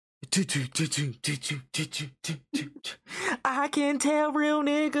I can tell real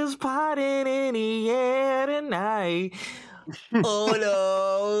niggas potting in the air tonight. Oh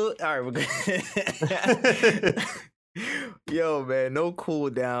no! All right, we're good. Yo, man, no cool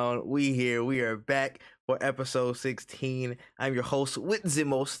down. We here. We are back for episode 16. I'm your host with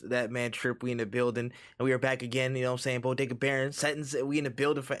Zimos, that man Trip. We in the building, and we are back again. You know what I'm saying? Bodega Baron, Sentence. We in the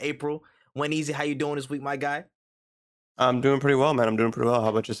building for April. When Easy, how you doing this week, my guy? I'm doing pretty well, man. I'm doing pretty well. How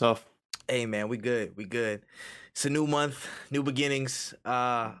about yourself? Hey, man, we good. We good. It's a new month, new beginnings.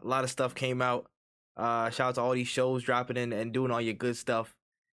 A lot of stuff came out. Shout out to all these shows dropping in and doing all your good stuff.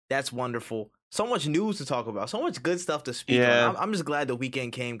 That's wonderful. So much news to talk about. So much good stuff to speak on. I'm just glad the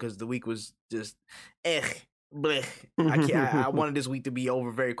weekend came because the week was just blech. I wanted this week to be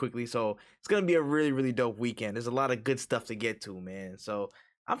over very quickly, so it's gonna be a really, really dope weekend. There's a lot of good stuff to get to, man. So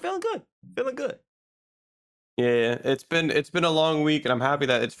I'm feeling good. Feeling good. Yeah, it's been a long week, and I'm happy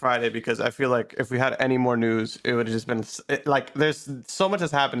that it's Friday because I feel like if we had any more news, it would have just been like there's so much has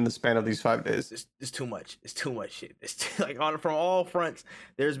happened in the span of these 5 days. It's too much. It's too much shit. It's like from all fronts.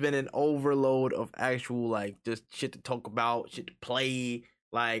 There's been an overload of actual like just shit to talk about, shit to play.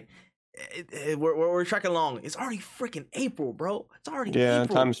 Like we're tracking along. It's already freaking April, bro. It's already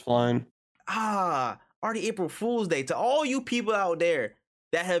April. Time's flying. Already April Fool's Day to all you people out there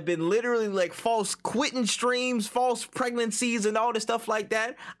that have been literally like false quitting streams, false pregnancies, and all this stuff like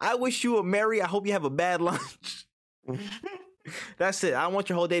that. I wish you a merry. I hope you have a bad lunch. That's it. I don't want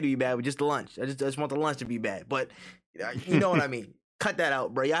your whole day to be bad, but just the lunch. I just want the lunch to be bad. But you know what I mean. Cut that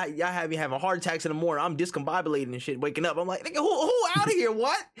out, bro. Y'all have me having heart attacks in the morning. I'm discombobulating and shit. Waking up, I'm like, nigga, who out of here?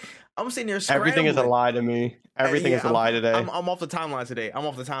 What? I'm sitting there scrambling. Everything is a lie to me. Everything is a lie today. I'm off the timeline today. I'm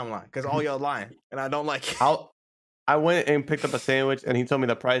off the timeline because all y'all lying, and I don't like it. I went and picked up a sandwich, and he told me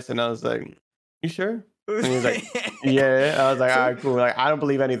the price, and I was like, "You sure?" And he was like, "Yeah." I was like, "All right, cool." Like, I don't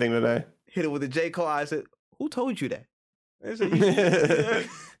believe anything today. Hit it with a J. Cole. I said, "Who told you that?" I said,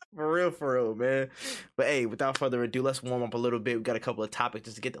 for real, man. But hey, without further ado, let's warm up a little bit. We got a couple of topics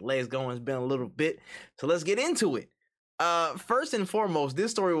just to get the legs going. It's been a little bit, so let's get into it. First and foremost,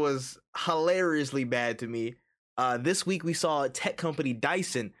 this story was hilariously bad to me. This week we saw tech company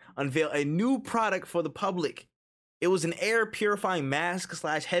Dyson unveil a new product for the public. It was an air purifying mask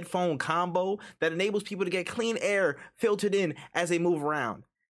 / headphone combo that enables people to get clean air filtered in as they move around.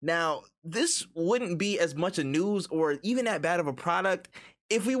 Now, this wouldn't be as much a news or even that bad of a product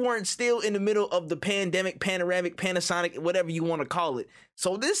if we weren't still in the middle of the pandemic, panoramic, Panasonic, whatever you want to call it.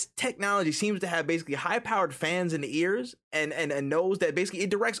 So this technology seems to have basically high-powered fans in the ears and nose that basically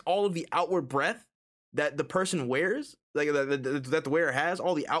it directs all of the outward breath that the person wears, like that the wearer has,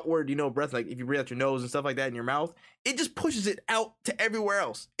 all the outward, breath, like if you breathe out your nose and stuff like that in your mouth, it just pushes it out to everywhere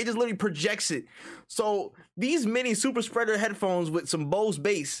else. It just literally projects it. So these mini super spreader headphones with some Bose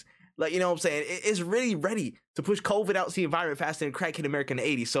bass, like, you know what I'm saying, it's really ready to push COVID out to the environment faster than crackhead America in the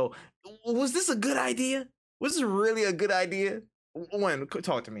 80s. So was this a good idea? Was this really a good idea? When,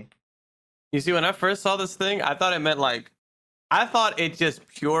 talk to me. You see, when I first saw this thing, I thought it meant like, I thought it just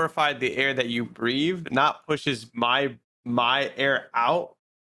purified the air that you breathe, not pushes my air out.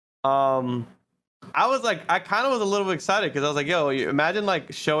 I was like, I kind of was a little bit excited because I was like, yo, imagine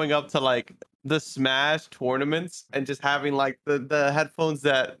like showing up to like the Smash tournaments and just having like the headphones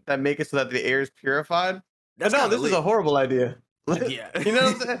that make it so that the air is purified. This is a horrible idea. Yeah. You know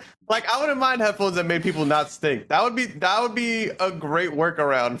what I'm saying? Like, I wouldn't mind headphones that made people not stink. That would be a great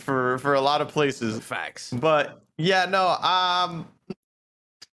workaround for a lot of places. Facts. But yeah, no,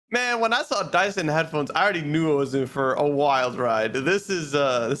 man, when I saw Dyson headphones, I already knew it was in for a wild ride. This is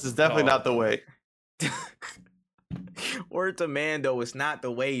definitely not the way. Word to Mando, it's not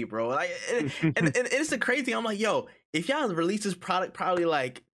the way, bro. Like, and it's the crazy thing. I'm like, yo, if y'all released this product probably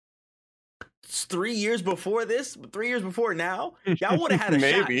like 3 years before this, 3 years before now, y'all would have had a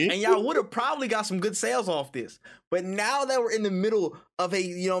shot, and y'all would have probably got some good sales off this. But now that we're in the middle of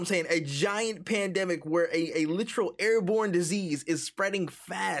a giant pandemic where a literal airborne disease is spreading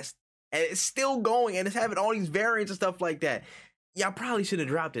fast and it's still going and it's having all these variants and stuff like that, y'all probably should have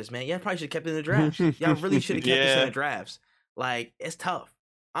dropped this, man. Y'all probably should have kept it in the drafts. Y'all really should have kept this in the drafts. Like, it's tough,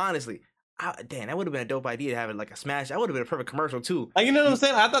 honestly. Damn, that would have been a dope idea to have it like a Smash. That would have been a perfect commercial too. Like, you know what I'm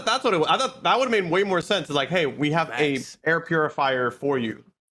saying? I thought that's what it was. I thought that would have made way more sense. It's like, hey, we have a air purifier for you.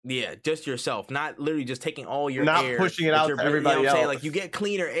 Yeah, just yourself, not literally just taking all your not air, pushing it out to everybody else. Like, you get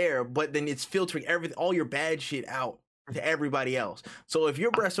cleaner air, but then it's filtering all your bad shit out to everybody else. So if your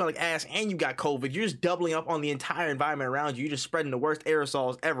breath smells like ass and you got COVID, you're just doubling up on the entire environment around you. You're just spreading the worst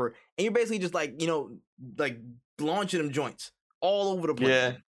aerosols ever, and you're basically just like launching them joints all over the place.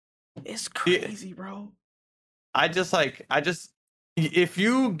 Yeah. It's crazy, bro. I just if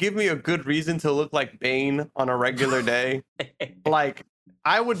you give me a good reason to look like Bane on a regular day, like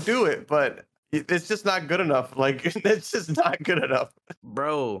I would do it, but it's just not good enough. Like it's just not good enough.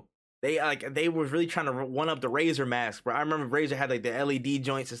 Bro, they were really trying to one up the Razer mask, bro. I remember Razer had like the LED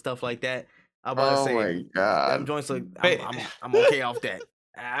joints and stuff like that. I'm about to Oh say my them god. joints look. Wait. I'm okay off that.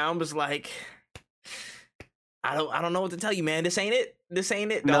 I'm just like, I don't know what to tell you, man. This ain't it. This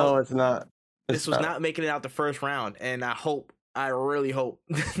ain't it, dog. No, it's not. This It's was not. not making it out the first round, and I really hope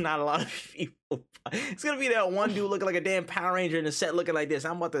not a lot of people. It's gonna be that one dude looking like a damn Power Ranger in the set looking like this.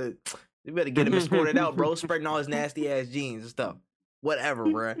 I'm about to. You better get him escorted out, bro. Spreading all his nasty ass jeans and stuff. Whatever,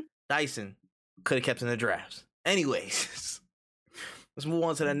 bro. Dyson could have kept in the drafts. Anyways, let's move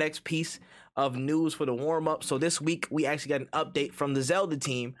on to the next piece of news for the warm up. So this week we actually got an update from the Zelda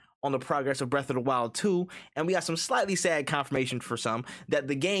team on the progress of Breath of the Wild 2, and we got some slightly sad confirmation for some that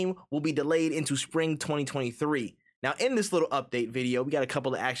the game will be delayed into spring 2023. Now, in this little update video, we got a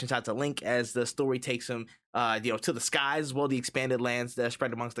couple of action shots to link as the story takes him, to the skies, as well the expanded lands that are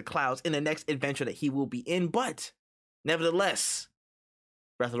spread amongst the clouds in the next adventure that he will be in. But nevertheless,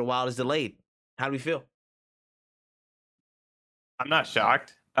 Breath of the Wild is delayed. How do we feel? I'm not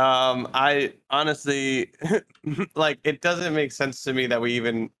shocked. I honestly like it doesn't make sense to me that we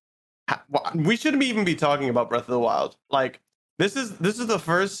even we shouldn't even be talking about Breath of the Wild. Like this is the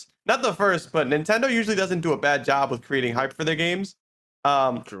first, not the first, but Nintendo usually doesn't do a bad job with creating hype for their games.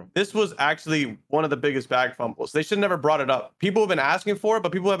 True. This was actually one of the biggest bag fumbles. They should have never brought it up. People have been asking for it,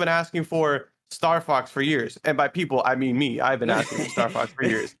 but people have been asking for Star Fox for years. And by people, I mean me. I've been asking for Star Fox for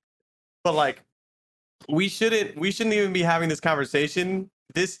years. But like we shouldn't even be having this conversation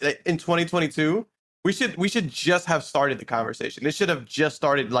this in 2022. We should just have started the conversation. This should have just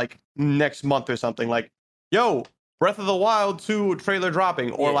started like next month or something. Like, yo, Breath of the Wild 2 trailer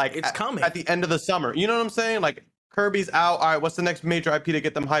dropping, or like it's coming at the end of the summer. You know what I'm saying? Like Kirby's out. All right, what's the next major IP to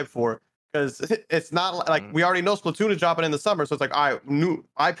get them hyped for? Because it's not like we already know Splatoon is dropping in the summer, so it's like, all right, new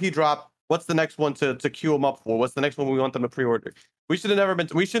IP drop. What's the next one to queue them up for? What's the next one we want them to pre-order? We should have never been.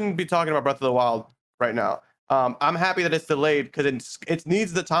 We shouldn't be talking about Breath of the Wild right now. I'm happy that it's delayed because it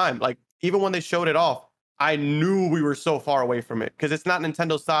needs the time. Like even when they showed it off, I knew we were so far away from it because it's not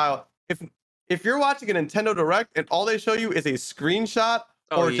Nintendo style. If you're watching a Nintendo Direct and all they show you is a screenshot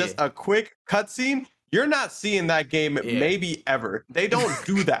or just a quick cutscene, you're not seeing that game maybe ever. They don't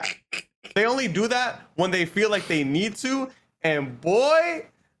do that. They only do that when they feel like they need to. And boy,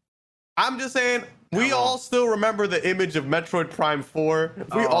 I'm just saying, we all still remember the image of Metroid Prime 4.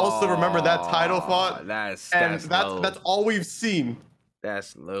 We all still remember that title font. That's all we've seen.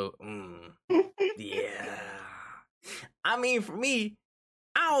 That's low. Yeah. I mean, for me,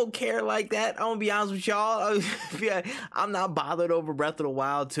 I don't care like that. I'm gonna be honest with y'all. I'm not bothered over Breath of the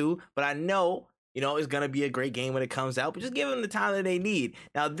Wild 2, but I know, it's gonna be a great game when it comes out. But just give them the time that they need.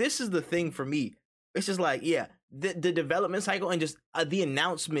 Now, this is the thing for me. It's just like, the development cycle and just the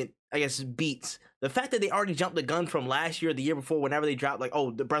announcement, I guess, beats the fact that they already jumped the gun from last year or the year before. Whenever they dropped, like, oh,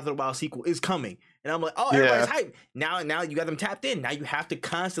 the Breath of the Wild sequel is coming, and I'm like, oh, everybody's hyped. Now you got them tapped in. Now you have to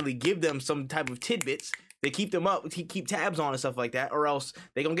constantly give them some type of tidbits to keep them up, keep tabs on and stuff like that, or else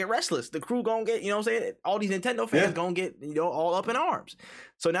they gonna get restless. The crew gonna get, what I'm saying, all these Nintendo fans gonna get, all up in arms.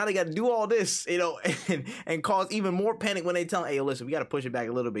 So now they got to do all this, and cause even more panic when they tell, hey, listen, we got to push it back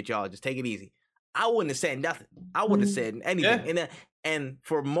a little bit, y'all. Just take it easy. I wouldn't have said nothing. I wouldn't have said anything. Yeah. And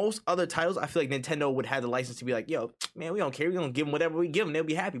for most other titles, I feel like Nintendo would have the license to be like, yo, man, we don't care. We're going to give them whatever we give them. They'll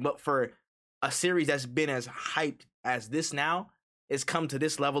be happy. But for a series that's been as hyped as this now, it's come to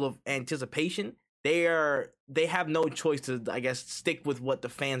this level of anticipation. They have no choice to, I guess, stick with what the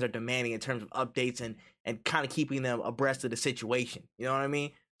fans are demanding in terms of updates and kind of keeping them abreast of the situation. You know what I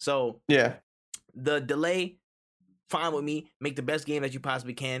mean? So the delay, fine with me. Make the best game that you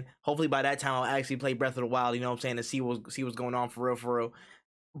possibly can. Hopefully by that time I'll actually play Breath of the Wild, you know what I'm saying, to see what's going on for real.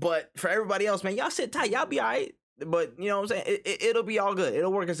 But for everybody else, man, y'all sit tight. Y'all be all right. But, you know what I'm saying, it'll be all good.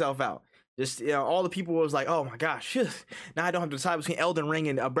 It'll work itself out. Just, all the people was like, oh my gosh, now I don't have to decide between Elden Ring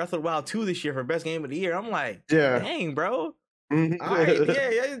and Breath of the Wild 2 this year for best game of the year. I'm like, dang, bro. All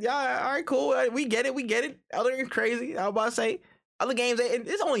right, yeah, all right, cool. We get it. Elden Ring is crazy. I was about to say, other games,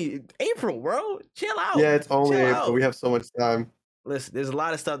 it's only April, bro. Chill out. Yeah, it's only April. We have so much time. Listen, there's a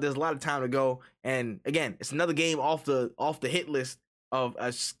lot of stuff. There's a lot of time to go. And again, it's another game off the hit list of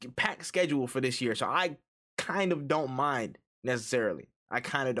a packed schedule for this year. So I kind of don't mind necessarily. I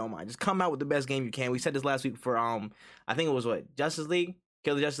kind of don't mind. Just come out with the best game you can. We said this last week for I think it was Justice League,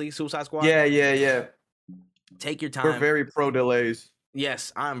 Kill the Justice League, Suicide Squad. Yeah. Take your time. We're very pro delays.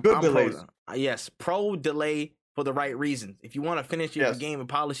 Yes, I'm delays. Pro delay for the right reasons. If you want to finish your game and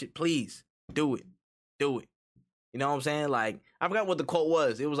polish it, please do it. You know what I'm saying? Like, I forgot what the quote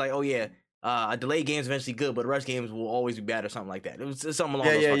was. It was like, oh yeah, a delayed game is eventually good, but rush games will always be bad or something like that. It was something along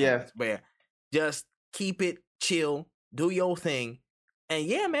those fucking lines. But yeah, just keep it chill, do your thing, and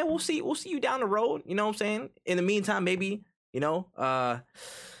yeah, man, we'll see you down the road. You know what I'm saying? In the meantime, maybe Nintendo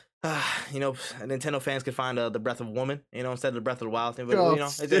fans could find the Breath of a Woman, instead of the Breath of the Wild thing. But we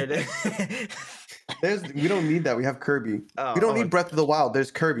don't need that. We have Kirby. We don't need Breath of the Wild.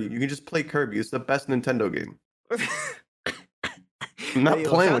 There's Kirby. You can just play Kirby. It's the best Nintendo game. I'm not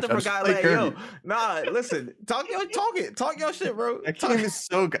playing with you. Yo, nah, listen, talk your shit, bro. That game is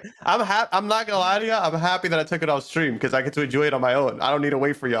so good. I'm not gonna lie to you. I'm happy that I took it off stream because I get to enjoy it on my own. I don't need to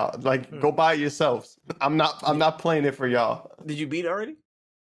wait for y'all. Like, go buy it yourselves. I'm not playing it for y'all. Did you beat it already?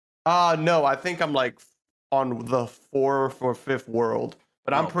 No. I think I'm like on the 4th or 5th world.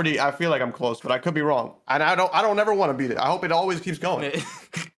 But I feel like I'm close, but I could be wrong. And I don't ever want to beat it. I hope it always keeps going.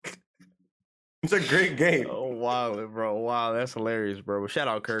 It's a great game. Oh, wow, bro. Wow, that's hilarious, bro. Shout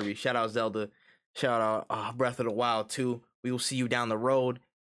out Kirby. Shout out Zelda. Shout out Breath of the Wild, too. We will see you down the road.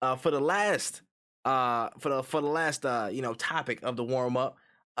 For the last topic of the warm-up,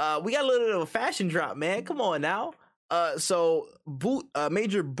 we got a little bit of a fashion drop, man. Come on now. So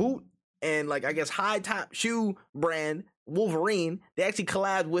major boot and like I guess high top shoe brand Wolverine, they actually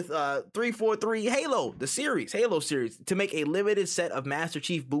collabed with 343 Halo, the Halo series, to make a limited set of Master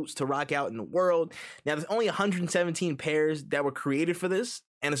Chief boots to rock out in the world. Now, there's only 117 pairs that were created for this,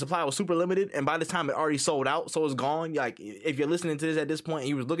 and the supply was super limited, and by the time it already sold out, so it's gone. Like, if you're listening to this at this point and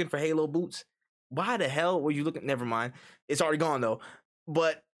you was looking for Halo boots, why the hell were you looking? Never mind. It's already gone, though.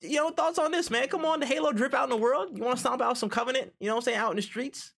 But, thoughts on this, man? Come on, the Halo drip out in the world? You want to stomp out some Covenant, out in the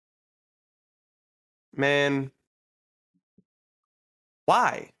streets? Man,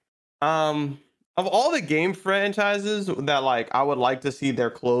 why? Of all the game franchises that like I would like to see their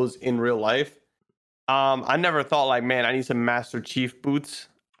clothes in real life, I never thought like, man, I need some Master Chief boots.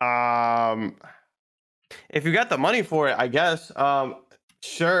 If you got the money for it, I guess.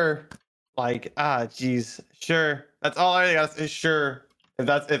 Sure. Like, sure. That's all I got is sure. If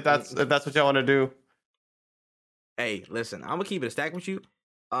that's what y'all want to do. Hey, listen, I'm gonna keep it a stack with you.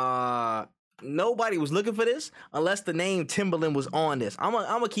 Nobody was looking for this unless the name Timberland was on this. I'm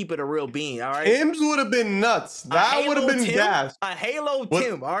gonna keep it a real bean, all right? Tim's would have been nuts. That would have been gas. A Halo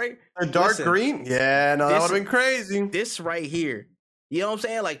Tim, all right? A dark green? Yeah, no, that would have been crazy. This right here. You know what I'm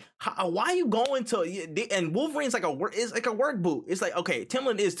saying? Like, why are you going to? And Wolverine's like a work boot. It's like, okay,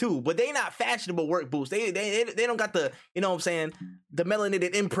 Timberland is too, but they not fashionable work boots. They don't got the, you know what I'm saying, the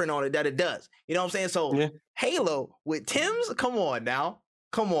melanated imprint on it that it does. You know what I'm saying? So yeah. Halo with Tim's, come on now.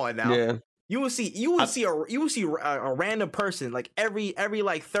 Yeah. You will see a random person like every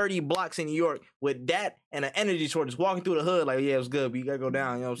like 30 blocks in New York with that and an energy sword just walking through the hood like, yeah, it was good, but you gotta go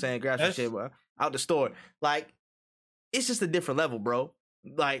down, you know what I'm saying, grab some shit out the store. Like, it's just a different level, bro.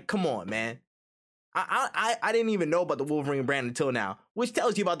 Like, come on, man. I didn't even know about the Wolverine brand until now, which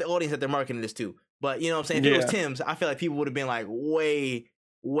tells you about the audience that they're marketing this to. But you know what I'm saying? If it was Tim's, I feel like people would have been like way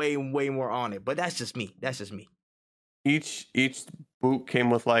more on it. But that's just me. Each boot came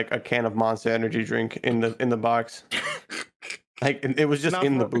with like a can of Monster Energy drink in the box. Like it was just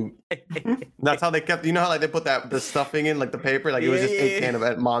in the boot. That's how they kept. You know how like they put the stuffing in like the paper. Like it was just a can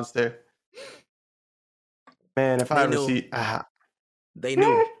of Monster. Man, if I ever see, they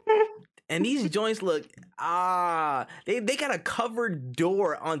knew. And these joints look they got a covered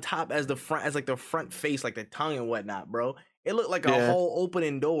door on top as the front face, like the tongue and whatnot, bro. It looked like a whole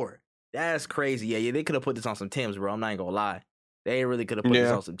opening door. That's crazy. Yeah, they could have put this on some Timbs, bro. I'm not even gonna lie. They really could have put this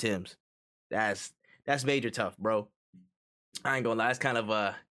on some Timbs. That's major tough, bro. I ain't gonna lie. It's kind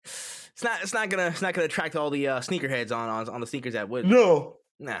of it's not gonna attract all the sneakerheads on the sneakers that would. No,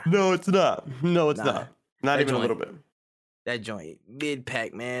 it's not. Not even a little bit. That joint mid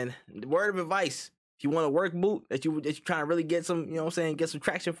pack, man. Word of advice: if you want a work boot that you trying to really get some, you know what I'm saying, get some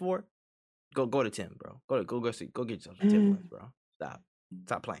traction for, go to Tim, bro. Go get yourself some Timberlands, bro.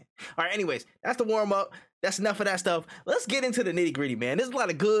 Stop playing. All right, anyways, that's the warm-up. That's enough of that stuff. Let's get into the nitty-gritty, man. There's a lot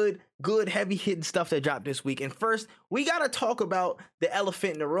of good, heavy-hitting stuff that dropped this week. And first, we got to talk about the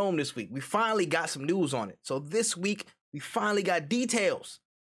elephant in the room this week. We finally got some news on it. So this week, we finally got details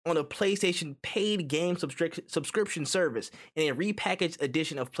on a PlayStation paid game subscription service in a repackaged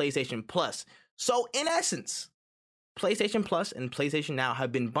edition of PlayStation Plus. So in essence, PlayStation Plus and PlayStation Now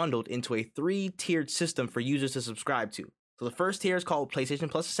have been bundled into a 3-tiered system for users to subscribe to. So the first tier is called PlayStation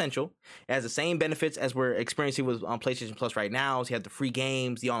Plus Essential. It has the same benefits as we're experiencing with on PlayStation Plus right now. So you have the free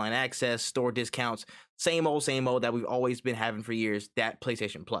games, the online access, store discounts, same old that we've always been having for years, that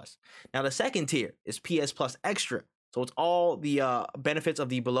PlayStation Plus. Now the second tier is PS Plus Extra, So it's all the benefits of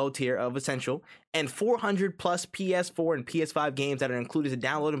the below tier of Essential, and 400 plus PS4 and PS5 games that are included to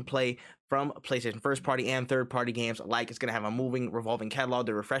download and play from PlayStation first party and third party games alike. It's going to have a moving, revolving catalog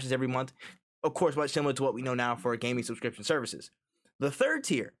that refreshes every month. Of course, much similar to what we know now for gaming subscription services. The third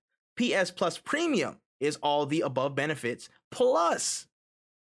tier, PS Plus Premium, is all the above benefits plus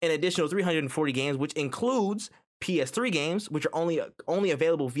an additional 340 games, which includes PS3 games, which are only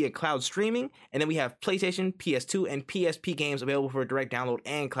available via cloud streaming, and then we have PlayStation, PS2, and PSP games available for direct download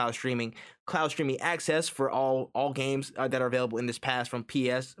and cloud streaming access for all games that are available in this pass from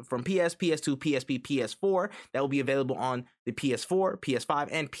PS, PS2, PSP, PS4. That will be available on the PS4, PS5,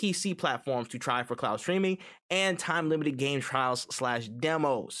 and PC platforms to try for cloud streaming, and time-limited game trials /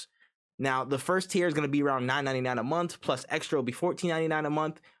 demos. Now, the first tier is going to be around $9.99 a month, plus Extra will be $14.99 a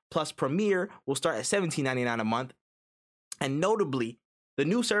month, plus Premier will start at $17.99 a month. And notably, the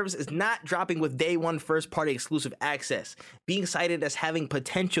new service is not dropping with day one first-party exclusive access, being cited as having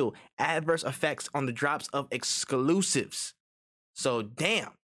potential adverse effects on the drops of exclusives. So,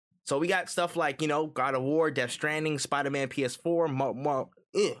 damn. So we got stuff like, God of War, Death Stranding, Spider-Man PS4, Mortal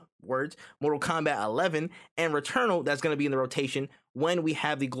Kombat 11, and Returnal that's going to be in the rotation when we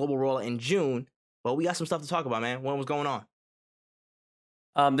have the global rollout in June. But we got some stuff to talk about, man. What's going on?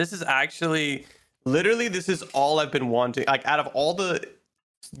 This is actually, literally, this is all I've been wanting. Like, out of all the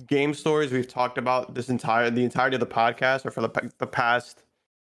game stories we've talked about the entirety of the podcast, or for the past,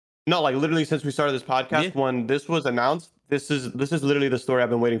 no, like literally since we started this podcast, when this was announced, this is literally the story I've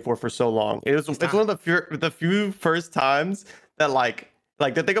been waiting for so long. It's one of the few first times that like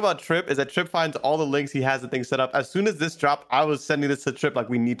the thing about Trip is that Trip finds all the links, he has the thing set up. As soon as this dropped, I was sending this to Trip like,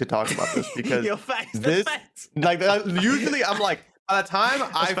 we need to talk about this because facts. Like usually I'm like, by the time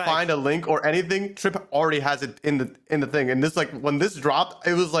I find a link or anything, Trip already has it in the thing. And this, like, when this dropped,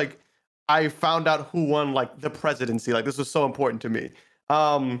 it was like I found out who won like the presidency. Like, this was so important to me.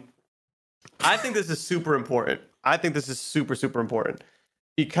 I think this is super important. I think this is super, super important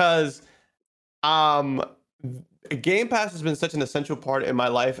because Game Pass has been such an essential part in my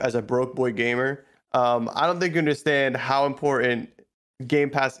life as a broke boy gamer. I don't think you understand how important Game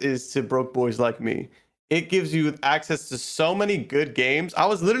Pass is to broke boys like me. It gives you access to so many good games. I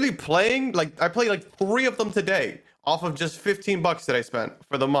was literally playing, I played like 3 of them today off of just $15 that I spent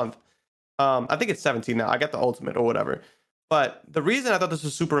for the month. I think it's 17 now. I got the ultimate or whatever. But the reason I thought this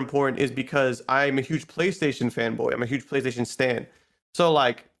was super important is because I'm a huge PlayStation fanboy. I'm a huge PlayStation stan. So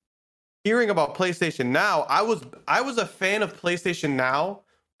like hearing about PlayStation Now, I was a fan of PlayStation Now,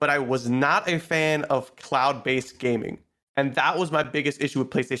 but I was not a fan of cloud-based gaming. And that was my biggest issue with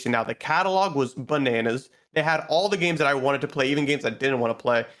PlayStation Now. The catalog was bananas. They had all the games that I wanted to play, even games I didn't want to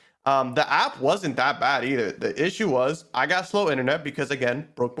play. The app wasn't that bad either. The issue was I got slow internet because, again,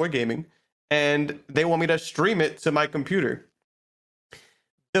 broke boy gaming, and they want me to stream it to my computer.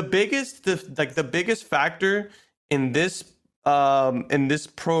 The biggest factor in this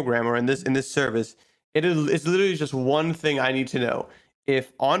program or in this service, it's literally just one thing I need to know.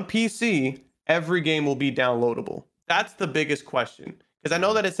 If on PC, every game will be downloadable. That's the biggest question. Because I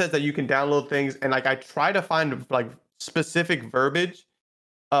know that it says that you can download things, and like I try to find like specific verbiage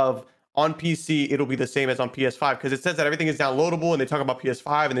of on PC it'll be the same as on PS5, because it says that everything is downloadable, and they talk about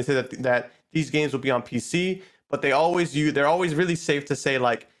PS5 and they say that these games will be on PC, but they're always really safe to say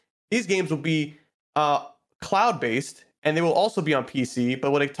like these games will be cloud-based and they will also be on PC,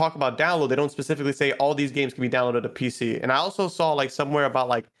 but when they talk about download, they don't specifically say all these games can be downloaded to PC. And I also saw like somewhere about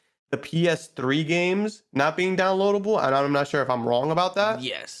like the PS3 games not being downloadable, and I'm not sure if I'm wrong about that.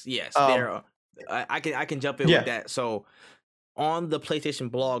 Yes. I can jump in with that. So on the PlayStation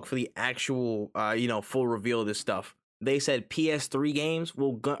blog for the actual full reveal of this stuff, they said PS3 games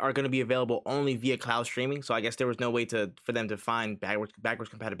are going to be available only via cloud streaming. So I guess there was no way for them to find backwards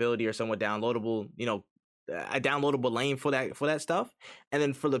compatibility or somewhat downloadable, a downloadable lane for that stuff. And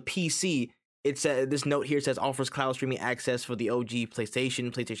then for the PC, it said, this note here says offers cloud streaming access for the OG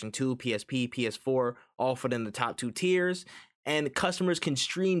PlayStation, PlayStation 2, PSP, PS4, all for the top 2 tiers. And customers can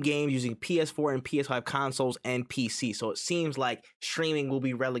stream games using PS4 and PS5 consoles and PC. So it seems like streaming will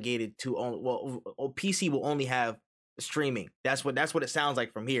be relegated to PC will only have streaming. That's what it sounds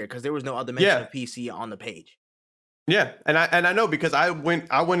like from here, because there was no other mention of PC on the page. Yeah, and I know, because I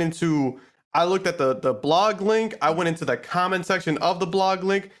looked at the blog link, I went into the comment section of the blog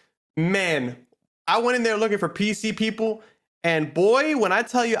link. Man, I went in there looking for PC people, and boy, when I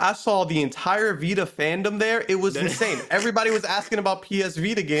tell you I saw the entire Vita fandom there, it was insane. Everybody was asking about PS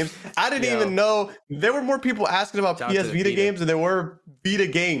Vita games. I didn't even know there were more people asking about PS Vita games than there were Vita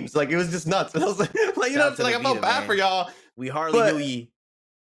games. Like, it was just nuts. And I was like I felt bad for y'all. We hardly knew ye.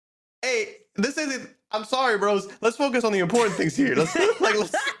 Hey, this isn't. I'm sorry, bros. Let's focus on the important things here. Let's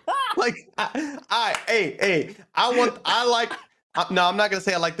no, I'm not gonna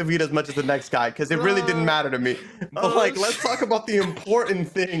say I like the Vita as much as the next guy because it really didn't matter to me. But let's talk about the important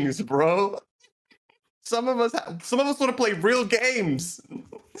things, bro. Some of us want to play real games.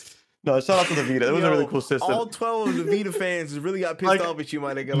 No, shout out to the Vita. It was a really cool system. All 12 of the Vita fans really got pissed off at you,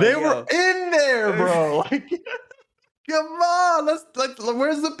 my nigga. They were in there, bro. Like, come on,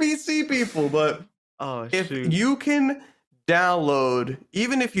 where's the PC people? But if you can download,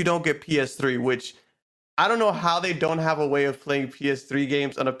 even if you don't get PS3, which I don't know how they don't have a way of playing PS3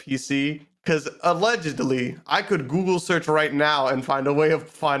 games on a PC, because allegedly I could Google search right now and find a way to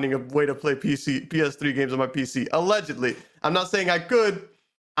play PS3 games on my PC. Allegedly. I'm not saying I could.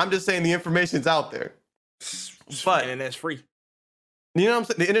 I'm just saying the information's out there. But and that's free. You know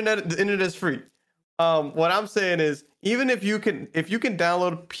what I'm saying? The internet is free. What I'm saying is, even if you can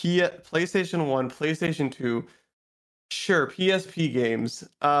download PlayStation 1, PlayStation 2, sure, PSP games,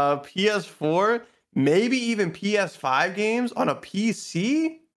 PS4, maybe even PS5 games on a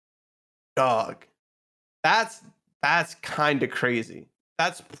PC, dog, that's kind of crazy.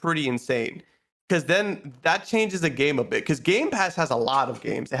 That's pretty insane. Because then that changes the game a bit. Because Game Pass has a lot of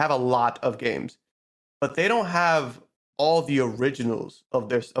games. They have a lot of games, but they don't have all the originals of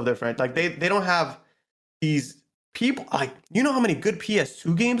their franchise. Like they don't have these people. Like, you know how many good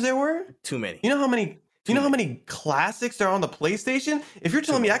PS2 games there were? Too many. You know how many classics there are on the PlayStation? If you're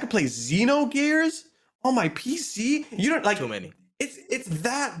telling me I could play Xenogears on my PC, you don't like too many. It's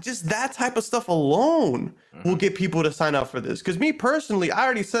that type of stuff alone will get people to sign up for this. Because me personally, I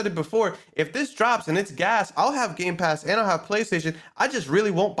already said it before. If this drops and it's gas, I'll have Game Pass and I'll have PlayStation. I just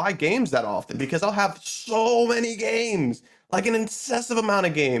really won't buy games that often because I'll have so many games, like an excessive amount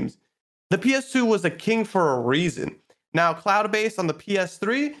of games. The PS2 was a king for a reason. Now, cloud-based on the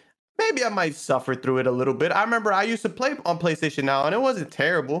PS3, maybe I might suffer through it a little bit. I remember I used to play on PlayStation Now, and it wasn't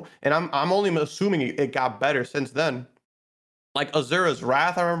terrible. And I'm only assuming it got better since then. Like Azura's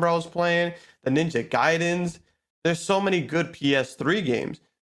Wrath, I remember I was playing, the Ninja Gaidens. There's so many good PS3 games.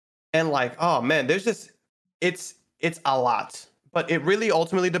 And like, oh man, it's a lot. But it really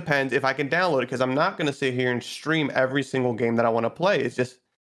ultimately depends if I can download it, because I'm not going to sit here and stream every single game that I want to play. It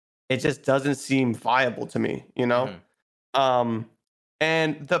just doesn't seem viable to me, you know?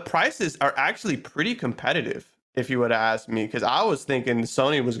 And the prices are actually pretty competitive, if you would ask me, because I was thinking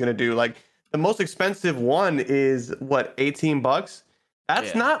Sony was going to do like, the most expensive one is what, $18?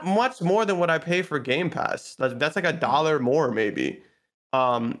 That's not much more than what I pay for Game Pass. That's like $1 more maybe.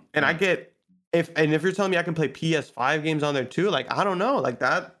 And I get if you're telling me I can play PS5 games on there too, like I don't know, like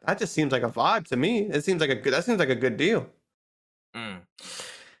that just seems like a vibe to me. That seems like a good deal.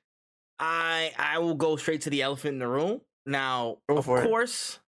 I will go straight to the elephant in the room. Now, of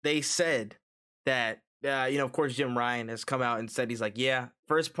course, they said that of course, Jim Ryan has come out and said he's like, yeah,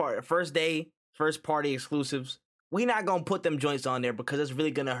 first party exclusives. We're not gonna put them joints on there because it's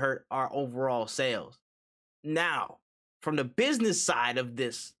really gonna hurt our overall sales. Now, from the business side of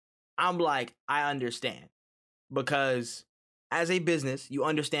this, I'm like, I understand, because as a business, you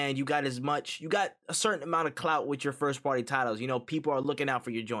understand you got a certain amount of clout with your first party titles. You know, people are looking out for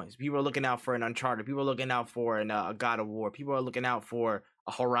your joints. People are looking out for an Uncharted. People are looking out for a God of War. People are looking out for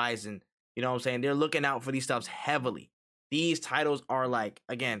a Horizon. You know what I'm saying? They're looking out for these stuffs heavily. These titles are like,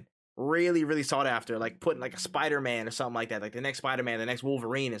 again, really, really sought after. Like putting like a Spider-Man or something like that. Like the next Spider-Man, the next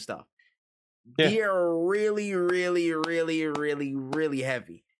Wolverine and stuff. Yeah. They are really, really, really, really, really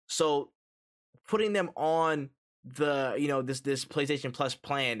heavy. So putting them on the, this PlayStation Plus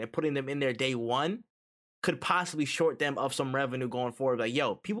plan and putting them in there day one could possibly short them of some revenue going forward. Like,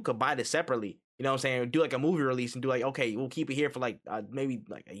 yo, people could buy this separately. You know what I'm saying? Do like a movie release and do like, okay, we'll keep it here for like maybe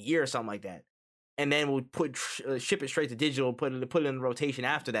like a year or something like that, and then we'll ship it straight to digital, put it in rotation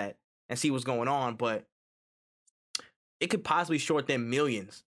after that, and see what's going on. But it could possibly short them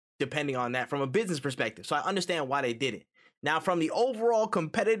millions, depending on that from a business perspective. So I understand why they did it. Now, from the overall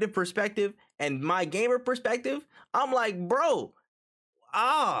competitive perspective and my gamer perspective, I'm like, bro,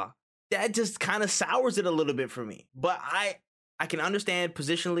 that just kind of sours it a little bit for me. But I can understand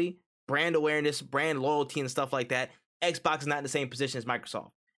positionally. Brand awareness, brand loyalty, and stuff like that. Xbox is not in the same position as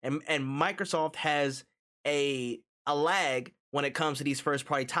Microsoft, and Microsoft has a lag when it comes to these first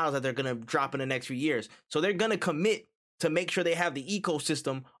party titles that they're gonna drop in the next few years. So they're gonna commit to make sure they have the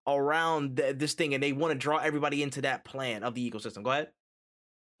ecosystem around this thing, and they want to draw everybody into that plan of the ecosystem. Go ahead.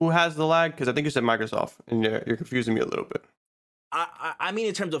 Who has the lag? Because I think you said Microsoft, and you're confusing me a little bit. I mean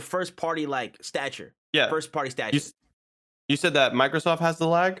in terms of first party like stature. Yeah, first party stature. You said that Microsoft has the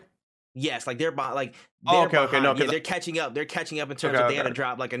lag. Yes, like they're like Oh, they're okay, okay, behind. no, Yeah, 'cause they're catching up. They're catching up in terms Okay, of they okay. gotta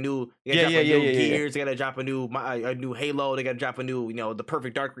drop like a new, they Yeah, gotta drop yeah, a yeah, new yeah, yeah. Gears. They gotta drop a new Halo. They gotta drop a new, the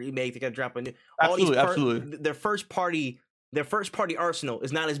Perfect Dark remake. They gotta drop a new all these. Absolutely, absolutely. Their first party arsenal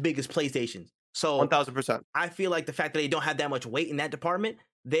is not as big as PlayStation's. So 1000%. I feel like the fact that they don't have that much weight in that department,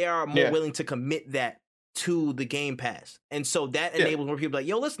 they are more Yeah. willing to commit that to the Game Pass. And so that Yeah. enables more people like,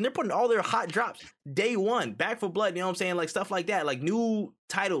 yo, listen, they're putting all their hot drops day one, Back for Blood, you know what I'm saying? Like stuff like that, like new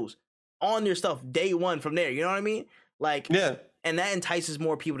titles on their stuff day one from there. You know what I mean? Like, Yeah. and that entices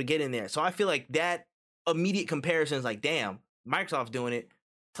more people to get in there. So I feel like that immediate comparison is like, damn, Microsoft's doing it,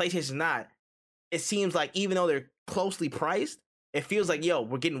 PlayStation's not. It seems like even though they're closely priced, it feels like, yo,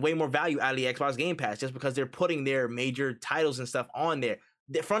 we're getting way more value out of the Xbox Game Pass just because they're putting their major titles and stuff on there.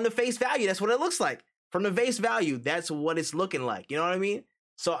 From the face value, that's what it looks like. From the face value, that's what it's looking like. You know what I mean?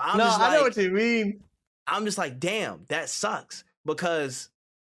 So I know what you mean. I'm just like, damn, that sucks, because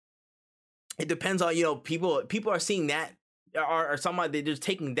it depends on, people are seeing that, or somebody, they're just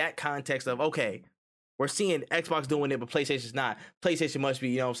taking that context of, okay, we're seeing Xbox doing it, but PlayStation's not. PlayStation must be,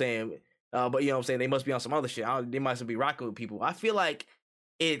 you know what I'm saying? But you know what I'm saying, they must be on some other shit. They must be rocking with people. I feel like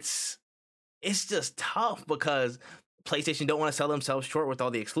it's just tough because PlayStation don't want to sell themselves short with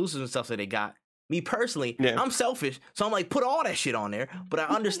all the exclusives and stuff that they got. Me personally, Yeah. I'm selfish, so I'm like, put all that shit on there. But I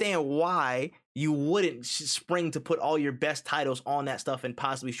understand why you wouldn't spring to put all your best titles on that stuff and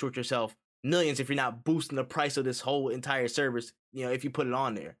possibly short yourself millions if you're not boosting the price of this whole entire service, if you put it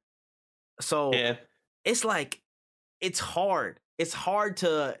on there. So Yeah. it's like, it's hard. It's hard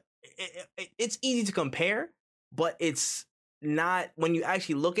to, it's easy to compare, but it's not when you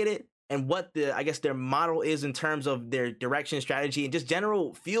actually look at it and what their model is in terms of their direction, strategy, and just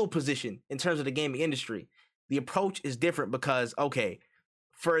general field position in terms of the gaming industry. The approach is different because, okay,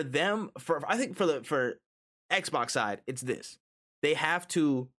 for them, I think for Xbox side, it's this. They have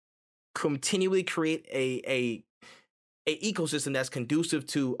to continually create a ecosystem that's conducive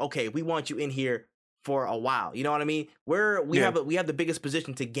to, okay, we want you in here for a while. You know what I mean? We have the biggest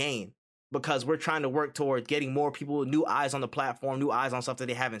position to gain because we're trying to work towards getting more people, new eyes on the platform, new eyes on stuff that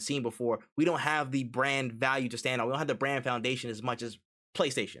they haven't seen before. We don't have the brand value to stand on. We don't have the brand foundation as much as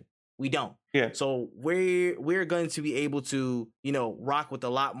PlayStation. We don't. Yeah. So we're going to be able to, rock with a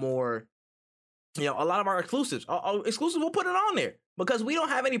lot more, a lot of our exclusives. Exclusives, we'll put it on there because we don't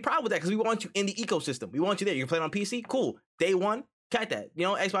have any problem with that because we want you in the ecosystem. We want you there. You can play it on PC? Cool. Day one, got that.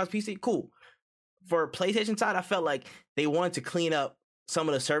 Xbox PC? Cool. For PlayStation side, I felt like they wanted to clean up some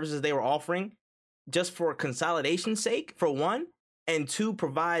of the services they were offering just for consolidation's sake, for one, and two,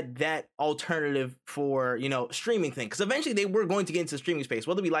 provide that alternative for, streaming thing. Because eventually they were going to get into the streaming space,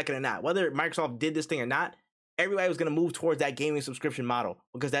 whether we like it or not. Whether Microsoft did this thing or not, everybody was going to move towards that gaming subscription model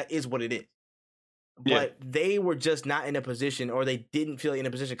because that is what it is. But they were just not in a position, or they didn't feel in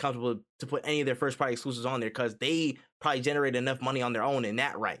a position comfortable to put any of their first party exclusives on there because they probably generated enough money on their own in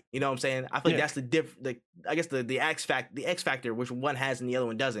that right. You know what I'm saying? I feel like that's the X factor, which one has and the other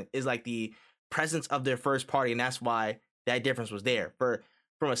one doesn't, is like the presence of their first party, and that's why that difference was there.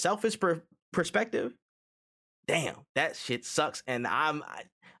 From a selfish perspective, damn, that shit sucks, and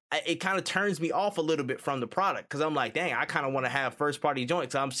it kind of turns me off a little bit from the product because I'm like, dang, I kind of want to have first party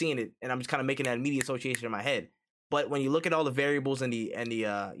joints. So I'm seeing it and I'm just kind of making that immediate association in my head. But when you look at all the variables and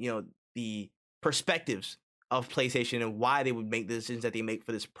the perspectives of PlayStation and why they would make the decisions that they make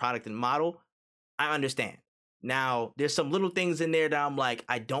for this product and model, I understand. Now, there's some little things in there that I'm like,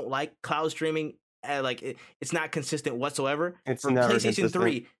 I don't like cloud streaming. It's not consistent whatsoever. It's for never PlayStation consistent.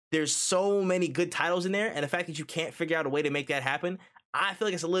 3, there's so many good titles in there, and the fact that you can't figure out a way to make that happen, I feel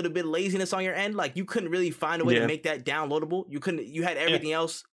like it's a little bit laziness on your end. Like, you couldn't really find a way to make that downloadable. You had everything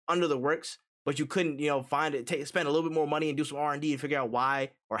else under the works, but you couldn't, find it, spend a little bit more money and do some R&D and figure out why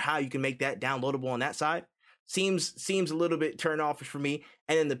or how you can make that downloadable on that side. Seems a little bit turn offish for me.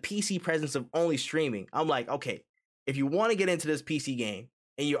 And then the PC presence of only streaming. I'm like, okay, if you want to get into this PC game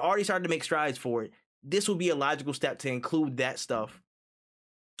and you already started to make strides for it, this would be a logical step to include that stuff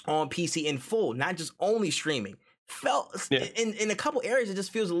on PC in full, not just only streaming. In a couple areas, it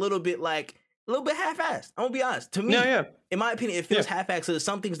just feels a little bit half-assed. I'm gonna be honest. To me, in my opinion, it feels half-assed. So there's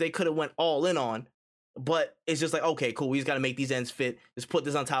some things they could have went all in on, but it's just like, okay, cool. We just got to make these ends fit. Just put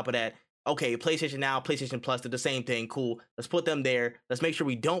this on top of that. Okay, PlayStation Now, PlayStation Plus did the same thing. Cool. Let's put them there. Let's make sure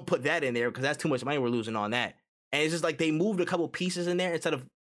we don't put that in there because that's too much money we're losing on that. And it's just like they moved a couple pieces in there instead of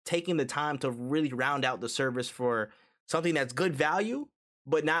taking the time to really round out the service for something that's good value,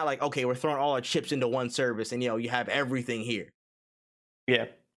 but not like, okay, we're throwing all our chips into one service and, you have everything here. Yeah.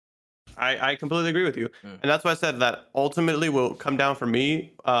 I completely agree with you. And that's why I said that ultimately will come down for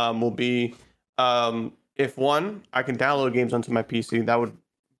me, will be if one, I can download games onto my PC, that would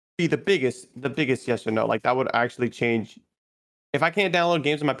be the biggest yes or no. Like that would actually change. If I can't download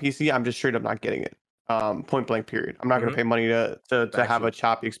games on my PC, I'm just straight up not getting it. Point blank. Period. I'm not going to pay money to have a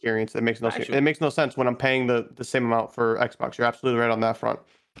choppy experience. It makes no sense. It makes no sense when I'm paying the same amount for Xbox. You're absolutely right on that front.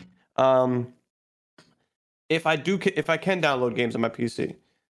 If I can download games on my PC,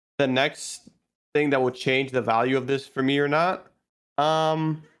 the next thing that will change the value of this for me or not,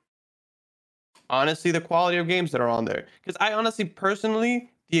 honestly, the quality of games that are on there. Because I honestly,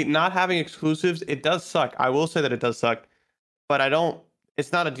 personally, not having exclusives, it does suck. I will say that it does suck, but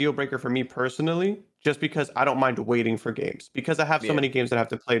it's not a deal breaker for me personally, just because I don't mind waiting for games because I have so many games that I have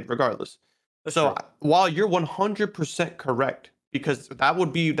to play regardless. That's true. While you're 100% correct, because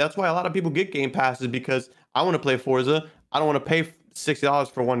that's why a lot of people get Game Passes, because I want to play Forza. I don't want to pay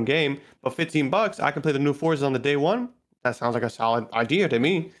 $60 for one game, but $15, I can play the new Forza on the day one. That sounds like a solid idea to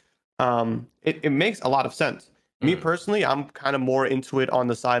me. It makes a lot of sense. Me personally, I'm kind of more into it on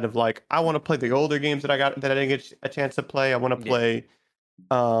the side of like, I want to play the older games that I didn't get a chance to play. I want to play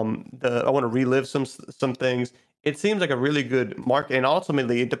I want to relive some things. It seems like a really good market, and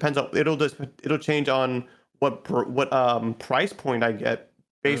ultimately it depends on it'll change on what price point I get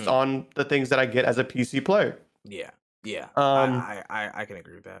based on the things that I get as a PC player. Yeah. I can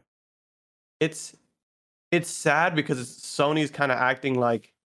agree with that. It's sad because Sony's kind of acting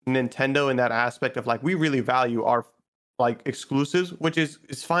like Nintendo in that aspect of like, we really value our like exclusives, which is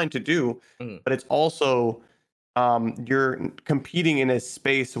fine to do, but it's also you're competing in a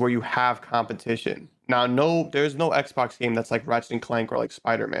space where you have competition. Now, there's no Xbox game that's like Ratchet and Clank or like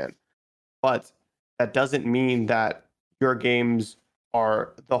Spider-Man, but that doesn't mean that your games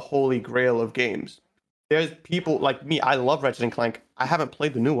are the holy grail of games. There's people like me. I love Ratchet and Clank. I haven't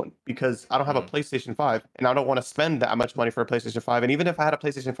played the new one because I don't have a PlayStation 5, and I don't want to spend that much money for a PlayStation 5. And even if I had a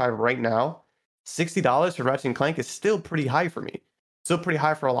PlayStation 5 right now, $60 for Ratchet and Clank is still pretty high for me. Still pretty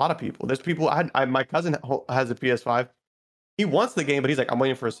high for a lot of people. There's people. My cousin has a PS5. He wants the game, but he's like, I'm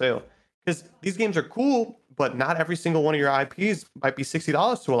waiting for a sale because these games are cool, but not every single one of your IPs might be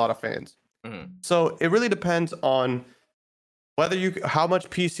 $60 to a lot of fans. So it really depends on whether how much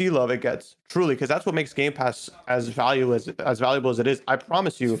PC love it gets, truly, because that's what makes Game Pass as valuable as it is. I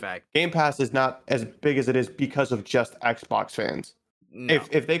promise you, Game Pass is not as big as it is because of just Xbox fans. No.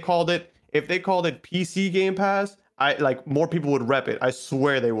 If they called it PC Game Pass, more people would rep it. I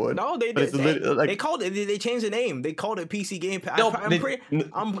swear they would. No, they did. They called it. They changed the name. They called it PC Game Pass. No,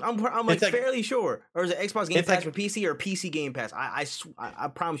 I'm fairly sure. Or is it Xbox Game Pass for PC or PC Game Pass? I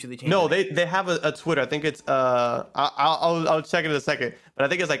promise you they changed. No, they have a Twitter. I think it's I'll check it in a second. But I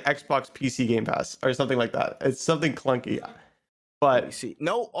think it's like Xbox PC Game Pass or something like that. It's something clunky. But see,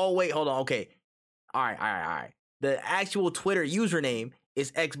 no. Oh wait, hold on. Okay, all right. The actual Twitter username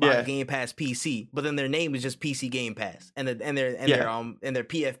is Xbox Game Pass PC, but then their name is just PC Game Pass, and their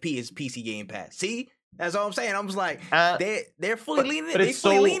PFP is PC Game Pass. See, that's all I'm saying. I'm just like they're fully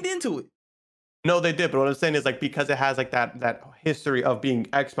leaned into it. No, they did, but what I'm saying is like because it has like that history of being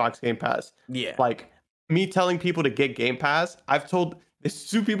Xbox Game Pass. Yeah, like me telling people to get Game Pass, I've told there's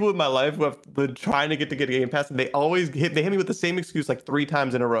 2 people in my life who have been trying to get Game Pass, and they hit me with the same excuse like 3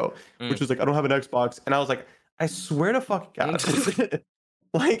 times in a row, which was like I don't have an Xbox, and I was like, I swear to fucking God.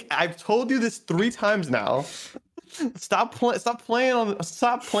 Like I've told you this 3 times now. Stop playing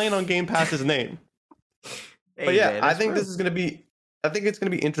on Game Pass's name. Hey, but yeah, man, I think it's gonna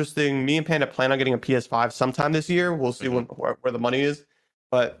be interesting. Me and Panda plan on getting a PS5 sometime this year. We'll see where the money is.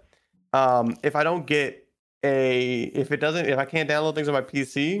 But if I don't get if I can't download things on my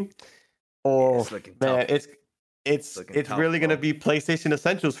PC, it's really gonna be PlayStation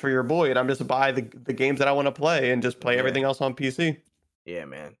Essentials for your boy, and I'm just buy the games that I want to play and just play everything else on PC. Yeah,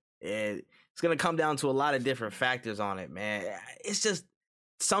 man. It's gonna come down to a lot of different factors on it, man. It's just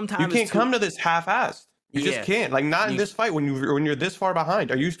sometimes you can't come to this half-assed. You just can't. Like not in this fight when you're this far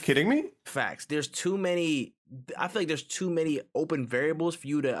behind. Are you kidding me? Facts. There's too many. I feel like there's too many open variables for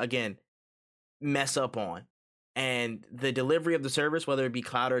you to again mess up on, and the delivery of the service, whether it be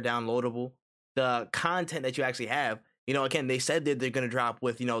cloud or downloadable, the content that you actually have. You know, again, they said that they're going to drop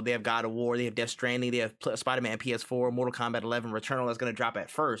with, they have God of War, they have Death Stranding, they have Spider-Man PS4, Mortal Kombat 11, Returnal that's going to drop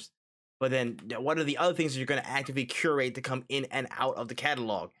at first. But then what are the other things that you're going to actively curate to come in and out of the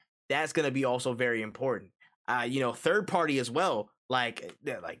catalog? That's going to be also very important. Third party as well.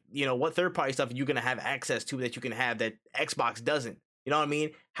 What third party stuff are you going to have access to that you can have that Xbox doesn't? You know what I mean?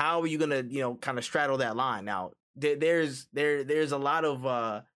 How are you going to, kind of straddle that line? Now, there's a lot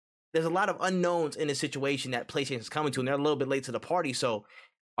of... There's a lot of unknowns in the situation that PlayStation is coming to, and they're a little bit late to the party. So,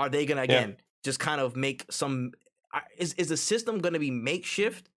 are they gonna just kind of make some? Is the system gonna be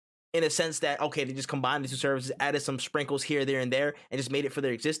makeshift, in a sense that, okay, they just combined the two services, added some sprinkles here, there, and there, and just made it for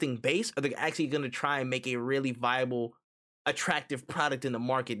their existing base? Or they're actually going to try and make a really viable, attractive product in the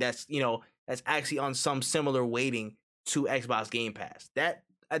market that's, that's actually on some similar weighting to Xbox Game Pass? That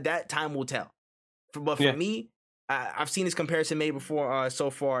time will tell. But for me, I've seen this comparison made before so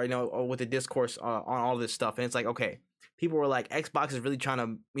far, with the discourse on all this stuff. And it's like, okay, people were like, Xbox is really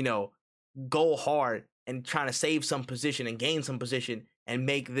trying to, go hard and trying to save some position and gain some position and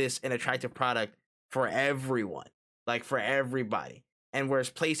make this an attractive product for everyone, like for everybody. And whereas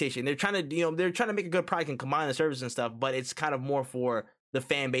PlayStation, they're trying to make a good product and combine the services and stuff, but it's kind of more for the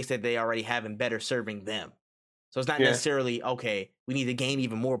fan base that they already have and better serving them. So it's not necessarily, okay, we need to gain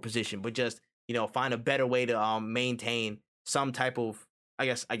even more position, but just, find a better way to maintain some type of, I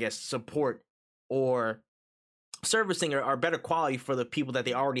guess support or servicing or better quality for the people that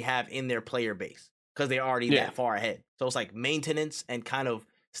they already have in their player base, because they're already that far ahead. So it's like maintenance and kind of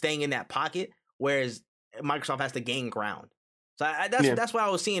staying in that pocket, whereas Microsoft has to gain ground. So that's what I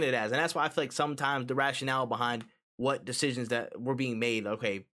was seeing it as. And that's why I feel like sometimes the rationale behind what decisions that were being made,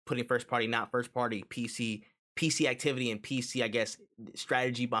 okay, putting first party, not first party, PC activity and PC, I guess,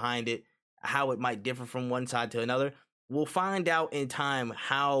 strategy behind it, how it might differ from one side to another. We'll find out in time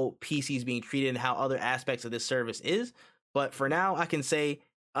how PC is being treated and how other aspects of this service is. But for now, I can say,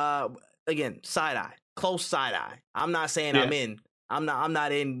 again, side eye, close side eye. I'm not saying I'm in. I'm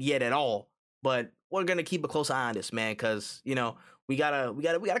not in yet at all. But we're gonna keep a close eye on this, man, because we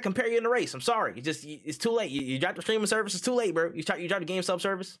gotta compare you in the race. I'm sorry, it's too late. You dropped the streaming service. It's too late, bro. You dropped the game sub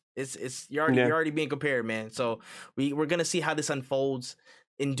service. You're already being compared, man. So we're gonna see how this unfolds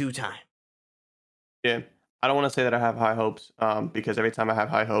in due time. Yeah. I don't want to say that I have high hopes, because every time I have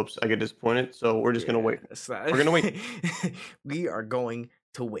high hopes, I get disappointed. So we're just gonna wait. We're gonna wait. We are going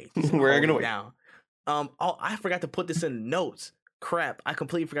to wait. We're gonna wait. Now, I forgot to put this in the notes. Crap, I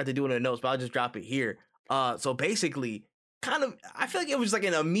completely forgot to do it in the notes, but I'll just drop it here. So basically, I feel like it was like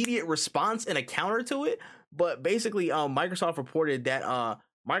an immediate response and a counter to it. But basically, Microsoft reported that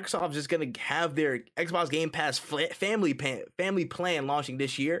Microsoft is just gonna have their Xbox Game Pass family plan launching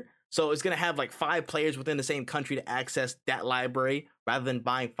this year. So it's going to have like 5 players within the same country to access that library rather than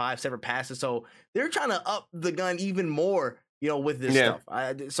buying 5 separate passes. So they're trying to up the gun even more, with this stuff.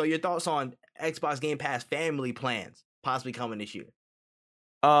 So your thoughts on Xbox Game Pass family plans possibly coming this year?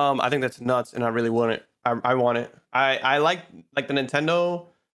 I think that's nuts, and I really want it. I want it. I like the Nintendo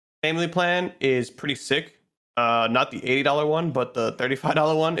family plan is pretty sick. Not the $80 one, but the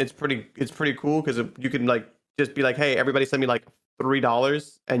 $35 one. It's pretty cool because you can like just be like, hey, everybody send me like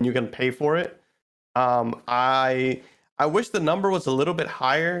 $3 and you can pay for it. I wish the number was a little bit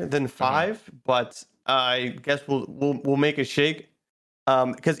higher than 5, but I guess we'll make a shake.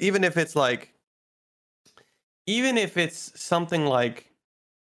 Because even if it's something like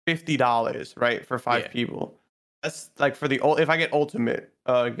 $50, right, for 5 people, that's like for if I get Ultimate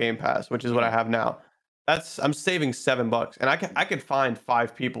Game Pass, which is what I have now, I'm saving $7, and I could find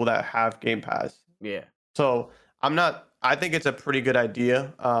 5 people that have Game Pass. Yeah. So I think it's a pretty good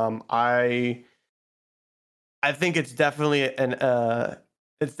idea. I think it's definitely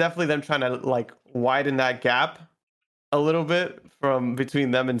it's definitely them trying to like widen that gap a little bit from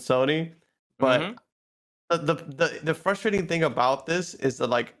between them and Sony. But the frustrating thing about this is that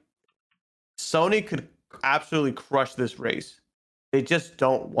like Sony could absolutely crush this race. They just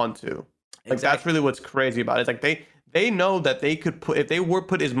don't want to. Like that's really what's crazy about it. It's like they know that they could if they were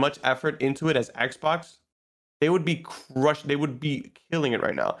put as much effort into it as Xbox, they would be crushed. They would be killing it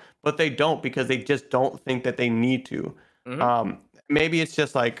right now, but they don't because they just don't think that they need to. Maybe it's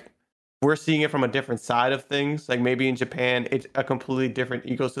just like we're seeing it from a different side of things. Like maybe in Japan, it's a completely different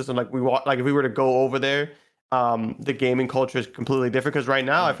ecosystem. Like if we were to go over there, the gaming culture is completely different. Because right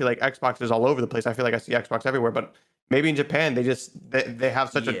now, I feel like Xbox is all over the place. I feel like I see Xbox everywhere, but maybe in Japan, they have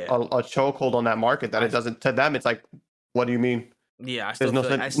such a chokehold on that market that it doesn't. To them, it's like, what do you mean? Yeah, I still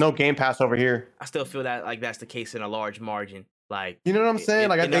there's no Game Pass over here. I still feel that like that's the case in a large margin. Like, you know what I'm saying?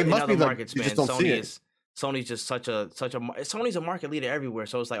 They must be markets, man. Just don't see it. Sony's just Sony's a market leader everywhere.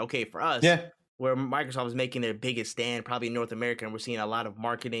 So it's like, okay, for us, where Microsoft is making their biggest stand, probably in North America, and we're seeing a lot of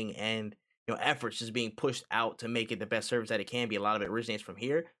marketing and efforts just being pushed out to make it the best service that it can be. A lot of it originates from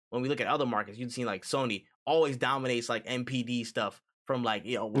here. When we look at other markets, you've seen like Sony always dominates like MPD stuff from like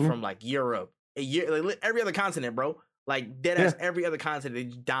from like Europe, like, every other continent, bro. Like dead ass every other continent, they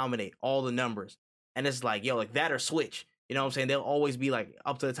dominate all the numbers. And it's like, like that or Switch. You know what I'm saying? They'll always be like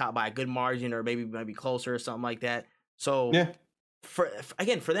up to the top by a good margin or maybe closer or something like that. So for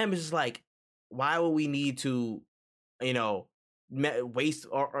them, it's just like, why would we need to, waste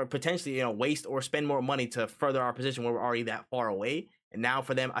or potentially, waste or spend more money to further our position when we're already that far away? And now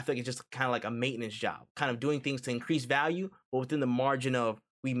for them, I feel like it's just kind of like a maintenance job, kind of doing things to increase value, but within the margin of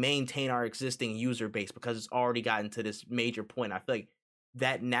we maintain our existing user base because it's already gotten to this major point. I feel like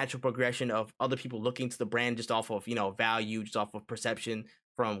that natural progression of other people looking to the brand just off of, value, just off of perception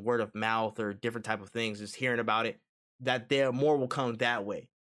from word of mouth or different type of things, just hearing about it, that there more will come that way.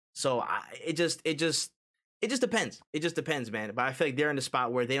 So it just depends. It just depends, man. But I feel like they're in the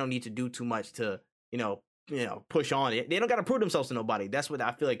spot where they don't need to do too much to, push on it. They don't got to prove themselves to nobody. That's what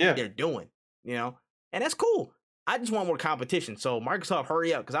I feel like they're doing, and that's cool. I just want more competition. So Microsoft,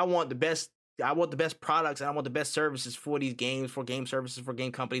 hurry up, because I want the best products, and I want the best services for these games, for game services, for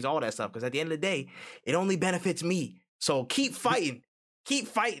game companies, all that stuff. Because at the end of the day, it only benefits me. So keep fighting. Keep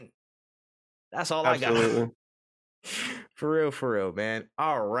fighting. That's all Absolutely. I got. For real, man.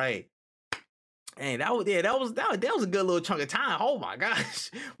 All right. Hey, that was a good little chunk of time. Oh my gosh.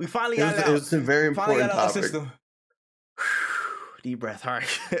 We finally got it out. It was a very important topic. Deep breath, all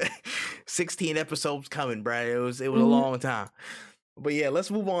right. 16 episodes coming, bro. It was a long time. But yeah, let's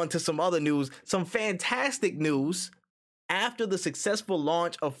move on to some other news. Some fantastic news. After the successful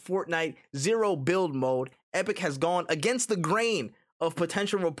launch of Fortnite Zero Build Mode, Epic has gone against the grain of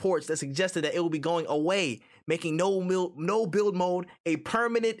potential reports that suggested that it will be going away, making no build mode a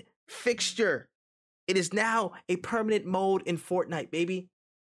permanent fixture. It is now a permanent mode in Fortnite, baby.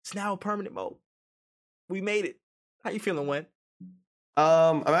 It's now a permanent mode. We made it. How you feeling, Wen?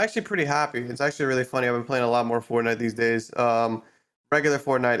 I'm actually pretty happy. It's actually really funny. I've been playing a lot more Fortnite these days. Regular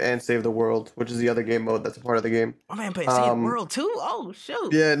Fortnite and Save the World, which is the other game mode that's a part of the game. Oh man, playing Save the World too? Oh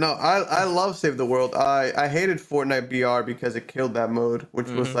shoot. Yeah, no, I love Save the World. I hated Fortnite BR because it killed that mode, which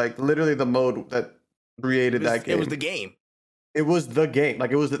was like literally the mode that created that game. It was the game. It was the game.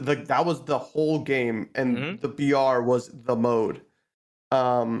 Like it was that was the whole game, and the BR was the mode.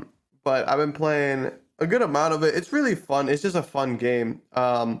 But I've been playing a good amount of it. It's really fun. It's just a fun game.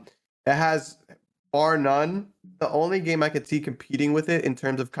 It has, bar none, the only game I could see competing with it in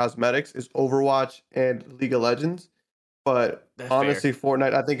terms of cosmetics is Overwatch and League of Legends. But That's honestly, fair.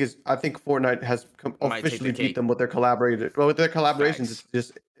 Fortnite, I think Fortnite has officially beat them with their collaborated. Well, with their collaborations,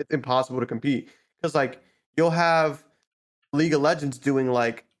 it's impossible to compete because like you'll have League of Legends doing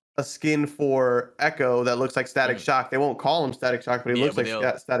like a skin for Echo that looks like Static Shock. They won't call him Static Shock, but he looks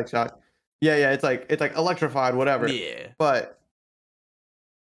like Static Shock. Yeah, it's like electrified, whatever. Yeah. But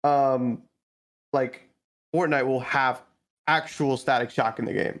like Fortnite will have actual Static Shock in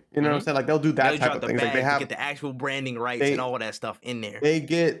the game. You know what I'm saying? Like they'll do that type of thing. Like they have get the actual branding rights and all that stuff in there. They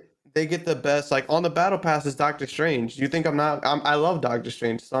get the best. Like on the battle pass is Doctor Strange. You think I love Doctor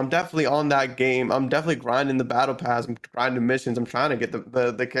Strange, so I'm definitely on that game. I'm definitely grinding the battle pass. I'm grinding missions. I'm trying to get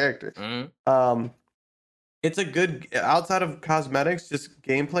the character. It's a good, outside of cosmetics, just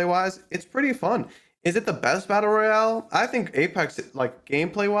gameplay wise, it's pretty fun. Is it the best battle royale? I think Apex, like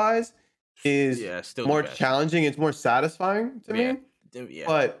gameplay wise, is still more challenging. It's more satisfying to me. Yeah.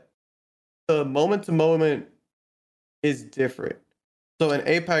 But the moment to moment is different. So in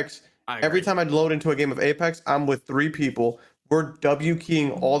Apex, every time I load into a game of Apex, I'm with 3 people. We're W keying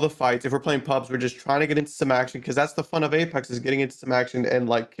all the fights. If we're playing pubs, we're just trying to get into some action because that's the fun of Apex, is getting into some action and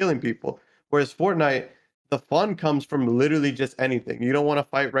like killing people. Whereas Fortnite, the fun comes from literally just anything. You don't want to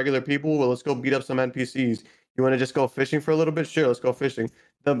fight regular people? Well, let's go beat up some NPCs. You want to just go fishing for a little bit? Sure, let's go fishing.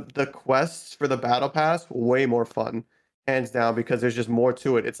 The quests for the battle pass, way more fun, hands down, because there's just more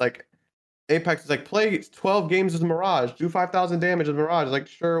to it. It's like Apex is like, play 12 games as Mirage, do 5,000 damage as Mirage. Like,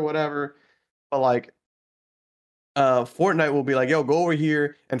 sure, whatever. But like, Fortnite will be like, yo, go over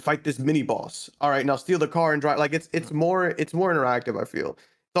here and fight this mini boss. All right, now steal the car and drive. Like, it's more interactive, I feel.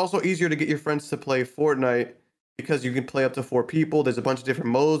 It's also easier to get your friends to play Fortnite because you can play up to 4 people. There's a bunch of different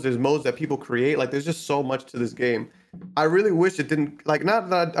modes. There's modes that people create. Like, there's just so much to this game. I really wish it didn't, like, not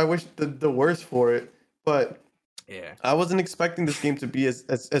that I wish the worst for it, but yeah, I wasn't expecting this game to be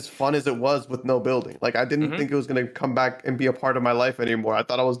as fun as it was with no building. Like, I didn't think it was going to come back and be a part of my life anymore. I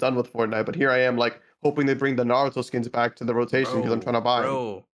thought I was done with Fortnite, but here I am, like, hoping they bring the Naruto skins back to the rotation because I'm trying to buy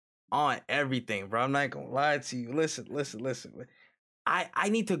them. On everything, bro. I'm not going to lie to you. Listen. I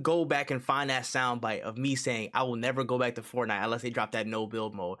need to go back and find that soundbite of me saying I will never go back to Fortnite unless they drop that no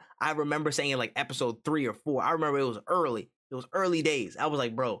build mode. I remember saying it like episode 3 or 4. I remember it was early. It was early days. I was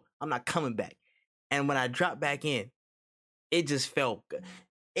like, bro, I'm not coming back. And when I dropped back in, it just felt good.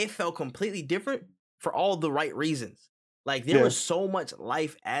 It felt completely different for all the right reasons. Like there was so much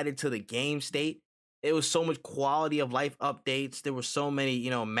life added to the game state. It was so much quality of life updates. There were so many,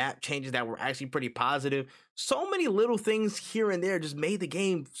 map changes that were actually pretty positive. So many little things here and there just made the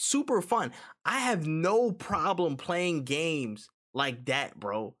game super fun. I have no problem playing games like that,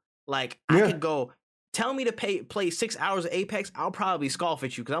 bro. Like I could go Tell me to play 6 hours of Apex, I'll probably scoff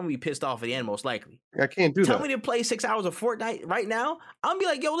at you because I'm gonna be pissed off at the end most likely. I can't do Tell that. me to play 6 hours of Fortnite right now, I'm gonna be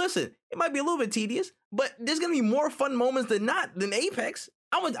like, yo, listen, it might be a little bit tedious, but there's gonna be more fun moments than Apex.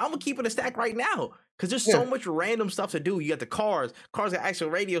 I'm gonna keep it a stack right now because there's so much random stuff to do. You got the cars got actual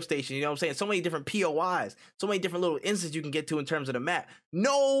radio station, you know what I'm saying? So many different POIs, so many different little instances you can get to in terms of the map.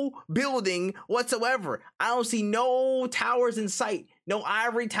 No building whatsoever. I don't see no towers in sight, no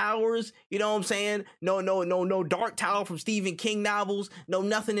ivory towers, you know what I'm saying? No dark tower from Stephen King novels, no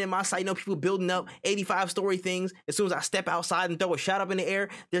nothing in my sight, no people building up 85-story things. As soon as I step outside and throw a shot up in the air,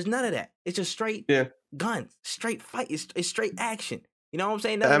 there's none of that. It's just straight guns, straight fight, it's straight action. You know what I'm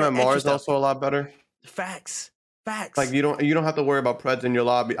saying? The MMR is also a lot better. Facts. Like you don't have to worry about preds in your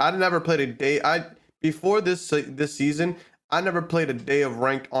lobby. I never played a day. Before this season, I never played a day of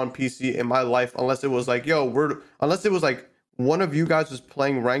ranked on PC in my life unless it was like, unless it was like one of you guys was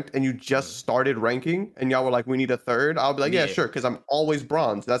playing ranked and you just started ranking and y'all were like, we need a third. I'll be like, yeah, sure, because I'm always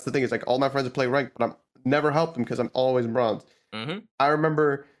bronze. That's the thing. Is like all my friends play ranked, but I'm never helped them because I'm always bronze. I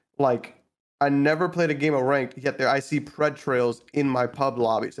remember like. I never played a game of ranked, yet I see pred trails in my pub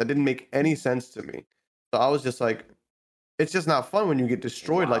lobbies. That didn't make any sense to me. So I was just like, it's just not fun when you get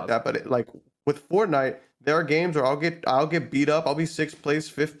destroyed like that. But like with Fortnite, there are games where I'll get beat up. I'll be 6th place,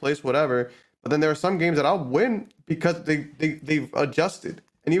 5th place, whatever. But then there are some games that I'll win because they've adjusted.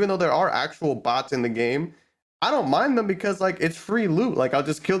 And even though there are actual bots in the game, I don't mind them because like it's free loot. Like I'll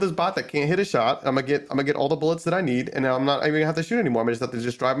just kill this bot that can't hit a shot. I'm gonna get all the bullets that I need, and I'm not even gonna have to shoot anymore. I just have to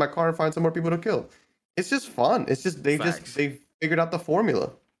just drive my car and find some more people to kill. It's just fun. It's just they figured out the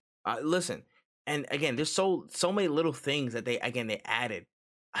formula. Listen, and again, there's so many little things that they added,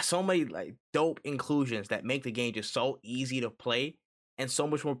 so many like dope inclusions that make the game just so easy to play and so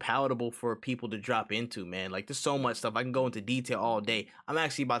much more palatable for people to drop into. Man, like there's so much stuff I can go into detail all day. I'm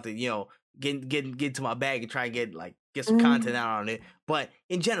actually about to get to my bag and try and get some content out on it. But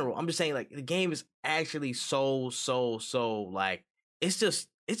in general, I'm just saying like the game is actually so like it's just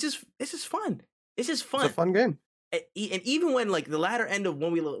fun. It's just fun. It's a fun game. And even when like the latter end of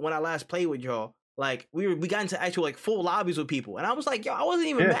when I last played with y'all, like we got into actual like full lobbies with people, and I was like, yo, I wasn't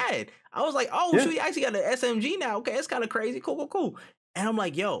even mad. I was like, oh, so you actually got an SMG now? Okay, it's kind of crazy. Cool. And I'm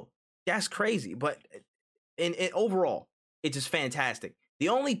like, yo, that's crazy. But in overall, it's just fantastic. The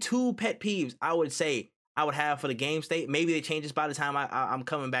only 2 pet peeves I would say I would have for the game state, maybe they change this by the time I'm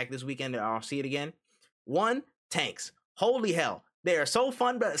coming back this weekend and I'll see it again. 1, tanks. Holy hell. They are so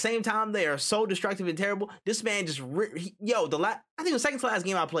fun, but at the same time, they are so destructive and terrible. This man just, I think the second to last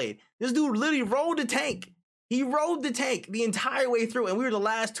game I played, this dude literally rode the tank. He rode the tank the entire way through, and we were the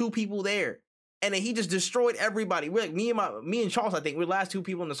last 2 people there. And then he just destroyed everybody. We're like me and Charles, I think, we're the last 2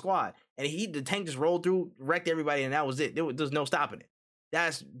 people in the squad. And the tank just rolled through, wrecked everybody, and that was it. There was no stopping it.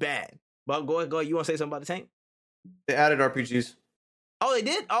 That's bad. But go ahead. You want to say something about the tank? They added RPGs. Oh, they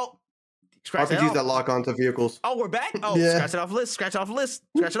did? Oh. RPGs that lock onto vehicles. Oh, we're back? Oh, yeah. Scratch it off the list. Scratch it off the list.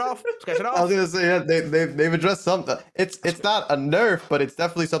 Scratch it off. Scratch it off. I was going to say, yeah, they've addressed something. It's not a nerf, but it's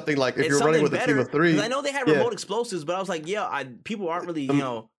definitely something like if you're running with a team of 3. I know they had remote explosives, but I was like, people aren't really, I'm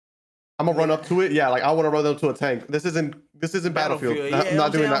going to run up to it. Yeah, like I want to run up to a tank. This isn't Battlefield. I'm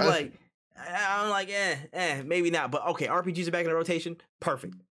not doing that. I'm like, maybe not. But okay, RPGs are back in the rotation.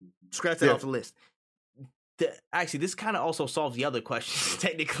 Perfect. Scratch that off the list. Actually, this kind of also solves the other question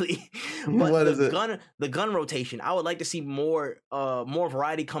technically. But what is it? The gun rotation. I would like to see more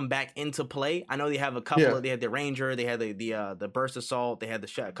variety come back into play. I know they have a couple. They had the Ranger. They had the burst assault. They had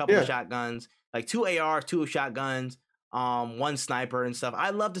a couple of shotguns, like 2 ARs, 2 shotguns, 1 sniper and stuff.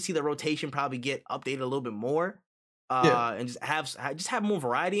 I'd love to see the rotation probably get updated a little bit more. And just have more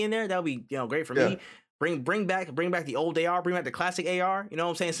variety in there. That would be great for me. Bring back the old AR, bring back the classic AR. You know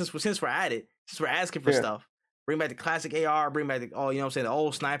what I'm saying? Since we're at it, since we're asking for stuff, bring back the classic AR, bring back the the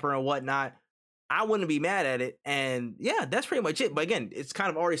old sniper and whatnot. I wouldn't be mad at it. And yeah, that's pretty much it. But again, it's kind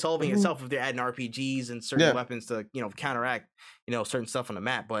of already solving itself if they're adding RPGs and certain weapons to counteract certain stuff on the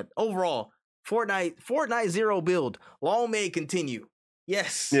map. But overall, Fortnite 0 build, long may it continue.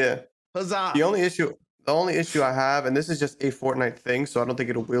 Yes. Yeah. Huzzah. The only issue I have, and this is just a Fortnite thing, so I don't think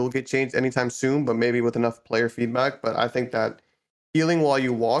it will get changed anytime soon, but maybe with enough player feedback. But I think that healing while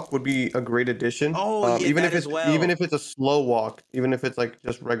you walk would be a great addition. Even if it's a slow walk, even if it's like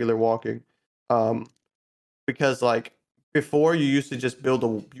just regular walking, because like before you used to just build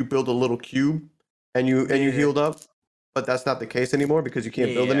a little cube and you healed up, but that's not the case anymore because you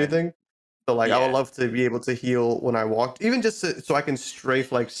can't build anything. So like I would love to be able to heal when I walked, even just so I can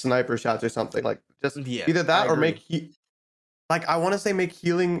strafe like sniper shots or something. Like just either that or make like I want to say make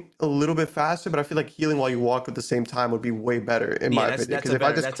healing a little bit faster, but I feel like healing while you walk at the same time would be way better in my opinion. Because if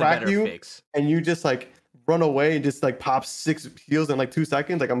I just crack you fix. And you just like run away and just like pop 6 heals in like 2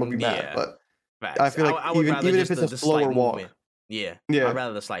 seconds, like I'm gonna be mad. But facts. I feel like even if it's a slower walk. Yeah. I'd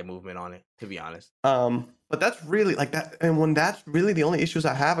rather the slight movement on it, to be honest. But that's really like that, and when that's really the only issues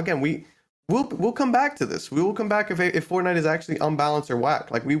I have, again, we'll come back to this. We will come back if Fortnite is actually unbalanced or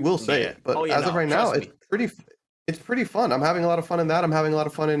whacked. Like we will say it. But as of right now, it's pretty fun. I'm having a lot of fun in that. I'm having a lot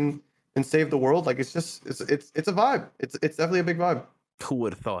of fun in Save the World. Like it's a vibe. It's definitely a big vibe. Who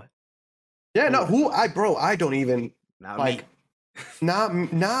would have thought? Yeah, no, I don't even not like me.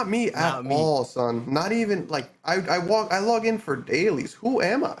 not me at all, son. Not even like I log in for dailies. Who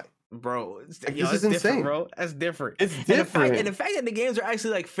am I? Bro, like, this is insane, bro. That's different. It's different. And the fact that the games are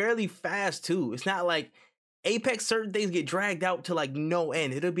actually like fairly fast too. It's not like Apex, certain things get dragged out to like no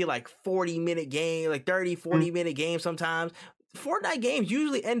end. It'll be like 40-minute game, like 30-40-minute game sometimes. Fortnite games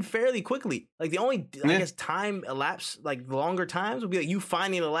usually end fairly quickly. Like the only I guess time elapsed, like longer times would be like you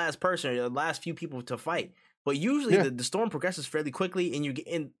finding the last person or the last few people to fight. But usually the storm progresses fairly quickly, and you get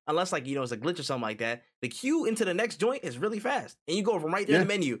in, unless like it's a glitch or something like that. The queue into the next joint is really fast, and you go from right there in the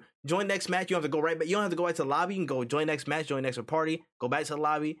menu. Join next match. You don't have to go right back. You don't have to go back to the lobby. You can go join next match, join next party, go back to the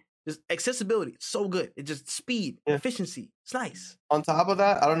lobby. Just accessibility, it's so good. It's just speed, efficiency. It's nice. On top of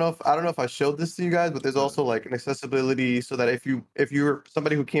that, I don't know if I showed this to you guys, but there's also like an accessibility so that if you're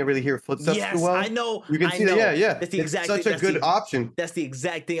somebody who can't really hear footsteps too well, I know. You can see that. Yeah. That's the exact. It's such a good option. That's the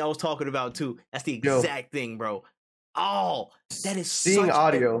exact thing I was talking about too. That's the exact thing, bro. Oh, that is seeing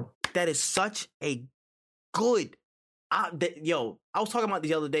audio. That is such a good. I was talking about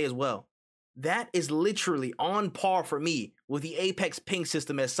the other day as well. That is literally on par for me with the Apex ping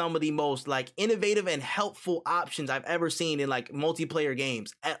system as some of the most like innovative and helpful options I've ever seen in like multiplayer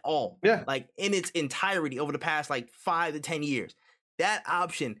games at all. Yeah. Like in its entirety over the past like 5 to 10 years. That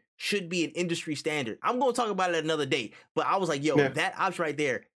option should be an industry standard. I'm going to talk about it another day, but I was like, that option right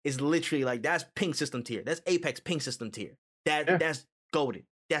there is literally like, that's ping system tier. That's Apex ping system tier. That's golden.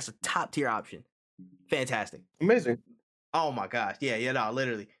 That's a top tier option. Fantastic. Amazing. Oh my gosh. Yeah, no,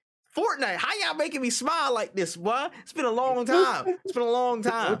 literally. Fortnite, how y'all making me smile like this, boy? It's been a long time.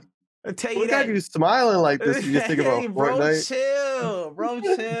 I tell you what that. Got you smiling like this? You just think about Fortnite. Bro,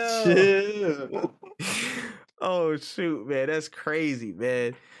 chill. Oh shoot, man, that's crazy,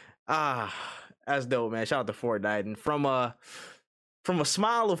 man. That's dope, man. Shout out to Fortnite, and from a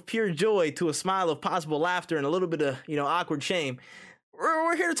smile of pure joy to a smile of possible laughter and a little bit of awkward shame.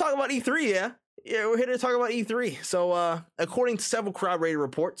 We're here to talk about E3, yeah, we're here to talk about E3. So, according to several corroborated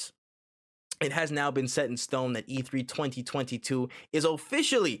reports, it has now been set in stone that E3 2022 is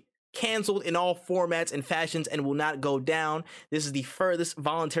officially canceled in all formats and fashions and will not go down. This is the furthest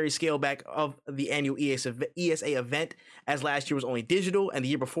voluntary scale back of the annual ESA event, as last year was only digital, and the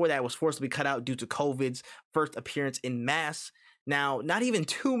year before that was forcibly cut out due to COVID's first appearance in mass. Now, not even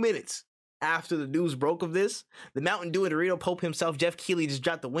 2 minutes after the news broke of this, the Mountain Dew and Dorito Pope himself, Jeff Keighley, just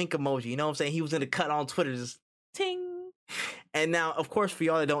dropped the wink emoji. You know what I'm saying? He was in a cut on Twitter, just ting. And now, of course, for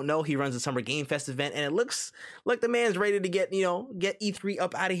y'all that don't know, he runs the Summer Game Fest event, and it looks like the man's ready to get E3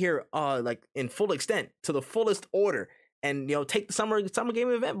 up out of here, like in full extent, to the fullest order, and take the summer game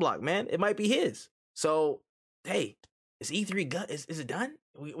event block, man. It might be his. So, hey, is E3 is it done?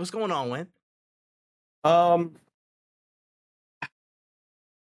 What's going on, Wen?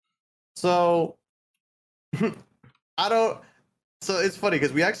 So I don't. So it's funny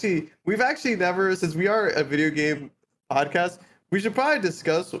because we've actually never, since we are a video game podcast, we should probably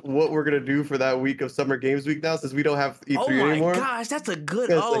discuss what we're gonna do for that week of Summer Games Week now, since we don't have E3 anymore. Oh my gosh, that's a good.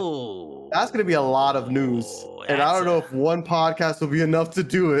 That's gonna be a lot of news, and I don't know if one podcast will be enough to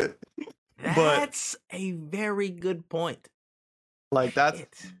do it. That's a very good point. Like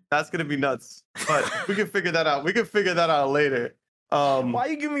that's gonna be nuts, but we can figure that out. We can figure that out later. Why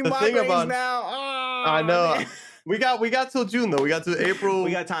you giving me migraines now? Oh, I know. Man. We got till June though. We got to April.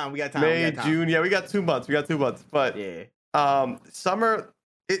 We got time. May, June. Yeah, we got 2 months. But summer.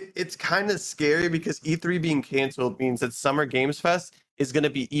 It's kind of scary because E3 being canceled means that Summer Games Fest is going to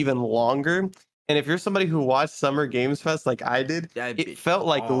be even longer. And if you're somebody who watched Summer Games Fest like I did, it felt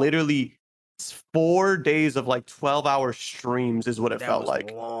like literally 4 days of like 12-hour streams is what it felt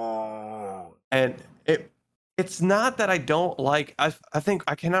like. Long. And it's not that I don't like. I think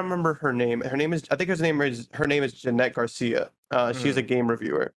I cannot remember her name. Her name is Jeanette Garcia. She's a game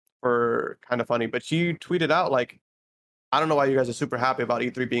reviewer for Kind of Funny, but she tweeted out like, I don't know why you guys are super happy about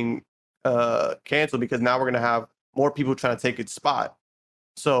E3 being canceled, because now we're gonna have more people trying to take its spot.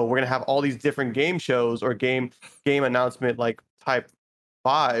 So we're gonna have all these different game shows or game announcement like type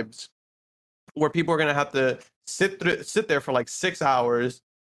vibes where people are gonna have to sit there for like 6 hours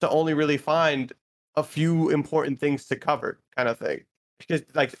to only really find a few important things to cover, kind of thing. Because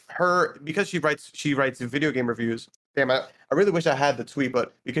like because she writes video game reviews. Damn, I really wish I had the tweet,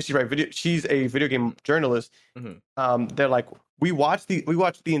 but because she's a video game journalist. They're like, we watch the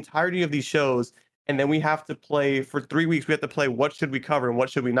entirety of these shows, and then we have to play for 3 weeks. We have to play what should we cover and what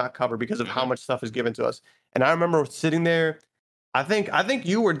should we not cover because of how much stuff is given to us. And I remember sitting there. I think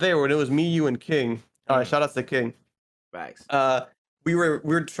you were there when it was me, you, and King. Shout out to King. Facts. We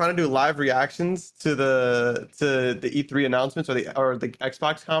were trying to do live reactions to the E3 announcements or the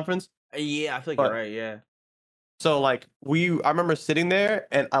Xbox conference. Yeah, I feel like you're right. Yeah. So like I remember sitting there,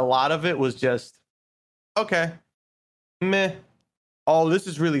 and a lot of it was just, okay, meh. Oh, this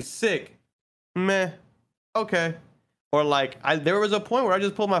is really sick. Meh. Okay. Or like there was a point where I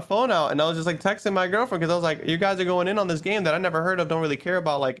just pulled my phone out and I was just like texting my girlfriend because I was like, you guys are going in on this game that I never heard of, don't really care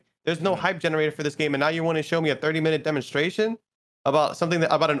about. Like, there's no hype generator for this game, and now you want to show me a 30-minute demonstration about something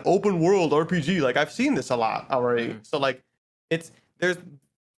about an open world RPG. Like, I've seen this a lot already. So like,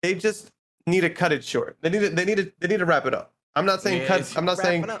 they just need to cut it short. They need to wrap it up. I'm not saying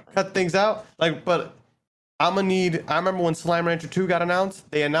cut things out. Like, but I remember when Slime Rancher 2 got announced,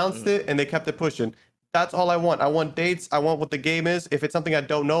 they announced it and they kept it pushing. That's all I want. I want dates. I want what the game is. If it's something I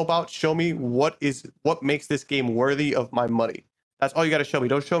don't know about, show me what makes this game worthy of my money. That's all you got to show me.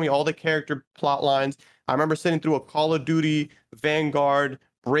 Don't show me all the character plot lines. I remember sitting through a Call of Duty Vanguard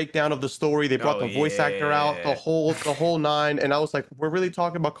breakdown of the story. They brought the voice actor out, the whole nine, and I was like, we're really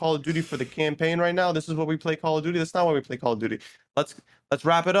talking about Call of Duty for the campaign right now? This is what we play Call of Duty? That's not why we play Call of Duty. Let's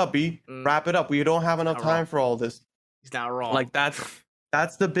wrap it up, B. Wrap it up. We don't have enough time for all this. He's not wrong. Like,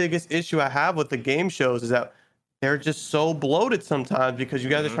 that's the biggest issue I have with the game shows, is that they're just so bloated sometimes because you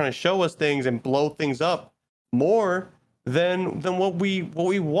guys are trying to show us things and blow things up more than what we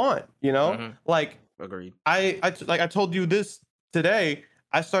want, you know? Like, agreed. I told you this today.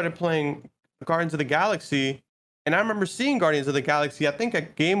 I started playing Guardians of the Galaxy, and I remember seeing Guardians of the Galaxy, I think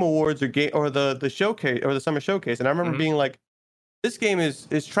at Game Awards or the showcase or the summer showcase, and I remember being like, this game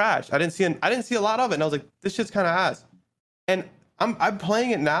is trash. I didn't see a lot of it, and I was like, this shit's kind of ass. And I'm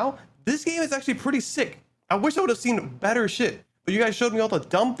playing it now. This game is actually pretty sick. I wish I would have seen better shit, but you guys showed me all the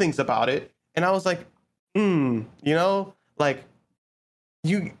dumb things about it, and I was like, you know, like,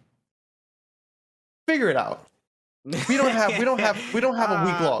 you figure it out. We don't have a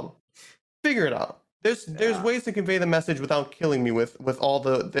week long. Figure it out. There's ways to convey the message without killing me with all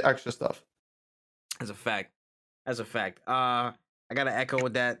the extra stuff. That's a fact. I gotta echo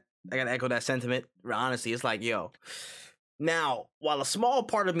that sentiment. Honestly, it's like, yo. Now, while a small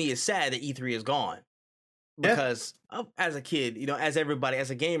part of me is sad that E3 is gone, because as a kid, you know, as everybody, as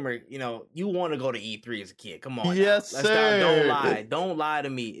a gamer, you know, you want to go to E3 as a kid. Come on, yes, sir. Don't lie to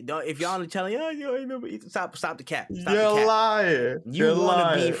me. If y'all are telling you remember, stop the cap. You're lying. You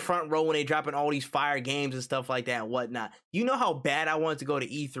want to be front row when they dropping all these fire games and stuff like that and whatnot. You know how bad I wanted to go to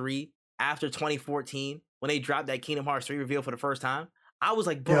E3 after 2014 when they dropped that Kingdom Hearts 3 reveal for the first time. I was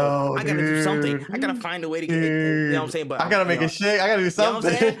like, bro, I gotta do something. I gotta find a way to get it. You know what I'm saying? But I gotta make it shake. I gotta do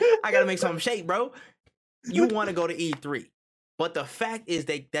something. You know what I'm saying? I gotta make something shake, bro. You want to go to E3, but the fact is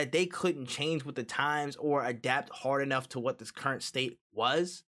that they couldn't change with the times or adapt hard enough to what this current state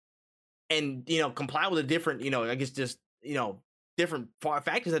was, and you know, comply with the different, you know, I guess just, you know, different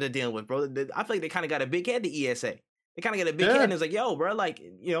factors that they're dealing with, bro. I feel like they kind of got a big head. The ESA, they kind of got a big head, and it's like, yo, bro, like,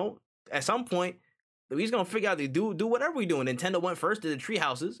 you know, at some point we're just gonna figure out to do whatever we do. And Nintendo went first to the tree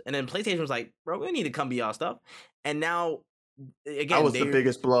houses, and then PlayStation was like, bro, we need to come be y'all stuff, and now. Again, that was the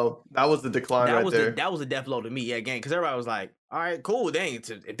biggest blow. That was the decline there. That was a death blow to me, again, because everybody was like, all right, cool, dang,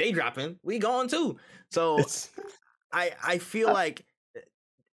 if they dropping, we going too. So I feel like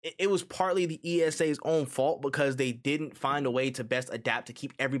it was partly the ESA's own fault because they didn't find a way to best adapt to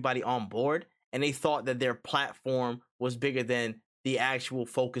keep everybody on board, and they thought that their platform was bigger than the actual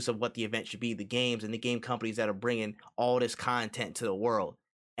focus of what the event should be, the games and the game companies that are bringing all this content to the world.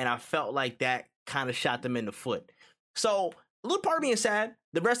 And I felt like that kind of shot them in the foot. So a little part of me is sad.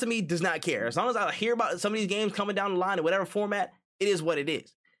 The rest of me does not care. As long as I hear about some of these games coming down the line in whatever format, it is what it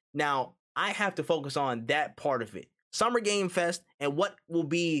is. Now, I have to focus on that part of it. Summer Game Fest and what will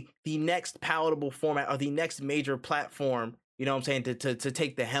be the next palatable format or the next major platform, you know what I'm saying, to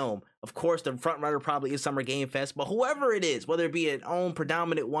take the helm. Of course, the front runner probably is Summer Game Fest, but whoever it is, whether it be its own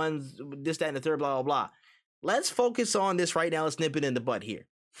predominant ones, this, that, and the third, blah, blah, blah. Let's focus on this right now. Let's nip it in the bud here.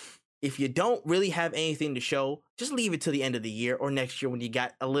 If you don't really have anything to show, just leave it to the end of the year or next year when you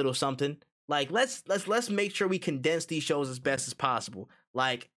got a little something. Like, let's make sure we condense these shows as best as possible.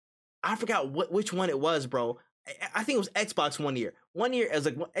 Like, I forgot which one it was, bro. I think it was Xbox 1 year. 1 year, as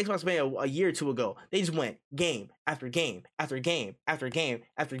like Xbox made a year or two ago. They just went game after game after game after game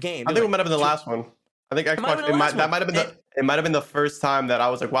after game. I think it might have been the last one. I think Xbox. That might have been it might have been the first time that I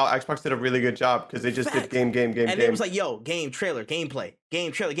was like, wow, Xbox did a really good job because they just did game. And it was like, yo, game trailer, gameplay,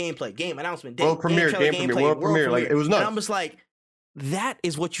 game trailer, gameplay, game announcement, world premiere, game premiere, world premiere. Like it was nuts. And I'm just like, that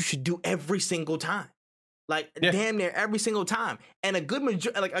is what you should do every single time. Like damn near every single time, and a good I'm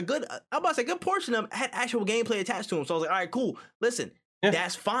about to say a good portion of them had actual gameplay attached to them. So I was like, all right, cool. Listen,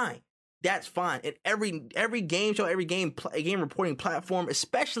 that's fine. That's fine. And every game show, every game reporting platform,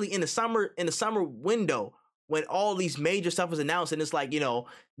 especially in the summer window when all these major stuff is announced, and it's like, you know,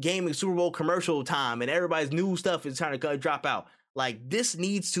 gaming Super Bowl commercial time, and everybody's new stuff is trying to drop out. Like this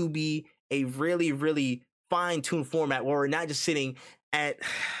needs to be a really, really fine-tuned format where we're not just sitting at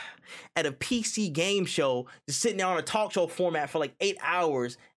a PC game show, just sitting there on a talk show format for like 8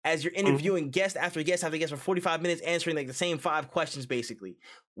 hours as you're interviewing guest after guest after guest for 45 minutes, answering like the same 5 questions, basically.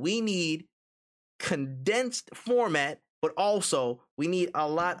 We need condensed format, but also we need a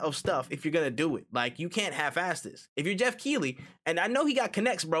lot of stuff if you're gonna do it. Like you can't half-ass this. If you're Jeff Keighley, and I know he got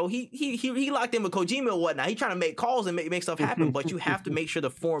connects, bro. He locked in with Kojima or whatnot. He trying to make calls and make stuff happen, but you have to make sure the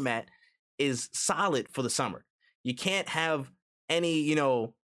format is solid for the summer. You can't have any, you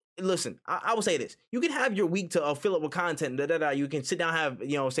know. Listen, I will say this. You can have your week to fill up with content. You can sit down, have,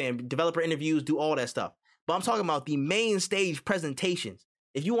 you know, saying developer interviews, do all that stuff. But I'm talking about the main stage presentations.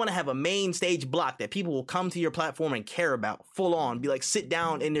 If you want to have a main stage block that people will come to your platform and care about, full on, be like sit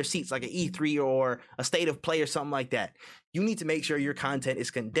down in their seats like an E3 or a state of play or something like that. You need to make sure your content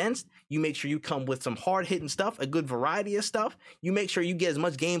is condensed. You make sure you come with some hard-hitting stuff, a good variety of stuff. You make sure you get as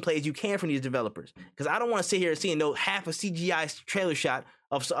much gameplay as you can from these developers. Because I don't want to sit here and see half a CGI trailer shot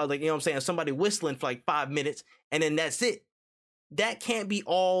of, like, you know what I'm saying, somebody whistling for like 5 minutes, and then that's it. That can't be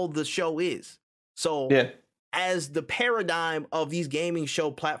all the show is. So as the paradigm of these gaming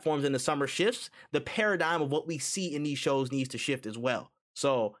show platforms in the summer shifts, the paradigm of what we see in these shows needs to shift as well.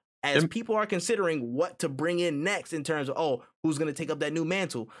 So as people are considering what to bring in next in terms of, who's going to take up that new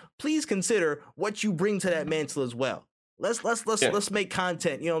mantle, please consider what you bring to that mantle as well. Let's make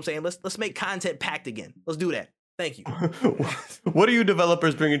content, you know what I'm saying? Let's make content packed again. Let's do that. Thank you. What are you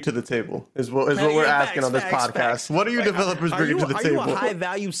developers bringing to the table? Is what we're asking on this podcast. Facts. What are you developers bringing to the table? Are you a high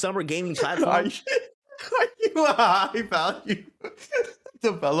value summer gaming platform? Are you a high value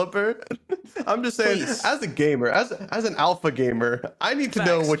developer? I'm just saying, as a gamer, as an alpha gamer, I need to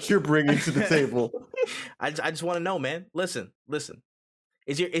know what you're bringing to the table. I just want to know, man. Listen.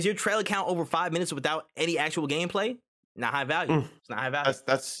 Is your trailer count over 5 minutes without any actual gameplay? Not high value. It's not high value.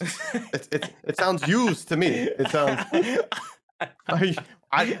 It sounds used to me. It sounds.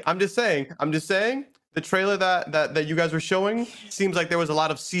 I'm just saying. The trailer that you guys were showing seems like there was a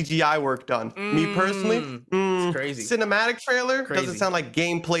lot of CGI work done. Me personally, it's crazy. Cinematic trailer doesn't sound like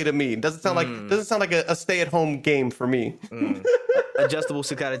gameplay to me. Doesn't sound like a stay-at-home game for me. Adjustable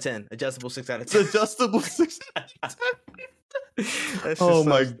 6 out of 10. Adjustable 6 out of 10. Adjustable 6 out of 10. Oh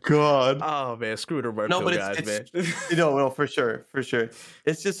my god! Oh man, screw the Roberto guys, man. No, for sure.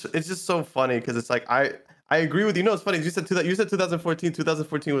 It's just so funny because it's like I agree with you. No, it's funny. You said 2014.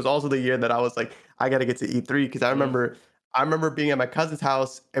 2014 was also the year that I was like, I got to get to E3 because I remember being at my cousin's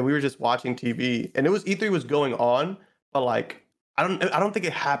house and we were just watching TV and E3 was going on, but like I don't think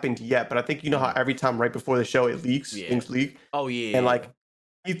it happened yet. But I think you know how every time right before the show it leaks, things leak. Oh yeah. And like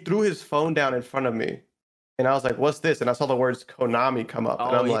he threw his phone down in front of me. And I was like, what's this? And I saw the words Konami come up.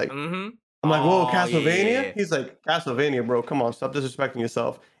 And I'm like, whoa, Castlevania? Yeah. He's like, Castlevania, bro. Come on, stop disrespecting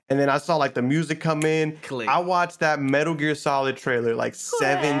yourself. And then I saw like the music come in. Click. I watched that Metal Gear Solid trailer like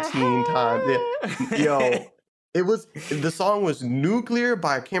 17 times. Yeah. Yo, the song was Nuclear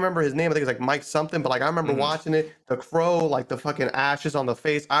by, I can't remember his name. I think it's like Mike something. But like I remember watching it. The crow, like the fucking ashes on the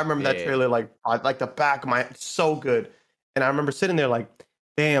face. I remember that trailer like the back of my head. So good. And I remember sitting there like,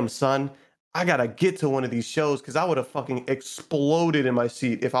 damn, son. I gotta get to one of these shows because I would have fucking exploded in my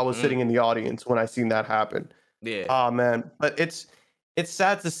seat if I was sitting in the audience when I seen that happen. Yeah. Oh man, but it's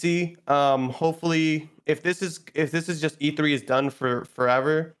sad to see. Hopefully, if this is just E3 is done for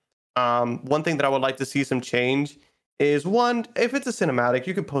forever. One thing that I would like to see some change is if it's a cinematic,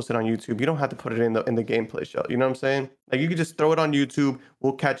 you can post it on YouTube. You don't have to put it in the gameplay show. You know what I'm saying? Like you could just throw it on YouTube.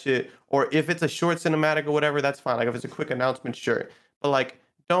 We'll catch it. Or if it's a short cinematic or whatever, that's fine. Like if it's a quick announcement, sure. But like.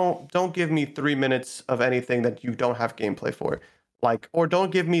 Don't give me 3 minutes of anything that you don't have gameplay for. Like, or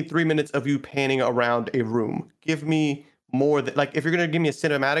don't give me 3 minutes of you panning around a room. Give me more like if you're gonna give me a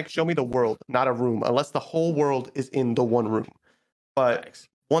cinematic, show me the world, not a room, unless the whole world is in the one room. But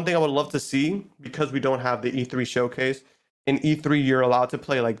one thing I would love to see, because we don't have the E3 showcase, in E3 you're allowed to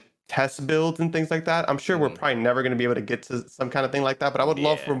play like test builds and things like that. I'm sure we're probably never going to be able to get to some kind of thing like that, but I would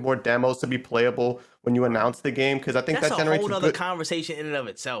love for more demos to be playable when you announce the game, because I think that's that generates a whole other conversation in and of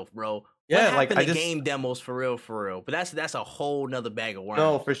itself, bro. Yeah, what happened to game demos for real? But that's a whole nother bag of worms.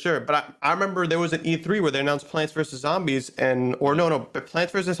 No, for sure. But I remember there was an E3 where they announced Plants vs Zombies but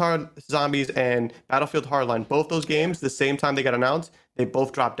Plants vs Zombies and Battlefield Hardline. Both those games, the same time they got announced, they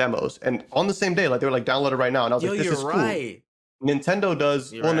both dropped demos, and on the same day, like they were like downloaded right now. And I was like, this is cool. Nintendo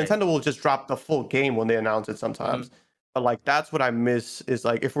does. Nintendo will just drop the full game when they announce it sometimes. But like that's what I miss is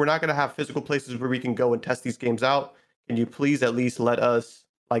like if we're not gonna have physical places where we can go and test these games out, can you please at least let us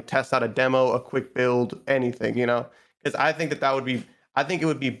like test out a demo, a quick build, anything, you know? Because I think that would be, I think it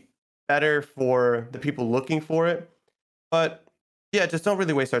would be better for the people looking for it. But yeah, just don't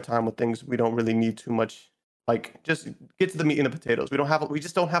really waste our time with things we don't really need too much. Like just get to the meat and the potatoes. We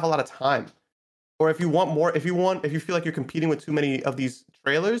just don't have a lot of time. Or if you want more, if you feel like you're competing with too many of these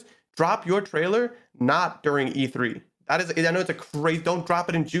trailers, drop your trailer not during E3. That is, I know it's a crazy, don't drop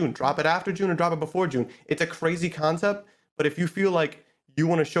it in June. Drop it after June or drop it before June. It's a crazy concept, but if you feel like you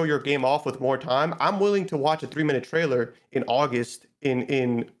want to show your game off with more time, I'm willing to watch a 3-minute trailer in August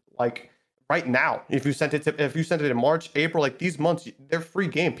in like right now. If you sent it in March, April, like these months, they're free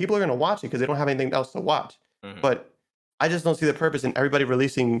game. People are going to watch it because they don't have anything else to watch. But I just don't see the purpose in everybody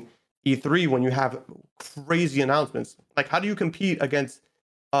releasing E3 when you have crazy announcements. Like, how do you compete against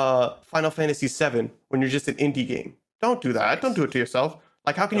Final Fantasy VII when you're just an indie game? Don't do that. Don't do it to yourself.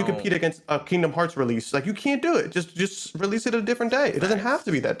 Like, how can you compete against a Kingdom Hearts release? Like, you can't do it. Just release it a different day. It doesn't have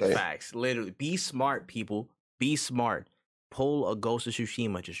to be that day. Facts. Literally. Be smart, people. Be smart. Pull a Ghost of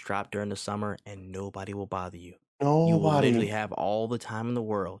Tsushima. Just drop during the summer, and nobody will bother you. Nobody. You will literally have all the time in the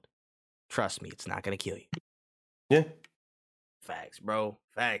world. Trust me, it's not going to kill you. Yeah. Facts, bro.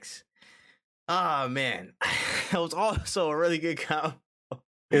 Facts. Oh, man. That was also a really good comment.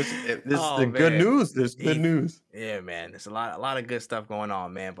 This is good news. There's good news. Yeah, man. There's a lot of good stuff going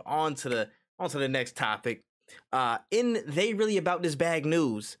on, man. But on to the next topic. In They Really About This Bag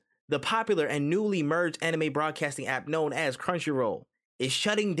news, the popular and newly merged anime broadcasting app known as Crunchyroll is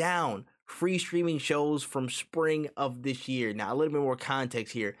shutting down free streaming shows from spring of this year. Now, a little bit more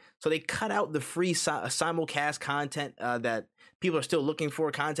context here. So they cut out the free simulcast content that people are still looking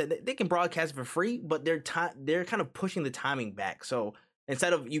for content. They can broadcast it for free, but they're kind of pushing the timing back. So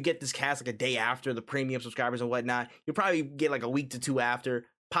instead of you get this cast like a day after the premium subscribers and whatnot, you'll probably get like a week to two after.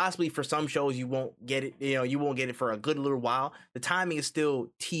 Possibly for some shows you won't get it. You won't get it for a good little while. The timing is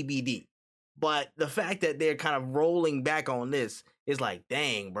still TBD. But the fact that they're kind of rolling back on this is like,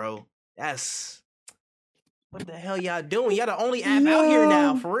 dang, bro, that's what the hell y'all doing? Y'all the only app out here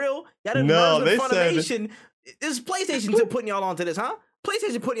now, for real. Y'all done merged with Funimation. This is PlayStation putting y'all onto this, huh?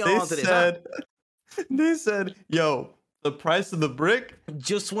 PlayStation putting y'all onto this, huh? They said, yo, the price of the brick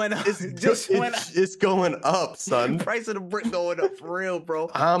just went up. It's going up, son. The price of the brick going up for real, bro.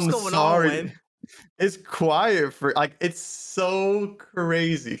 I'm sorry. It's quiet for like it's so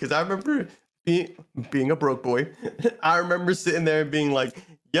crazy because I remember being a broke boy. I remember sitting there and being like,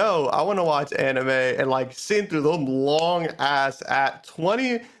 yo, I want to watch anime, and like sitting through those long ass at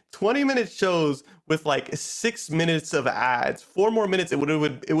 20-minute shows with like 6 minutes of ads. 4 more minutes, it would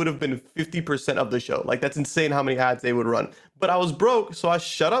have been 50% of the show. Like that's insane how many ads they would run. But I was broke, so I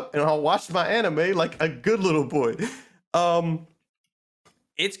shut up and I watched my anime like a good little boy.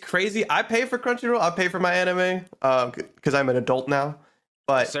 It's crazy. I pay for Crunchyroll. I pay for my anime because I'm an adult now.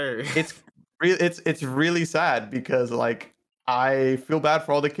 But it's really sad because like I feel bad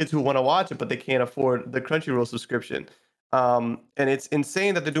for all the kids who want to watch it, but they can't afford the Crunchyroll subscription. And it's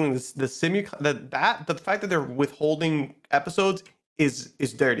insane that they're doing this. The fact that they're withholding episodes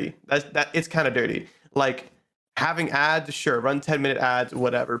is dirty. It's kind of dirty. Like having ads, sure, run 10-minute ads,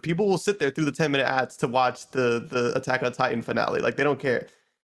 whatever. People will sit there through the 10-minute ads to watch the Attack on Titan finale. Like they don't care.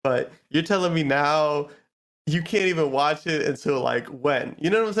 But you're telling me now you can't even watch it until like when?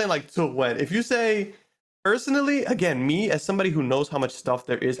 You know what I'm saying? Like till when? If you say personally, again, me as somebody who knows how much stuff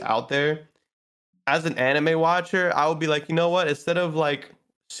there is out there. As an anime watcher, I would be like, you know what? Instead of like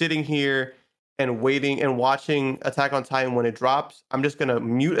sitting here and waiting and watching Attack on Titan when it drops, I'm just gonna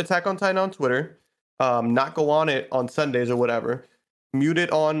mute Attack on Titan on Twitter, not go on it on Sundays or whatever, mute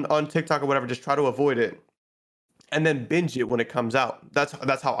it on TikTok or whatever, just try to avoid it, and then binge it when it comes out.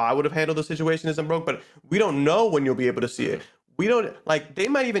 That's how I would have handled the situation as I'm broke. But we don't know when you'll be able to see it. We don't like. They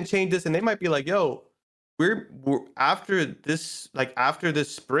might even change this, and they might be like, yo, we're after this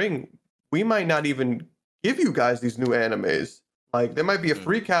spring. We might not even give you guys these new animes. Like there might be a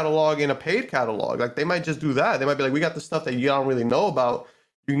free catalog and a paid catalog. Like they might just do that. They might be like, we got the stuff that you don't really know about.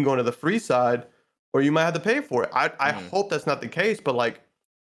 You can go into the free side, or you might have to pay for it. I hope that's not the case, but like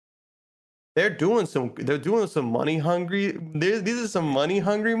they're doing some money hungry. These are some money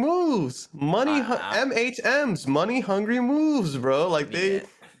hungry moves. MHMs, money hungry moves, bro. Like Yeah.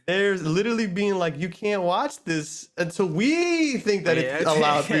 they're literally being like, you can't watch this until we think that it's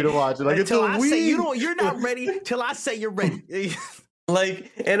allowed for you to watch it. Like until I we say you're not ready till I say you're ready.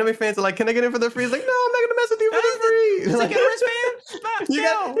 like anime fans are like, can I get in for the free? It's like, no, I'm not gonna mess with you for the free. Like, Take a wristband? Fuck, you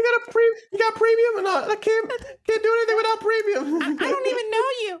got premium, and I can't do anything without premium. I don't even know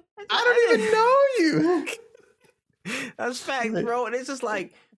you. I don't even know you. That's facts, bro. And it's just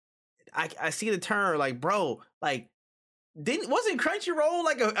like I see the turn, like, bro, like wasn't Crunchyroll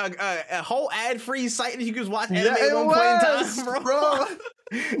like a whole ad-free site that you could just watch anime at one point in time, bro?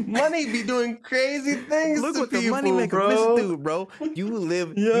 Money be doing crazy things. Look to what people, the money maker bro. do, bro. You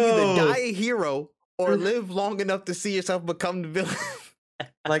either die a hero or live long enough to see yourself become the villain.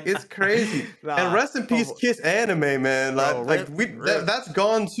 Like, it's crazy. And rest in peace, Kiss Anime, man. That's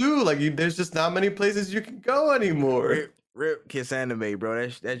gone too. Like, there's just not many places you can go anymore. Rip Kiss Anime, bro.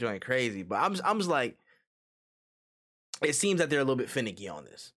 That joint crazy. But I'm just like, it seems that they're a little bit finicky on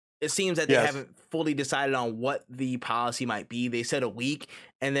this. It seems that they haven't fully decided on what the policy might be. They said a week,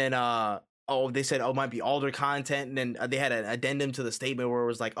 and then they said it might be all their content, and then they had an addendum to the statement where it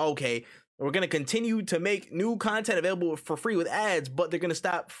was like, okay, we're gonna continue to make new content available for free with ads, but they're gonna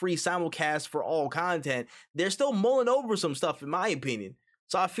stop free simulcast for all content. They're still mulling over some stuff, in my opinion.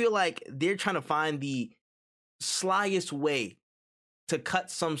 So I feel like they're trying to find the slyest way to cut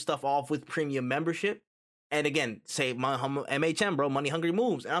some stuff off with premium membership. And again, say MHM, bro, money hungry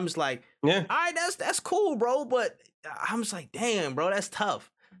moves. And I'm just like, yeah, all right, that's cool, bro. But I'm just like, damn, bro, that's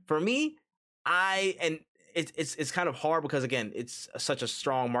tough. For me, it's kind of hard because again, it's such a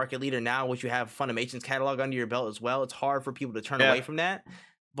strong market leader now, which you have Funimation's catalog under your belt as well. It's hard for people to turn away from that.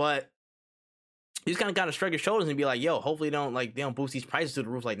 But you just kind of got to shrug your shoulders and be like, yo, hopefully they don't boost these prices to the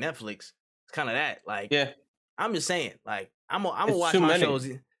roof like Netflix. It's kind of that. Like, I'm just saying, like, I'm gonna watch my shows.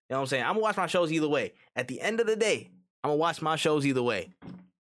 You know what I'm saying? I'm gonna watch my shows either way. At the end of the day, I'm gonna watch my shows either way.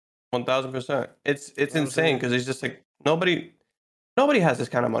 1000%. It's insane because it's just like nobody has this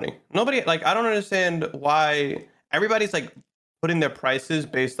kind of money. Nobody, like, I don't understand why everybody's like putting their prices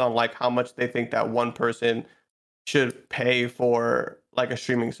based on like how much they think that one person should pay for like a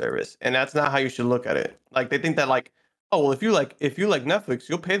streaming service, and that's not how you should look at it. Like, they think that like, oh, well, if you like Netflix,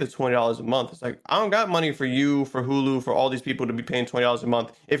 you'll pay the $20 a month. It's like, I don't got money for you, for Hulu, for all these people to be paying $20 a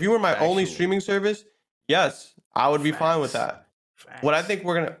month. If you were my only streaming service, yes, I would be fine with that. What I think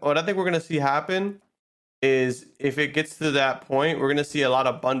we're gonna see happen is if it gets to that point, we're gonna see a lot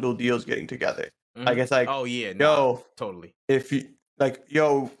of bundle deals getting together. Like, it's like, oh yeah, yo, totally. If you like,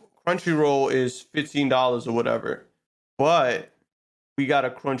 yo, Crunchyroll is $15 or whatever, but we got a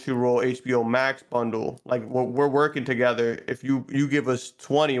Crunchyroll HBO Max bundle. Like, we're working together. If you give us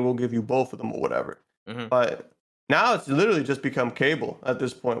 20, we'll give you both of them or whatever. But now it's literally just become cable at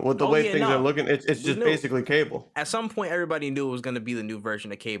this point. With the way things are looking, it's just basically cable. At some point, everybody knew it was going to be the new version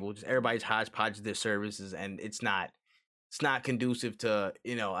of cable. Just everybody's hodgepodge their services, and it's not conducive to,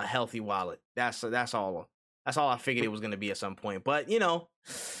 you know, a healthy wallet. That's all I figured it was going to be at some point. But, you know,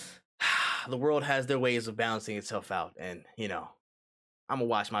 the world has their ways of balancing itself out, and, you know, I'm gonna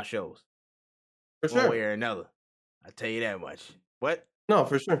watch my shows for sure, one way or another. I tell you that much. What? No,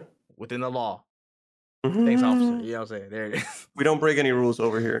 for sure. Within the law. Thanks, officer. You know what I'm saying? There it is. We don't break any rules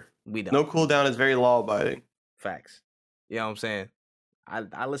over here. We don't. No cooldown is very law abiding. Facts. You know what I'm saying?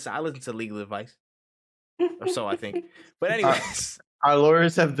 I listen to legal advice, or so I think. But anyways, our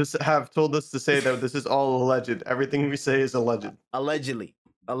lawyers have told us to say that this is all alleged. Everything we say is alleged. Allegedly.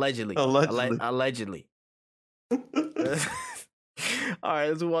 All right,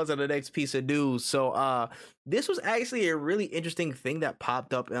 let's move on to the next piece of news. So this was actually a really interesting thing that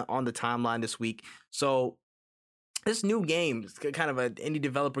popped up on the timeline this week. So this new game, kind of an indie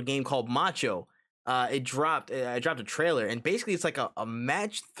developer game called Macho, it dropped a trailer, and basically it's like a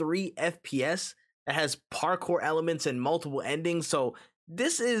match 3 FPS that has parkour elements and multiple endings. So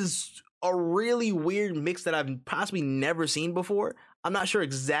this is a really weird mix that I've possibly never seen before. I'm not sure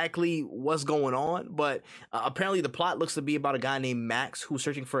exactly what's going on, but apparently the plot looks to be about a guy named Max who's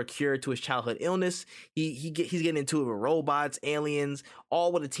searching for a cure to his childhood illness. He's getting into it with robots, aliens,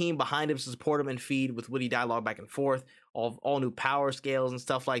 all with a team behind him to support him and feed with witty dialogue back and forth, all new power scales and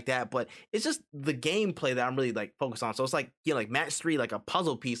stuff like that. But it's just the gameplay that I'm really like focused on. So it's like, you know, like match 3, like a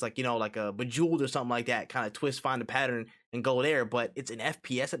puzzle piece, like, you know, like a Bejeweled or something like that, kind of twist, find a pattern and go there. But it's an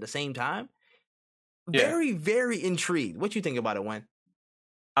FPS at the same time. Very, very intrigued. What you think about it, Wen?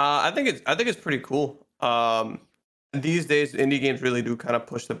 I think it's pretty cool. These days, indie games really do kind of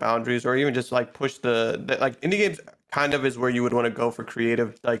push the boundaries, or even just like push the like indie games kind of is where you would want to go for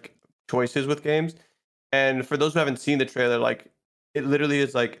creative choices with games. And for those who haven't seen the trailer, like it literally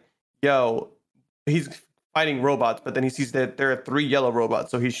is like, yo, he's fighting robots, but then he sees that there are 3 yellow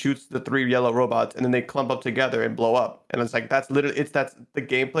robots, so he shoots the 3 yellow robots, and then they clump up together and blow up. And it's like that's the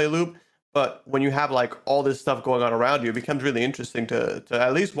gameplay loop. But when you have like all this stuff going on around you, it becomes really interesting to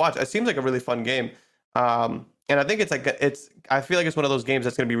at least watch. It seems like a really fun game. And I think I feel like it's one of those games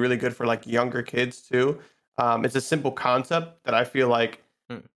that's going to be really good for like younger kids too. It's a simple concept that I feel like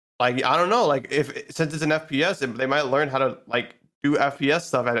I don't know, like since it's an FPS, they might learn how to like do FPS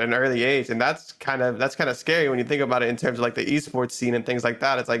stuff at an early age, and that's kind of scary when you think about it in terms of like the esports scene and things like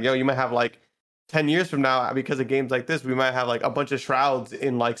that. It's like, yo, you might have like 10 years from now, because of games like this, we might have like a bunch of Shrouds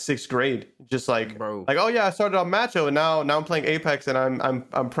in like 6th grade, just like Bro. like, oh yeah, I started on Macho and now I'm playing Apex and I'm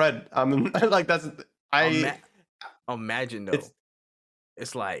Pred. I'm like Imagine though.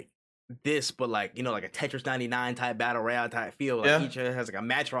 It's like this, but like, you know, like a Tetris 99 type battle royale type feel. Like each has like a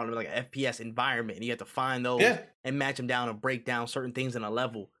match around like an FPS environment, and you have to find those and match them down and break down certain things in a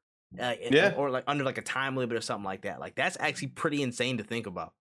level, or like under like a time limit or something like that. Like that's actually pretty insane to think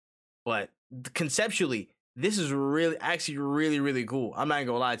about. But conceptually, this is really, really cool. I'm not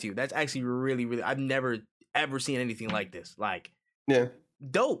gonna lie to you. That's actually really, really. I've never ever seen anything like this. Like,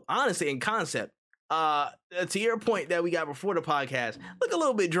 dope. Honestly, in concept. To your point that we got before the podcast, look a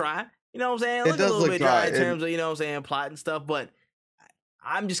little bit dry. You know what I'm saying? Look a little bit dry in terms of, you know what I'm saying, plot and stuff. But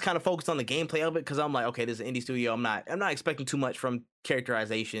I'm just kind of focused on the gameplay of it because I'm like, okay, this is an indie studio. I'm not expecting too much from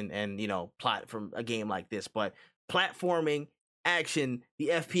characterization and, you know, plot from a game like this. But platforming, action,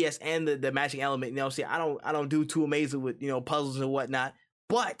 the FPS and the matching element, you know, see, I don't do too amazing with, you know, puzzles and whatnot.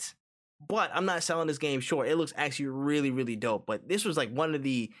 But I'm not selling this game short. It looks actually really, really dope. But this was like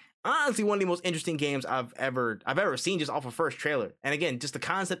honestly one of the most interesting games I've ever seen just off of first trailer. And again, just the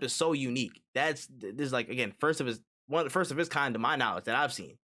concept is so unique. This is like, again, first of its kind to my knowledge that I've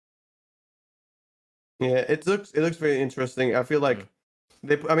seen. Yeah, it looks very interesting. I feel like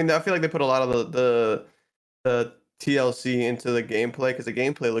I feel like they put a lot of the TLC into the gameplay because the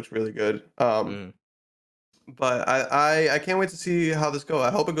gameplay looks really good. But I can't wait to see how this goes. I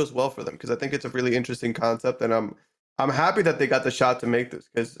hope it goes well for them because I think it's a really interesting concept, and I'm happy that they got the shot to make this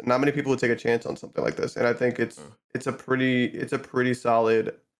because not many people would take a chance on something like this, and I think it's a pretty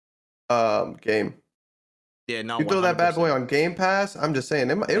solid game. Yeah, no. You throw that bad boy on Game Pass, I'm just saying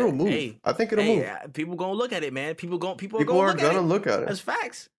it'll move. Hey, I think it'll move. People gonna look at it, man. People are gonna look at it. That's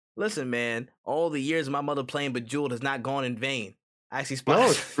facts. Listen, man. All the years of my mother playing Bejeweled has not gone in vain. I actually No,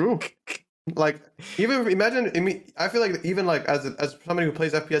 it's true. Like even imagine. I mean, I feel like even like as somebody who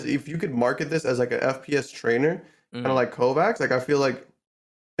plays FPS, if you could market this as like an FPS trainer. Kind of like Kovacs, like I feel like,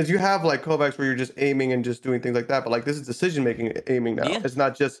 because you have like Kovacs where you're just aiming and just doing things like that, but like this is decision making aiming now. It's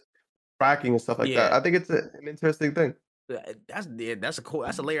not just tracking and stuff like that. I think it's an interesting thing. That's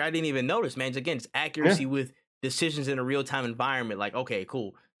a layer I didn't even notice, man. Again, it's accuracy with decisions in a real time environment. Like, okay,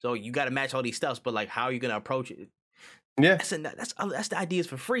 cool. So you got to match all these stuffs, but like, how are you gonna approach it? Yeah, that's the ideas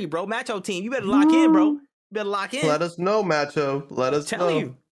for free, bro. Macho team, you better lock in, bro. You better lock in. Let us know, Macho. Let us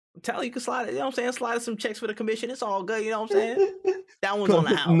know. I'm telling you can slide it, you know what I'm saying? Slide some checks for the commission. It's all good, you know what I'm saying? That one's on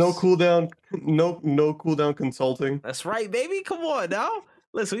the house. No cooldown consulting. That's right, baby. Come on now.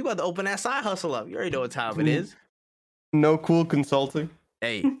 Listen, we about to open that side hustle up. You already know what time it is. No cool consulting.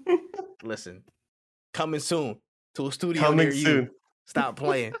 Hey, listen. Coming soon to a studio near you. Stop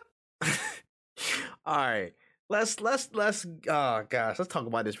playing. All right. Let's oh gosh, let's talk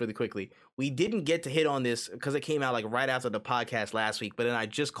about this really quickly. We didn't get to hit on this because it came out like right after the podcast last week, but then I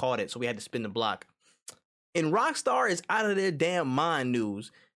just caught it, so we had to spin the block. In Rockstar is out of their damn mind news,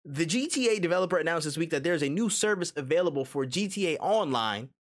 the GTA developer announced this week that there's a new service available for GTA Online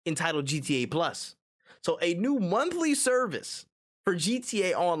entitled GTA Plus. So a new monthly service for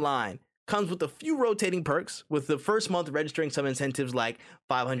GTA Online comes with a few rotating perks, with the first month registering some incentives like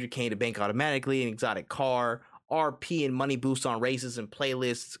 $500K to bank automatically, an exotic car, RP and money boost on races and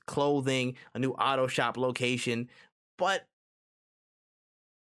playlists, clothing, a new auto shop location. But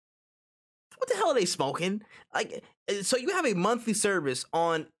what the hell are they smoking? Like, so you have a monthly service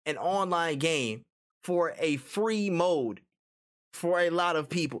on an online game for a free mode for a lot of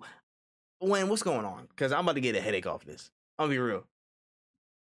people. What's going on? Because I'm about to get a headache off this. I'm gonna be real.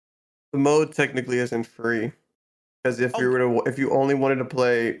 The mode technically isn't free because if you only wanted to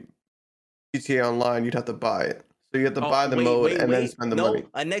play GTA Online, you'd have to buy it. So you have to buy the mode and then spend the money.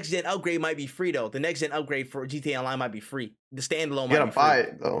 A next gen upgrade might be free though. The next gen upgrade for GTA Online might be free. The standalone might be free. You gotta buy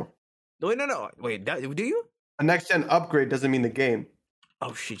it though. No. Wait, do you? A next gen upgrade doesn't mean the game.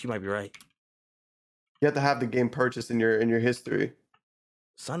 Oh shit, you might be right. You have to have the game purchased in your history.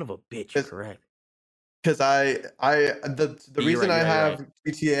 Son of a bitch, you're correct. because the You're reason right, I you're right,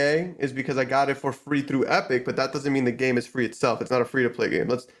 you're have GTA is because I got it for free through Epic, but that doesn't mean the game is free itself. It's not a free to play game.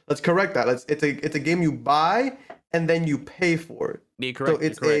 Let's correct that. It's a game you buy and then you pay for it. You're So correct.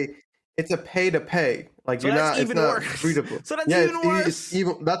 You're correct. it's a pay to pay. Like So you're that's not it's even not worse. free to play. So that's Yeah, even worse. it's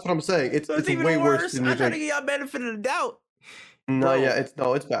even that's what I'm saying. So It's even way worse worse. than I you try to think. get y'all benefit of the doubt. No, Bro. yeah,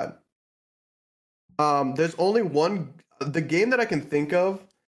 it's bad. There's only the game that I can think of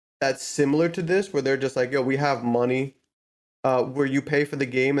that's similar to this, where they're just like, yo, we have money, where you pay for the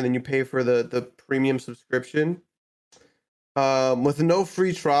game and then you pay for the premium subscription. With no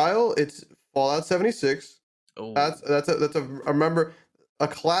free trial, it's Fallout 76. Oh, That's a I remember a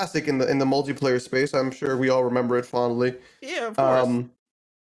classic in the multiplayer space. I'm sure we all remember it fondly. yeah, of course.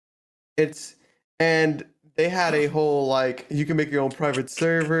 It's and they had a whole like you can make your own private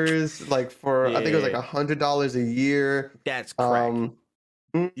servers like for I think it was like Yeah. $100 a year. That's crack.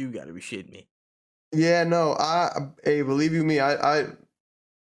 mm, You gotta be shitting me. yeah, no, hey, believe you me, I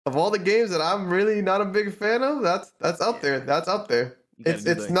of all the games that I'm really not a big fan of, that's up there. That's up there. You gotta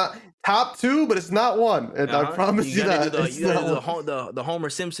do It's the- not top two, but it's not one. And I Uh-huh. promise you gotta that. do It's you gotta do not the Homer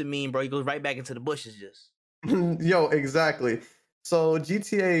Simpson meme, bro. He goes right back into the bushes. Just one. Yo, exactly. So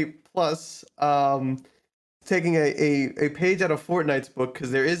GTA Plus, taking a page out of Fortnite's book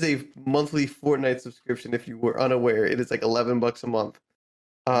because there is a monthly Fortnite subscription. If you were unaware, it is like $11 a month.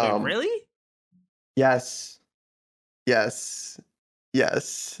 Wait, really? Yes, yes,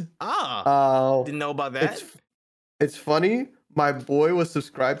 yes. Ah, didn't know about that. It's funny. My boy was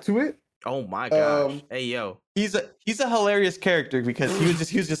subscribed to it. Oh my gosh. Um, Hey yo. He's a hilarious character because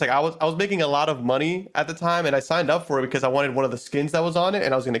he was just like I was making a lot of money at the time and I signed up for it because I wanted one of the skins that was on it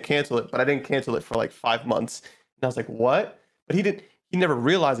and I was gonna cancel it, but I didn't cancel it for like 5 months. And I was like, what? But he never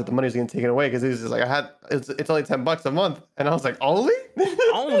realized that the money was getting taken away because he was just like it's only $10 a month. And I was like, only?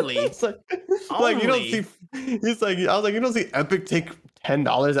 Only? It's like you don't see he's like I was like, you don't see Epic take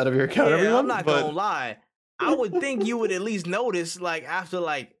 $10 out of your account every Yeah, month. I'm not but gonna lie. I would think you would at least notice, like after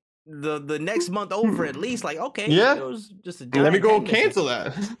like the next month over, at least like okay, Yeah. it was just a let me giant go tag missing. cancel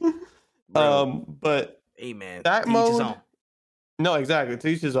that. Bro, But hey man, that to each his mode- own. no, exactly. To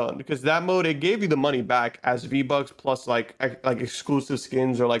each his own. Because that mode, it gave you the money back as V-Bucks plus like exclusive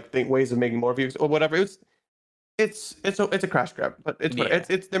skins or like ways of making more views or whatever. It's a crash grab, but Yeah.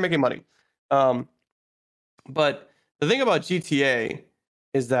 it's they're making money. But the thing about GTA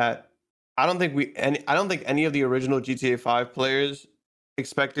is that I don't think any of the original GTA 5 players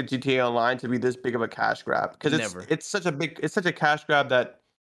expected GTA Online to be this big of a cash grab because Never. it's such a cash grab that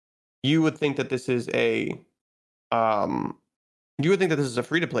you would think that this is a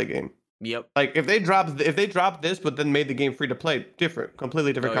free to play game. Yep. Like if they dropped this but then made the game free to play,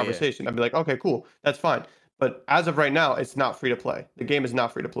 completely different Oh, yeah. conversation. I'd be like, okay, cool, that's fine. But as of right now, it's not free to play. The game is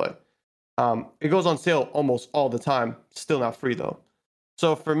not free to play. It goes on sale almost all the time. Still not free though.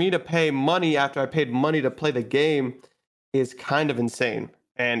 So for me to pay money after I paid money to play the game is kind of insane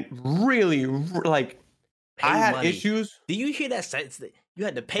and really like Pay I had money. issues. Do you hear that sense that you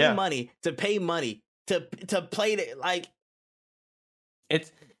had to pay Yeah. money to play to play the like?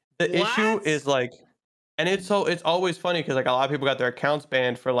 It's the issue What? is like, and it's always funny because like a lot of people got their accounts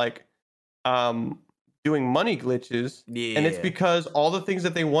banned for like doing money glitches, Yeah. and it's because all the things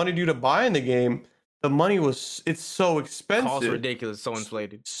that they wanted you to buy in the game, the money it's so expensive. cost ridiculous, so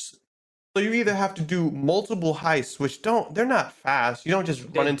inflated. So you either have to do multiple heists, which they're not fast. You don't just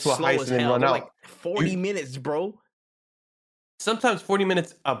run They're into a slow heist as and then hell. run They're out. like 40 minutes, bro. Sometimes 40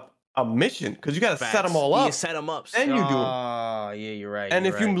 minutes a mission because you got to set them all You up. set them up. Then you do 'em. Oh, yeah, you're right. And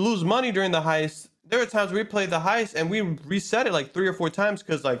you're if you right. lose money during the heist, there are times we played the heist and we reset it like 3 or 4 times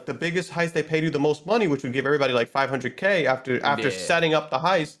because like the biggest heist they paid you the most money, which would give everybody like 500K after Yeah. setting up the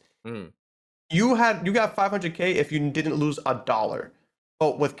heist. Mm. You got 500K if you didn't lose $1.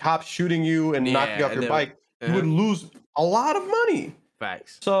 But with cops shooting you and knocking you off and your then- bike, you would lose a lot of money.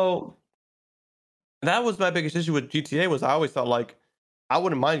 Facts. So that was my biggest issue with GTA was I always thought like I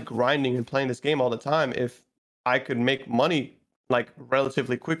wouldn't mind grinding and playing this game all the time if I could make money like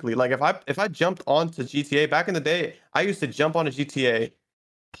relatively quickly. Like if I jumped onto GTA back in the day, I used to jump onto GTA,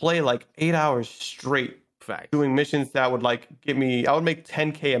 play like 8 hours straight Facts. doing missions that would like give me I would make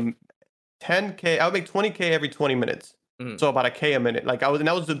 10K I would make 20K every 20 minutes. Mhm. So about a K a minute. Like I was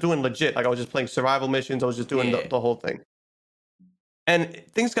doing legit. Like I was just playing survival missions. I was just doing Yeah. the whole thing. And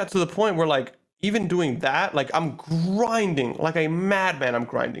things got to the point where like even doing that, like I'm grinding like a madman. I'm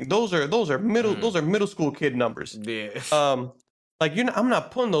grinding. Those are middle school kid numbers. Yeah. Like I'm not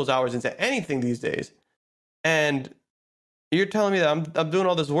putting those hours into anything these days. And You're telling me that I'm doing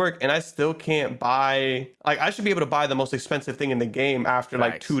all this work and I still can't buy, like, I should be able to buy the most expensive thing in the game after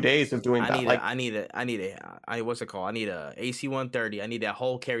like 2 Facts. days of doing that. Like, What's it called? I need a AC-130. I need that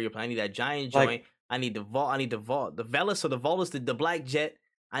whole carrier plan. I need that giant Like- joint. I need the vault. I need the vault, the Velis or the Volus, the black jet.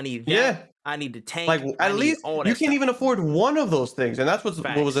 I need that. Yeah. I need the tank. like I at need least all that you can't stuff. even afford one of those things, and that's what was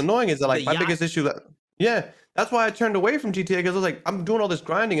Facts. annoying is that like The my yacht- biggest issue that that's why I turned away from GTA because I was like, I'm doing all this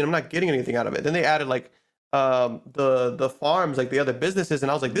grinding and I'm not getting anything out of it. Then they added like the farms, like the other businesses, and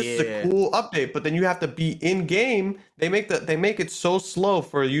I was like, this is a cool update, but then you have to be in game. They make it so slow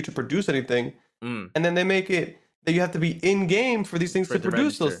for you to produce anything, and then they make it that you have to be in game for these things to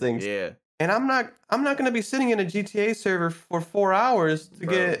produce those things. Yeah. And I'm not gonna be sitting in a GTA server for 4 hours to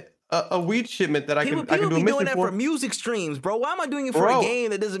get a weed shipment that I can do a be mission doing that for. for music streams, bro. Why am I doing it for a game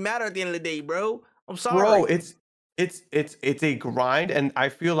that doesn't matter at the end of the day, bro? I'm sorry, bro. It's a grind, and I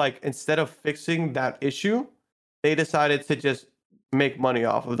feel like instead of fixing that issue, they decided to just make money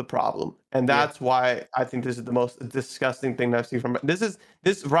off of the problem, and that's why I think this is the most disgusting thing that I've seen from this.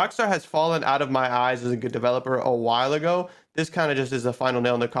 Rockstar has fallen out of my eyes as a good developer a while ago. This kind of just is a final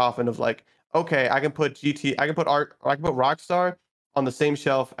nail in the coffin of like, okay, I can put Rockstar on the same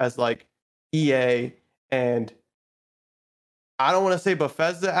shelf as like EA, and I don't want to say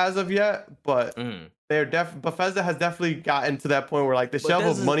Bethesda as of yet, but Bethesda has definitely gotten to that point where like the shelf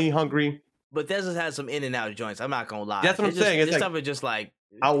of money hungry. Bethesda's had some in and out joints. I'm not gonna lie. That's what I'm saying. It's this like, stuff is just like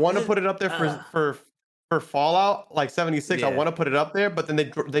I want to put it up there for Fallout like 76. Yeah. I want to put it up there, but then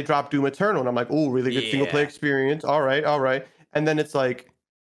they drop Doom Eternal, and I'm like, oh, really good single player experience. All right. And then it's like,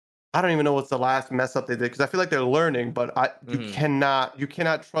 I don't even know what's the last mess up they did because I feel like they're learning, but you cannot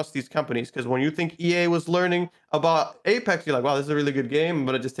trust these companies because when you think EA was learning about Apex, you're like, wow, this is a really good game. I'm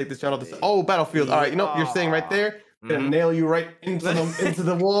gonna just take this channel. Battlefield. All right, you know what you're saying right there. Gonna nail you right into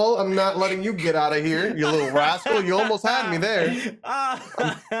the wall. I'm not letting you get out of here, you little rascal. You almost had me there.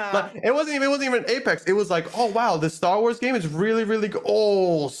 It wasn't even Apex. It was like, oh wow, this Star Wars game is really, really good.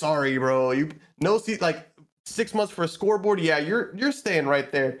 Oh, sorry, bro. Like 6 months for a scoreboard. Yeah, you're staying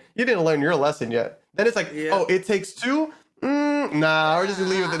right there. You didn't learn your lesson yet. Then it's like, oh, it takes two. Nah, we're just gonna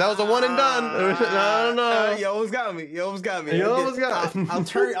leave it there. That was a one and done. I don't know. You almost got me.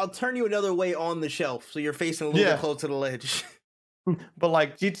 I'll turn you another way on the shelf, so you're facing a little bit close to the ledge. But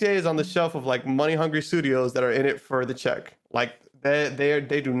like GTA is on the shelf of like money hungry studios that are in it for the check. Like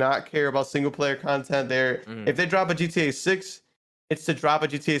they do not care about single player content. If they drop a GTA 6, it's to drop a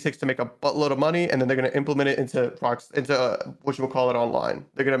GTA 6 to make a buttload of money, and then they're gonna implement it into what you would call it online.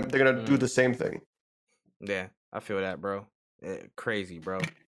 They're gonna do the same thing. Yeah, I feel that, bro. Crazy, bro.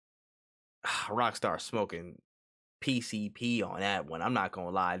 Rockstar smoking PCP on that one. I'm not gonna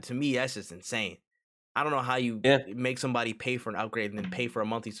lie. To me, that's just insane. I don't know how you make somebody pay for an upgrade and then pay for a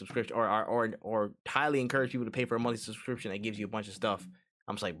monthly subscription, or highly encourage people to pay for a monthly subscription that gives you a bunch of stuff.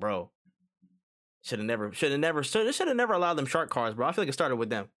 I'm just like, bro, should have never allowed them shark cards, bro. I feel like it started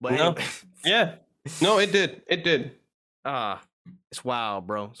with them, but anyway. No, it did. It's wild,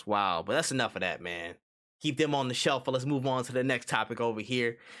 bro. It's wild, but that's enough of that, man. Keep them on the shelf, but let's move on to the next topic over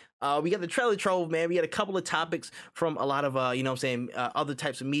here. We got the trailer trove, man. We had a couple of topics from a lot of, other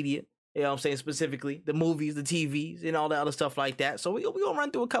types of media. You know what I'm saying? Specifically, the movies, the TVs, and all the other stuff like that. So we're going to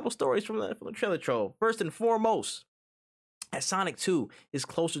run through a couple stories from the trailer trove. First and foremost, as Sonic 2 is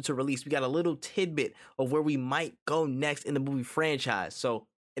closer to release, we got a little tidbit of where we might go next in the movie franchise. So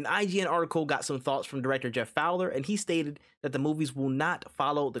an IGN article got some thoughts from director Jeff Fowler, and he stated that the movies will not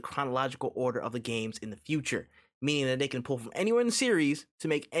follow the chronological order of the games in the future, meaning that they can pull from anywhere in the series to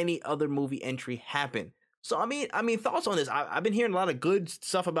make any other movie entry happen. So, I mean, thoughts on this? I've been hearing a lot of good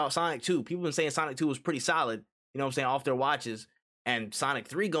stuff about Sonic 2. People have been saying Sonic 2 was pretty solid, you know what I'm saying, off their watches. And Sonic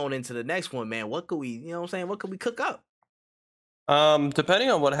 3 going into the next one, man, what could we cook up?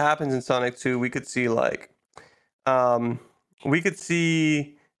 Depending on what happens in Sonic 2, we could see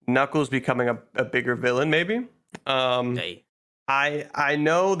Knuckles becoming a bigger villain, maybe. I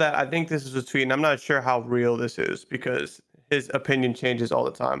know that I think this is a tweet, and I'm not sure how real this is because his opinion changes all the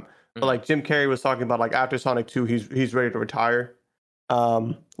time. But like Jim Carrey was talking about, like after Sonic 2, he's ready to retire,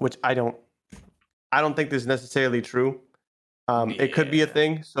 which I don't think this is necessarily true. It could be a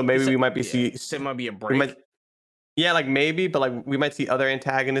thing, so maybe we might be it might be a break. Maybe, but like we might see other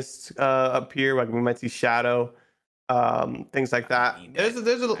antagonists appear. Like we might see Shadow, things like that.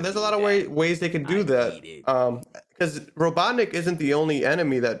 There's a lot of ways they can do that. Because Robotnik isn't the only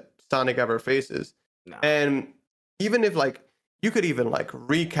enemy that Sonic ever faces, and even if like. You could even like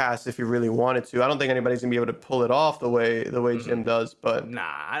recast if you really wanted to. I don't think anybody's gonna be able to pull it off the way Jim does. But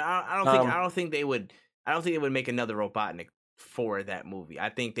I don't think they would. I don't think they would make another Robotnik for that movie. I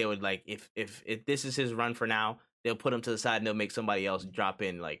think they would like if this is his run for now. they'll put him to the side and they'll make somebody else drop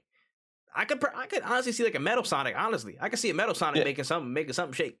in. Like I could honestly see like a Metal Sonic. Honestly, I could see a Metal Sonic making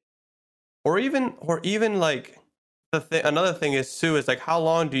something shake. Or even like another thing is too is like how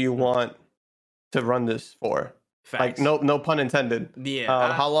long do you want to run this for? Facts. Like no pun intended.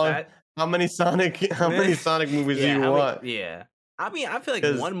 Yeah. How long? How many Sonic movies do you want? Yeah. I mean, I feel like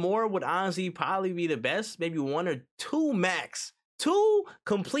one more would honestly probably be the best. Maybe 1 or 2 max. 2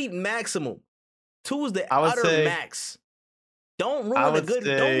 complete maximum. 2 is the utter max. Don't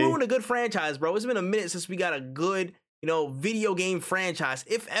ruin a good franchise, bro. It's been a minute since we got a good, video game franchise,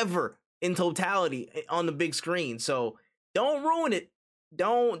 if ever, in totality on the big screen. So don't ruin it.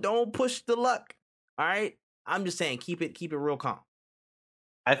 Don't push the luck. All right. I'm just saying, keep it real calm.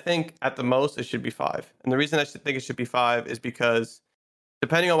 I think at the most it should be 5. And the reason I think it should be 5 is because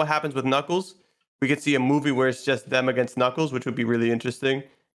depending on what happens with Knuckles, we could see a movie where it's just them against Knuckles, which would be really interesting.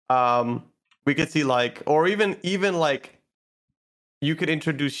 We could see or even you could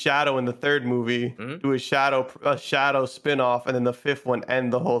introduce Shadow in the 3rd movie, do a Shadow spin-off, and then the 5th one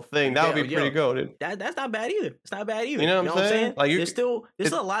end the whole thing. That would be pretty good. That's not bad either. It's not bad either. You know what I'm saying? Like there's still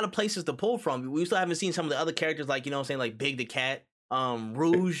a lot of places to pull from. We still haven't seen some of the other characters, like like Big the Cat,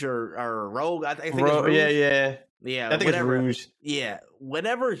 Rouge or Rogue. I think it's Rouge. Yeah. I think it's Rouge. Yeah.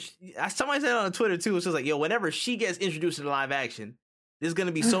 Whenever somebody said on Twitter too, it's just like, whenever she gets introduced to the live action, there's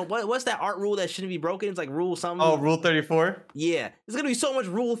gonna be so what's that art rule that shouldn't be broken? It's like rule something. Oh, rule 34. Yeah, there's gonna be so much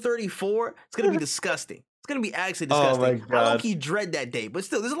rule 34. It's gonna be disgusting. It's gonna be actually disgusting. Oh my God. I low-key dread that day, but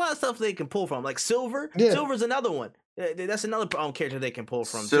still, there's a lot of stuff they can pull from. Like Silver. Yeah. Silver's another one. That's another character they can pull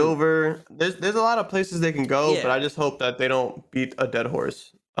from. Silver. Too. There's a lot of places they can go, but I just hope that they don't beat a dead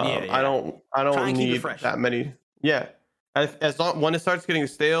horse. I don't need that many. Yeah, as long when it starts getting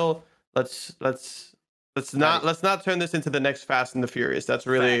stale, let's not turn this into the next Fast and the Furious. That's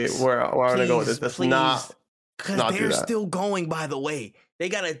really where I want to go with this. That's not because they're still going. By the way, they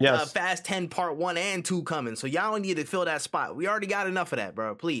got a Fast 10 Part 1 and 2 coming, so y'all don't need to fill that spot. We already got enough of that,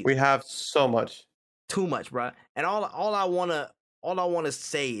 bro. Please, we have so much, too much, bro. And all I wanna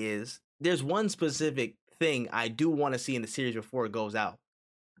say is there's one specific thing I do want to see in the series before it goes out.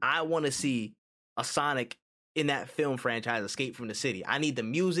 I want to see a Sonic in that film franchise Escape from the City. I need the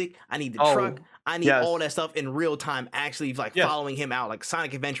music. I need the truck. I need all that stuff in real time, actually following him out, like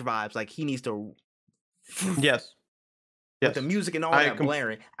Sonic Adventure vibes. Like he needs to. Yes. With the music and all that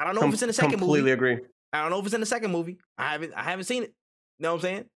blaring. I don't know if it's in the second movie. Completely agree. I don't know if it's in the second movie. I haven't seen it. You know what I'm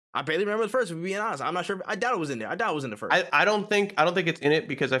saying? I barely remember the first, if we're being honest. I'm not sure. I doubt it was in there. I doubt it was in the first. I don't think it's in it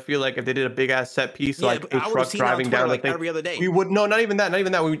because I feel like if they did a big ass set piece like a truck driving down the thing, every other day. We would not even that.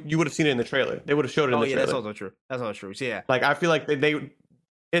 You would have seen it in the trailer. They would have showed it in the trailer. That's also true. That's also true. So, yeah. Like I feel like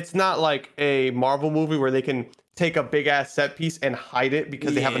it's not like a Marvel movie where they can take a big ass set piece and hide it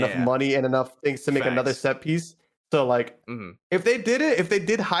because they have enough money and enough things to make another set piece. So like if they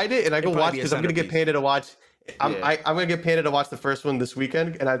did hide it and I go watch because I'm gonna get paid to watch. I'm gonna get paid to watch the first one this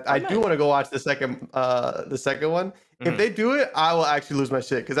weekend, and I do want to go watch the second one. If they do it, I will actually lose my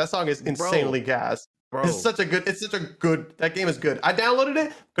shit because that song is insanely gas. Bro. It's such a good. That game is good. I downloaded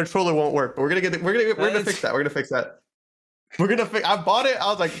it. Controller won't work, but we're gonna fix that. We're gonna fix that. I bought it. I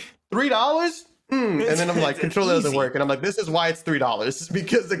was like $3, and then I'm like controller doesn't work, and I'm like this is why it's $3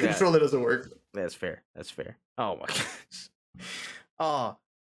 because the controller doesn't work. That's fair. Oh my gosh. Oh,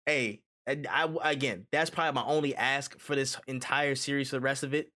 hey. And again, that's probably my only ask for this entire series for the rest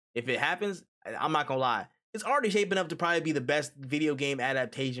of it. If it happens, I'm not gonna lie. It's already shaping up to probably be the best video game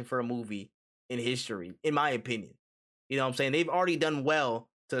adaptation for a movie in history, in my opinion. You know what I'm saying? They've already done well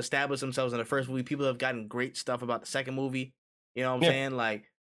to establish themselves in the first movie. People have gotten great stuff about the second movie. You know what I'm saying? Like,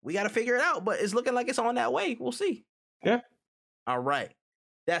 we got to figure it out, but it's looking like it's on that way. We'll see. Yeah. All right.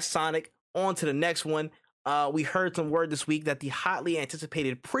 That's Sonic. On to the next one. We heard some word this week that the hotly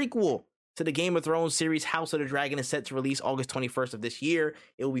anticipated prequel to the Game of Thrones series House of the Dragon is set to release August 21st of this year.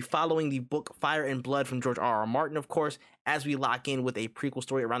 It will be following the book Fire and Blood from George R.R. Martin, of course, as we lock in with a prequel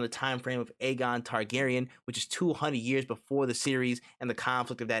story around the time frame of Aegon Targaryen, which is 200 years before the series and the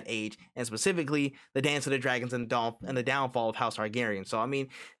conflict of that age, and specifically the Dance of the Dragons and the downfall of House Targaryen. So, I mean,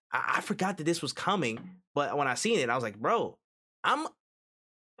 I forgot that this was coming, but when I seen it, I was like, bro, I'll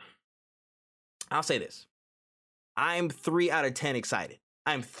say this. I'm 3 out of 10 excited.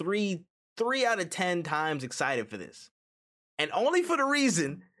 I'm 3 out of 10 times excited for this. And only for the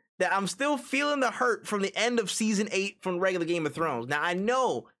reason that I'm still feeling the hurt from the end of season 8 from regular Game of Thrones. Now, I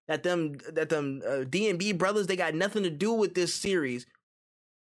know that them D&B brothers, they got nothing to do with this series.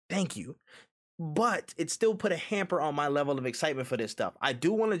 Thank you. But it still put a hamper on my level of excitement for this stuff. I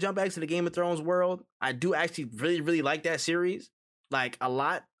do want to jump back to the Game of Thrones world. I do actually really, really like that series. Like, a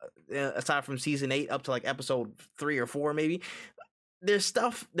lot. aside from season 8 up to like episode 3 or 4 maybe. There's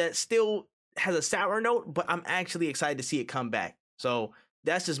stuff that still has a sour note, but I'm actually excited to see it come back. So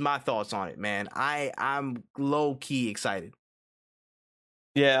that's just my thoughts on it, man. I'm low key excited.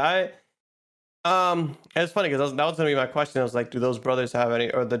 Yeah, it's funny because that was gonna be my question. I was like, do those brothers have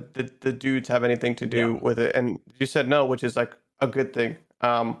any, or the dudes have anything to do with it? And you said no, which is like a good thing.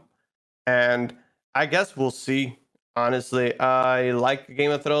 And I guess we'll see. Honestly, I like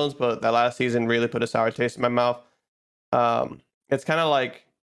Game of Thrones, but that last season really put a sour taste in my mouth. It's kind of like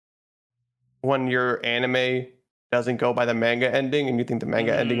when your anime doesn't go by the manga ending, and you think the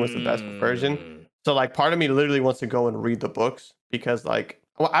manga ending was the best version. So like, part of me literally wants to go and read the books because like,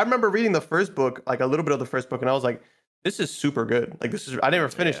 well, I remember reading the first book, like a little bit of the first book, and I was like, this is super good. Like I never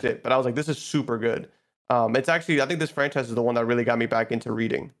finished it, but I was like, this is super good. It's actually, I think this franchise is the one that really got me back into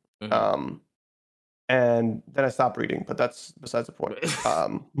reading. And then I stopped reading, but that's besides the point.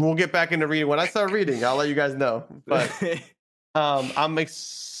 We'll get back into reading. When I start reading, I'll let you guys know. But I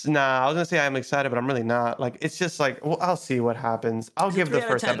was gonna say I'm excited, but I'm really not. Like, it's just like, well, I'll see what happens. I'll give the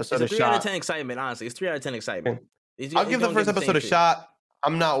first episode a shot. 3 out of 10 excitement, honestly. It's 3 out of 10 excitement. I'll give the first episode a shot.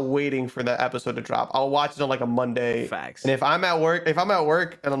 I'm not waiting for the episode to drop. I'll watch it on like a Monday. Facts. And if I'm at work and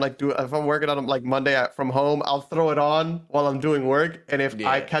I'm like, if I'm working on like Monday from home, I'll throw it on while I'm doing work. And if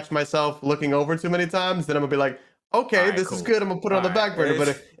I catch myself looking over too many times, then I'm gonna be like, okay, this is good. I'm gonna put it on the back burner.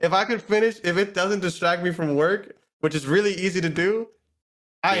 But if I could finish, if it doesn't distract me from work, which is really easy to do,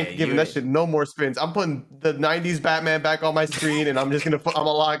 I ain't giving that shit no more spins. I'm putting the 90s Batman back on my screen, and I'm gonna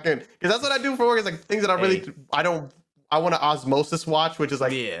lock in. Because that's what I do for work. It's like things that I want to osmosis watch, which is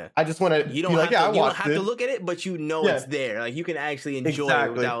like, I just want to. You don't have to look at it, but you know it's there. Like, you can actually enjoy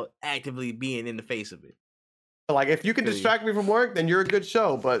it without actively being in the face of it. So like, if you can distract me from work, then you're a good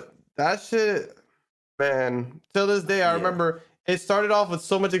show. But that shit, man, till this day, I remember it started off with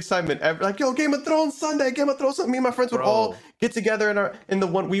so much excitement. Like, yo, Game of Thrones Sunday, Game of Thrones Sunday. Me and my friends would all get together in the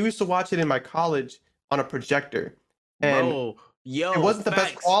one. We used to watch it in my college on a projector, and it wasn't the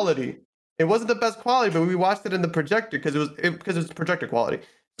best quality. It wasn't the best quality, but we watched it in the projector because it was projector quality.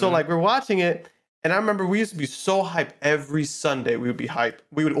 So like, we're watching it, and I remember we used to be so hyped every Sunday. We would be hyped.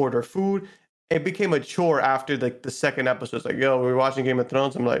 We would order food. It became a chore after like the second episode. It's like, yo, we were watching Game of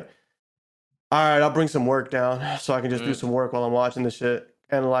Thrones. I'm like, all right, I'll bring some work down so I can just do some work while I'm watching this shit.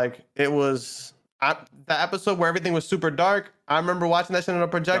 And like, it was the episode where everything was super dark. I remember watching that shit on a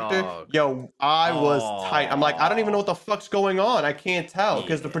projector. Yo, I was tight. I'm like, I don't even know what the fuck's going on. I can't tell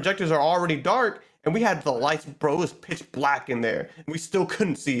because the projectors are already dark, and we had the lights, bro. It was pitch black in there, and we still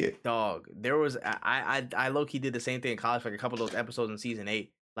couldn't see it. Dog, there was I low key did the same thing in college for like a couple of those episodes in season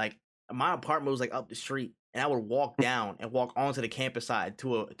 8. Like, my apartment was like up the street, and I would walk down and walk onto the campus side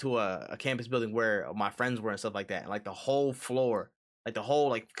to a campus building where my friends were and stuff like that. And like, the whole floor, like the whole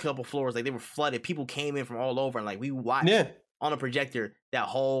like couple floors, like they were flooded. People came in from all over, and like, we watched on a projector that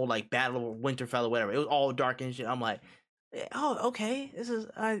whole like Battle of Winterfell or whatever. It was all dark and shit. I'm like, oh, okay, this is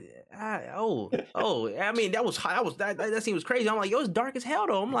I mean, that scene was crazy. I'm like, yo, it's dark as hell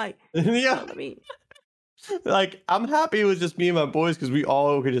though. I'm like, I mean, like, I'm happy it was just me and my boys because we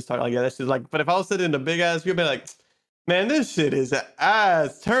all could just talk like, this is like. But if I was sitting in a big ass, you'd be like, man, this shit is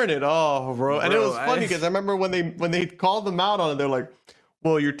ass. Turn it off, bro. And it was funny because I remember when they called them out on it, they're like,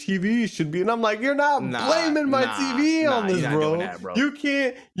 well, your TV should be, and I'm like, you're not blaming my TV on this, bro.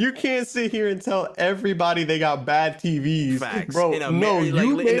 You can't sit here and tell everybody they got bad TVs. Facts. Bro.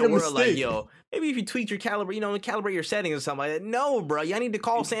 You made a mistake. Like, yo, maybe if you tweak your calibrate your settings or something like that. No, bro, y'all need to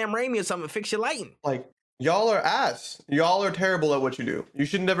call Sam Raimi or something and fix your lighting. Like, y'all are ass. Y'all are terrible at what you do. You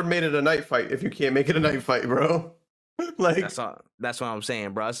should never made it a night fight if you can't make it a night fight, bro. Like, that's what I'm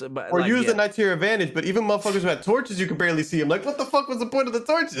saying, bro. But, or like, use the night to your advantage. But even motherfuckers who had torches, you can barely see them. Like, what the fuck was the point of the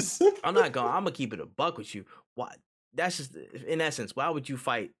torches? I'm gonna keep it a buck with you. Why? That's just, in essence, why would you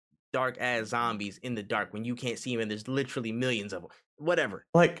fight dark ass zombies in the dark when you can't see them and there's literally millions of them? Whatever.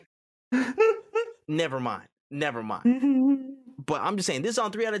 Like, never mind. But I'm just saying, this is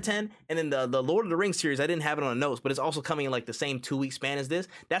on 3 out of 10, and then the Lord of the Rings series, I didn't have it on the notes, but it's also coming in like the same 2-week span as this.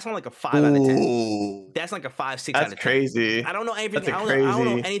 That's on like a 5 out of 10. That's like a 5, 6 out of 10. That's crazy. I don't know anything. I don't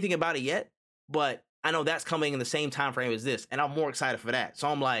know anything about it yet, but I know that's coming in the same time frame as this, and I'm more excited for that. So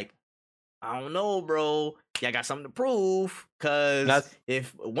I'm like, I don't know, bro. Y'all got something to prove, because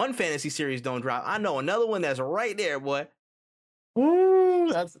if one fantasy series don't drop, I know another one that's right there, boy.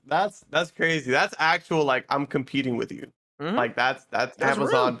 Ooh, that's crazy. That's actual, like, I'm competing with you. Mm-hmm. Like, that's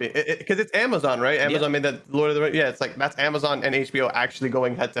Amazon, because it's Amazon, right? Amazon made that Lord of the Rings. Yeah, it's like, that's Amazon and HBO actually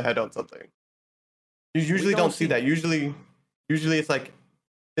going head to head on something. You usually don't see that. Usually it's like,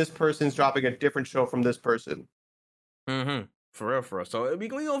 this person's dropping a different show from this person. Mm-hmm. For real, for real. So we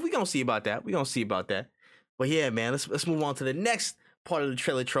gonna see about that. We gonna see about that. But yeah, man, let's move on to the next part of the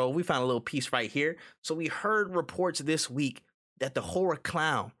trailer troll. We found a little piece right here. So we heard reports this week that the horror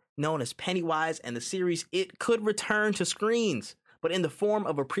clown known as Pennywise and the series It could return to screens, but in the form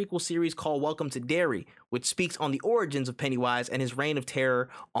of a prequel series called Welcome to Derry, which speaks on the origins of Pennywise and his reign of terror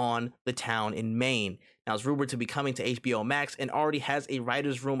on the town in Maine. Now, it's rumored to be coming to HBO Max and already has a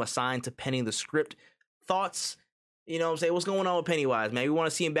writer's room assigned to penning the script. Thoughts? You know what I'm saying? What's going on with Pennywise, man? We want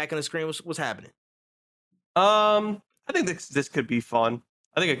to see him back on the screen. What's happening? I think this could be fun.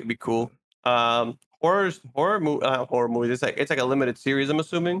 I think it could be cool. Horror movies. It's like a limited series, I'm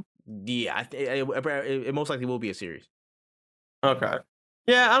assuming. Yeah, it most likely will be a series. Okay.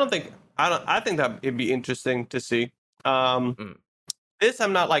 Yeah, I think that it'd be interesting to see. This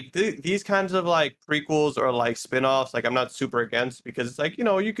I'm not like these kinds of like prequels or like spin-offs, like I'm not super against, because it's like,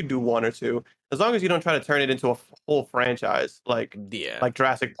 you could do one or two as long as you don't try to turn it into a whole franchise like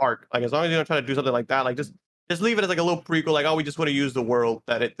Jurassic Park. Like as long as you don't try to do something like that, like just leave it as like a little prequel, like, oh, we just want to use the world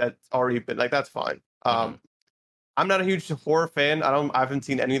that's already been, like, that's fine. I'm not a huge horror fan. I haven't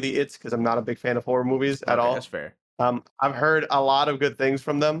seen any of the It's because I'm not a big fan of horror movies at all. That's fair. I've heard a lot of good things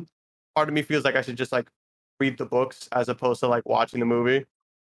from them. Part of me feels like I should just like read the books as opposed to like watching the movie.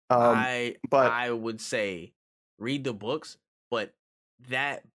 I would say read the books, but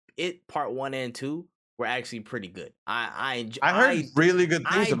that part 1 and 2 were actually pretty good. I heard really good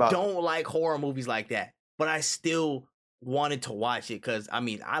things about. I don't like horror movies like that, but I still wanted to watch it because I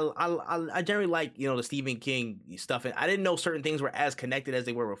generally like the Stephen King stuff, and I didn't know certain things were as connected as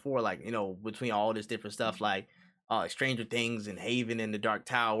they were before, like between all this different stuff like Stranger Things and Haven and the Dark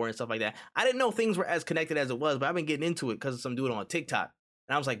Tower and stuff like that. I didn't know things were as connected as it was, but I've been getting into it because of some dude on TikTok,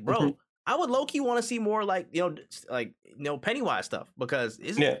 and I was like, bro, I would low key want to see more like Pennywise stuff, because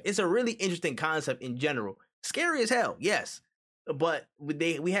it's a really interesting concept in general. Scary as hell, yes. But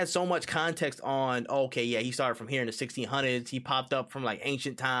we had so much context on, okay, yeah, he started from here in the 1600s. He popped up from like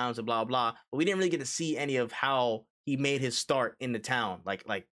ancient times and blah, blah. But we didn't really get to see any of how he made his start in the town,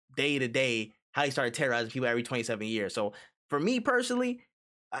 like day to day, how he started terrorizing people every 27 years. So for me personally,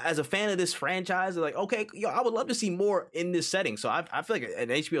 as a fan of this franchise, like, okay, I would love to see more in this setting. So I feel like an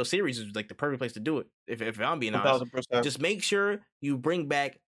HBO series is like the perfect place to do it. If I'm being honest, 1,000%. Just make sure you bring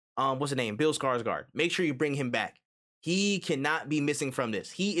back, what's the name? Bill Skarsgård. Make sure you bring him back. He cannot be missing from this.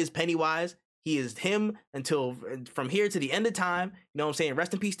 He is Pennywise. He is him until from here to the end of time. You know what I'm saying?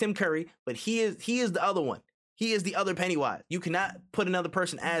 Rest in peace, Tim Curry. But he is the other one. He is the other Pennywise. You cannot put another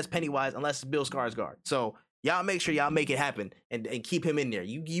person as Pennywise unless it's Bill Skarsgård. So y'all make sure y'all make it happen and keep him in there.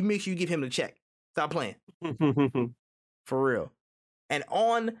 You make sure you give him the check. Stop playing. For real. And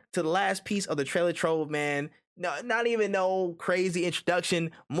on to the last piece of the trailer trove, man. No, not even no crazy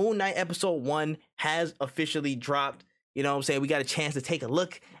introduction. Moon Knight episode 1 has officially dropped. You know what I'm saying? We got a chance to take a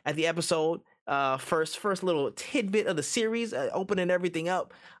look at the episode. First little tidbit of the series, opening everything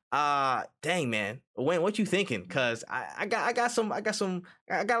up. Dang, man, Wayne, what you thinking? Cause I got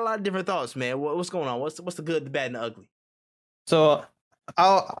a lot of different thoughts, man. What's going on? What's the good, the bad, and the ugly? So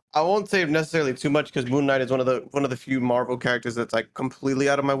I won't say necessarily too much, because Moon Knight is one of the few Marvel characters that's like completely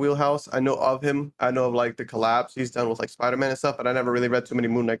out of my wheelhouse. I know of him. I know of like the collabs he's done with like Spider-Man and stuff, but I never really read too many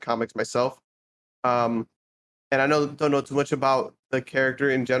Moon Knight comics myself. And I don't know too much about the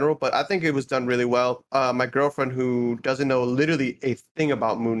character in general, but I think it was done really well. My girlfriend, who doesn't know literally a thing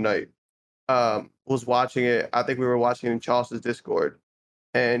about Moon Knight, was watching it. I think we were watching it in Charles's Discord,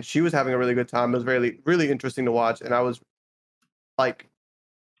 and she was having a really good time. It was really, really interesting to watch, and I was like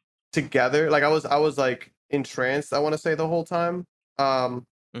together, like I was like entranced, I want to say, the whole time. And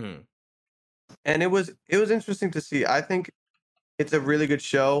it was interesting to see. I think it's a really good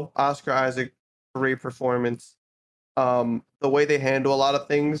show. Oscar Isaac, great performance. The way they handle a lot of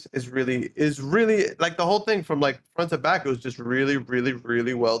things is really like the whole thing from like front to back. It was just really, really,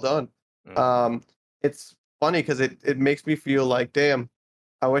 really well done. It's funny because it makes me feel like, damn,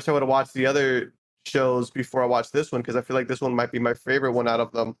 I wish I would have watched the other shows before I watched this one, because I feel like this one might be my favorite one out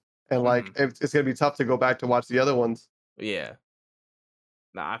of them, and like it's gonna be tough to go back to watch the other ones. Yeah.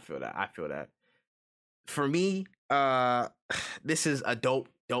 No, I feel that. For me, this is a dope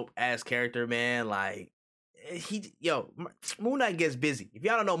ass character, man. Like Moon Knight gets busy. If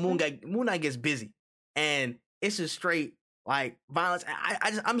y'all don't know, Moon Knight gets busy, and it's just straight like violence.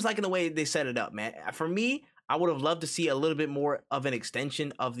 I'm just liking the way they set it up, man. For me, I would have loved to see a little bit more of an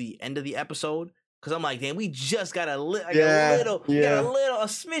extension of the end of the episode, because I'm like, damn, we just got a smidgen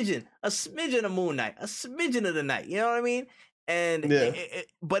of Moon Knight, a smidgen of the night. You know what I mean? And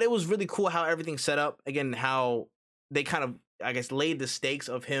but it was really cool how everything set up. Again, how they kind of, I guess, laid the stakes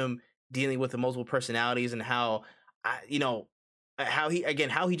of him dealing with the multiple personalities, and how how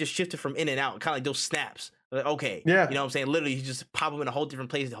he just shifted from in and out, kind of like those snaps. Like, okay, Yeah. you know what I'm saying? Literally, he just pop him in a whole different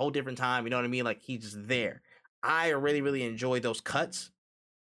place, a whole different time. You know what I mean? Like he's just there. I really, really enjoy those cuts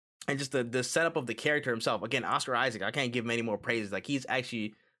and just the setup of the character himself. Again, Oscar Isaac, I can't give him any more praises. Like he's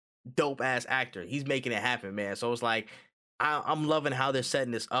actually dope ass actor. He's making it happen, man. So it's like I'm loving how they're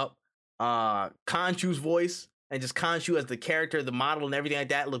setting this up. Khonshu's voice and just Khonshu as the character, the model, and everything like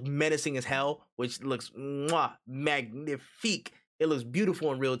that look menacing as hell, which looks magnifique. It looks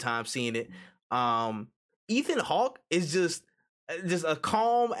beautiful in real time seeing it. Ethan Hawke is just a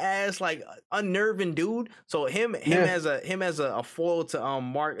calm ass, like unnerving dude. So him as a foil to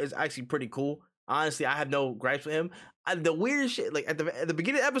Mark is actually pretty cool. Honestly, I have no gripes with him. The weirdest shit, like at the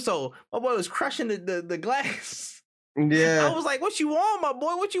beginning of the episode, my boy was crushing the glass. Yeah. I was like, "What you on, my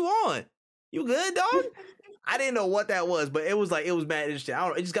boy? What you on? You good, dog?" I didn't know what that was, but it was mad interesting. I don't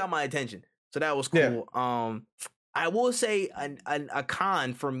know, it just got my attention, so that was cool. Yeah. I will say a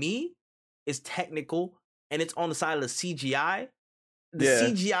con for me is technical, and it's on the side of the CGI. The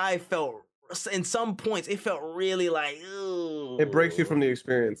CGI felt, in some points, it felt really like, ew. It breaks you from the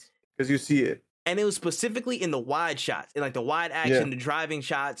experience because you see it. And it was specifically in the wide shots, in like the wide action, the driving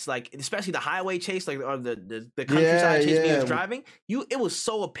shots, like especially the highway chase, like or the countryside chase when he was driving. It was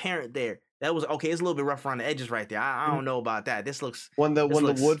so apparent there. That was okay. It's a little bit rough around the edges right there. I don't know about that. This looks when the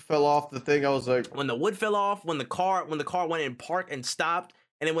wood fell off the thing. I was like, when the wood fell off, when the car went in park and stopped,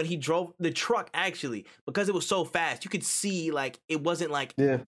 and then when he drove the truck, actually, because it was so fast, you could see like it wasn't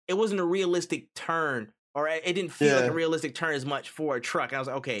a realistic turn, or it didn't feel like a realistic turn as much for a truck. And I was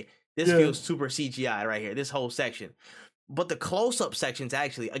like, okay, this feels super CGI right here, this whole section. But the close-up sections,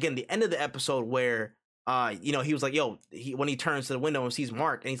 actually, again, the end of the episode where he was like, when he turns to the window and sees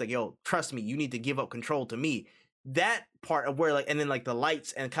Mark, and he's like, yo, trust me, you need to give up control to me. That part of where, like, and then like the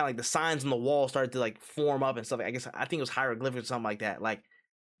lights and kind of like the signs on the wall started to like form up and stuff. I think it was hieroglyphics or something like that. Like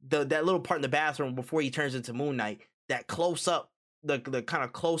that little part in the bathroom before he turns into Moon Knight, that close up, the kind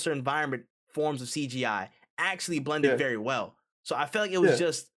of closer environment forms of CGI actually blended very well. So I felt like it was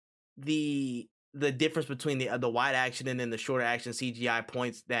just the difference between the wide action and then the shorter action CGI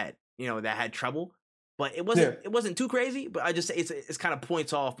points that that had trouble. But it wasn't too crazy. But I just say it's kind of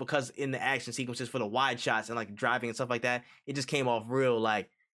points off because in the action sequences for the wide shots and like driving and stuff like that, it just came off real like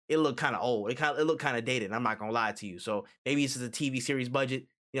it looked kind of old. It looked kind of dated. And I'm not gonna lie to you. So maybe this is a TV series budget.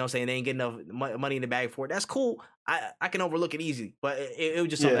 You know what I'm saying? They ain't getting enough money in the bag for it. That's cool. I can overlook it easily. But it was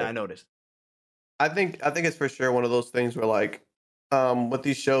just something I noticed. I think it's for sure one of those things where like with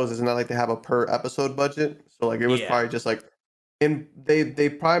these shows, it's not like they have a per episode budget. So like it was probably just like they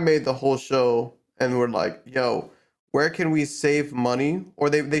probably made the whole show and were like, yo, where can we save money? Or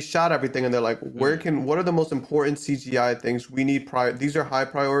they shot everything and they're like, what are the most important CGI things we need? These are high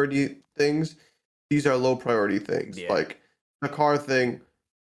priority things. These are low priority things. Yeah. Like the car thing,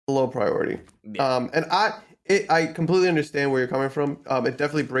 low priority. Yeah. And I completely understand where you're coming from. It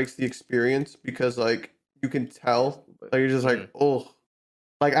definitely breaks the experience because like you can tell, like you're just like, oh,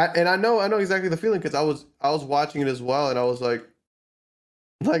 like I know exactly the feeling because I was watching it as well and I was like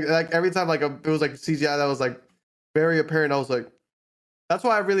every time like it was like CGI that was like very apparent. I was like, that's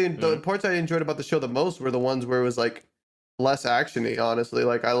why I really the parts I enjoyed about the show the most were the ones where it was like less actiony. Honestly,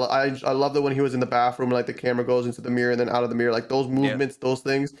 like I loved it when he was in the bathroom and like the camera goes into the mirror and then out of the mirror, like those movements, those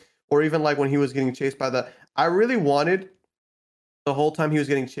things, or even like when he was getting chased by I really wanted the whole time he was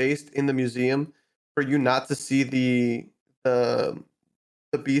getting chased in the museum for you not to see the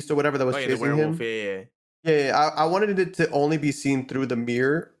beast or whatever that was chasing werewolf, him. Yeah. I wanted it to only be seen through the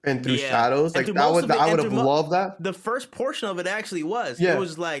mirror and through shadows. Like I would have loved that. The first portion of it actually was. Yeah. It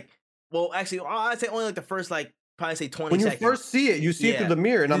was like, well, actually, I'd say only like the first like probably say 20 seconds. When you first see it, you see it through the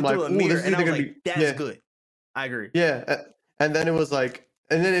mirror, and I'm like, ooh, this is either gonna be that's good. I agree. Yeah, and then it was like,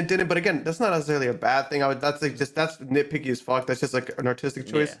 and then it didn't. But again, that's not necessarily a bad thing. That's nitpicky as fuck. That's just like an artistic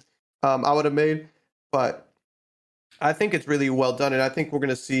choice. I would have made, but I think it's really well done, and I think we're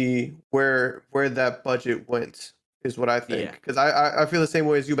gonna see where that budget went is what I think. Because I feel the same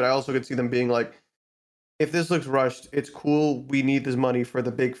way as you, but I also could see them being like, if this looks rushed, it's cool. We need this money for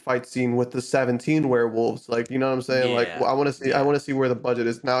the big fight scene with the 17 werewolves. Like, you know what I'm saying? Like, well, I want to see where the budget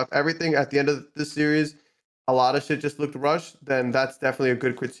is now. If everything at the end of this series, a lot of shit just looked rushed, then that's definitely a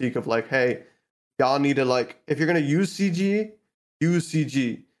good critique of like, hey, y'all need to like, if you're gonna use CG, use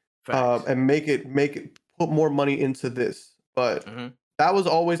CG, and make it put more money into this. But that was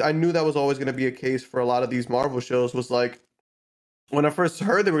always, I knew that was always gonna be a case for a lot of these Marvel shows. Was like, when I first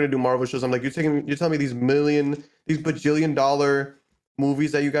heard they were gonna do Marvel shows, I'm like, you're telling me these bajillion dollar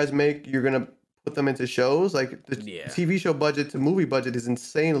movies that you guys make, you're gonna put them into shows? Like the TV show budget to movie budget is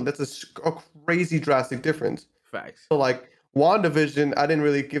insane. That's a crazy drastic difference. Facts. So like, WandaVision, I didn't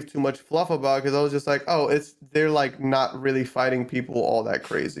really give too much fluff about because I was just like, oh, they're like not really fighting people all that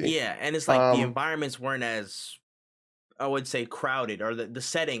crazy. Yeah, and it's like the environments weren't as, I would say, crowded, or the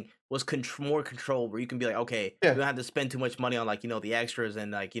setting was more controlled, where you can be like, okay, you don't have to spend too much money on like, the extras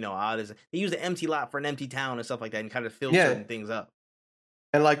and like, all this. They use the empty lot for an empty town and stuff like that, and kind of fill certain things up.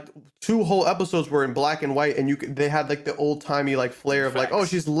 And like 2 whole episodes were in black and white, and they had like the old timey like flair of like, oh,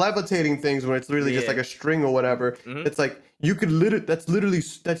 she's levitating things when it's literally just like a string or whatever. It's like you could that's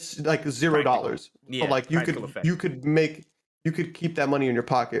like $0. Yeah, but like you could keep that money in your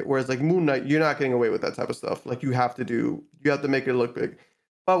pocket. Whereas like Moon Knight, you're not getting away with that type of stuff. Like you have to make it look big.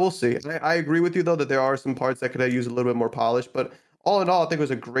 But we'll see. I agree with you though that there are some parts that could use a little bit more polish. But all in all, I think it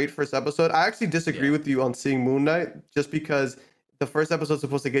was a great first episode. I actually disagree with you on seeing Moon Knight just because the first episode is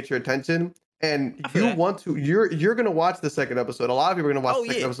supposed to get your attention, and you're gonna watch the second episode. A lot of people are gonna watch the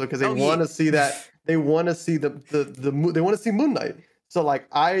second episode because they want to see that. They want to see they want to see Moon Knight. So like,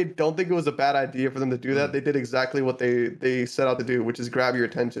 I don't think it was a bad idea for them to do that. They did exactly what they set out to do, which is grab your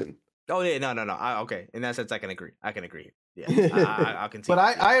attention. Oh yeah, no. Okay, in that sense, I can agree. Yeah, I can see. But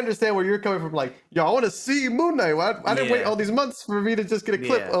I understand where you're coming from. Like, yo, I want to see Moon Knight. I didn't wait all these months for me to just get a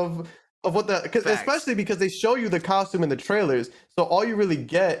clip of what especially because they show you the costume in the trailers, so all you really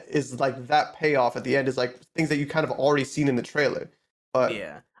get is like that payoff at the end is like things that you kind of already seen in the trailer. But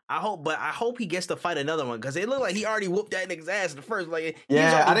I hope he gets to fight another one, because it looked like he already whooped that nigga's ass in the first. Like,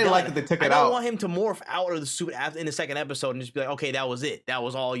 I didn't like that they took it out. I don't want him to morph out of the suit in the second episode and just be like, okay, that was it. That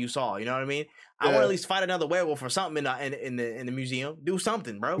was all you saw. You know what I mean? I want to at least fight another werewolf or something in the museum. Do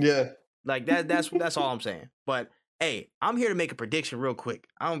something, bro. Yeah, like that's all I'm saying. But hey, I'm here to make a prediction real quick.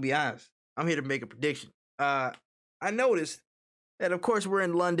 I'm gonna be honest. I'm here to make a prediction. I noticed that, of course, we're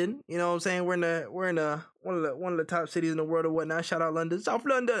in London. You know what I'm saying? We're in one of the top cities in the world or whatnot. Shout out London, South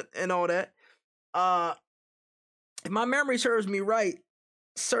London, and all that. If my memory serves me right,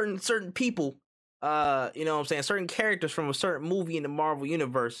 certain people, you know what I'm saying, certain characters from a certain movie in the Marvel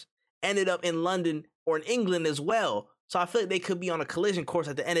universe ended up in London or in England as well. So I feel like they could be on a collision course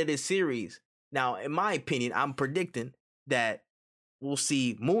at the end of this series. Now, in my opinion, I'm predicting that we'll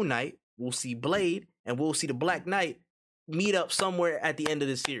see Moon Knight, we'll see Blade, and we'll see the Black Knight meet up somewhere at the end of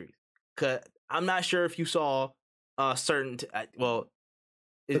the series. Cause I'm not sure if you saw Eternals.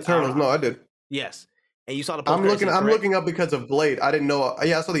 No, I did. Yes, and you saw the. I'm looking up because of Blade. I didn't know.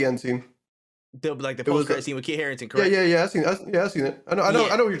 Yeah, I saw the end scene. The post credit scene with Kit Harington, correct? Yeah. I seen it. I know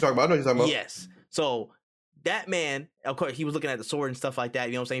what you're talking about. Yes. So that man, of course, he was looking at the sword and stuff like that.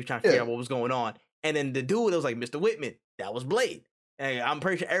 You know what I'm saying? He was trying to figure out what was going on. And then the dude, it was like Mr. Whitman. That was Blade. And I'm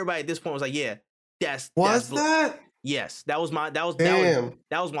pretty sure everybody at this point was like, yeah, that's that? Yes, that was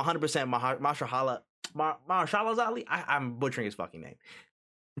 100% Mahershala Ali. I'm butchering his fucking name.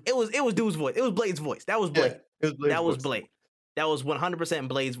 It was dude's voice. It was Blade's voice. That was Blade. That was Blade. That was 100%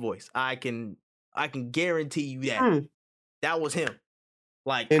 Blade's voice. I can guarantee you that that was him.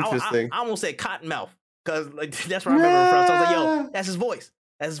 Like, interesting. I almost said Cottonmouth, because like that's where I remember him from. So I was like, yo, that's his voice.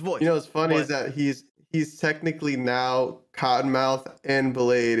 That's his voice. You know what's funny is that he's technically now Cottonmouth and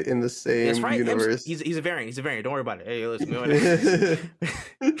Blade in the same universe. He's a variant. He's a variant. Don't worry about it. Hey, listen, I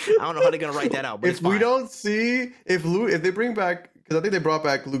don't know how they're gonna write that out. But if we don't see if they bring back, because I think they brought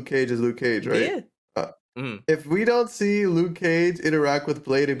back Luke Cage as Luke Cage, right? Yeah. If we don't see Luke Cage interact with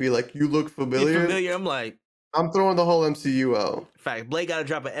Blade and be like, "You look familiar," I'm like, I'm throwing the whole MCU out. In fact, Blade gotta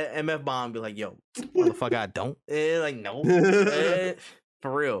drop an MF bomb and be like, "Yo, motherfucker, I don't." Like, no,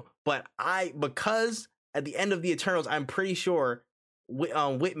 for real. But because at the end of the Eternals, I'm pretty sure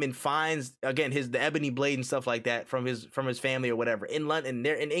Whitman finds again the ebony blade and stuff like that from his family or whatever in London.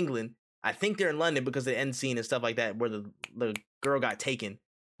 They're in England. I think they're in London because of the end scene and stuff like that, where the girl got taken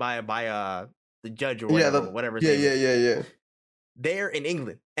by the judge or whatever. Yeah. They're in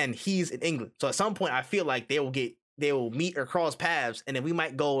England and he's in England. So at some point, I feel like they will meet or cross paths, and then we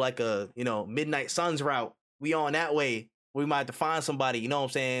might go like a Midnight Suns route. We on that way. We might have to find somebody, you know what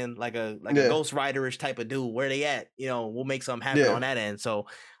I'm saying, like a Ghost Rider-ish type of dude. Where they at? We'll make something happen on that end. So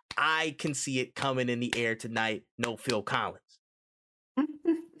I can see it coming in the air tonight. No Phil Collins.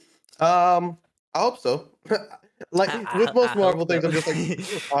 I hope so. Like with most Marvel things, I'm just like, I don't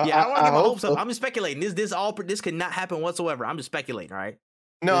want to give my hopes up. I'm just speculating. This could not happen whatsoever. I'm just speculating, right?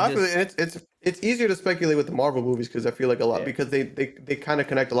 No, I feel it's easier to speculate with the Marvel movies because I feel like a lot because they kind of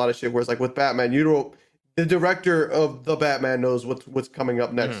connect a lot of shit. Whereas like with Batman, the director of the Batman knows what's coming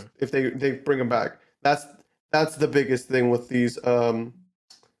up next if they bring him back. That's the biggest thing with these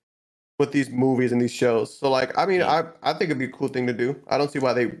movies and these shows. So like, I mean, I think it'd be a cool thing to do. I don't see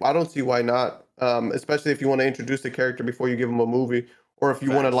why not. Especially if you want to introduce the character before you give him a movie, or if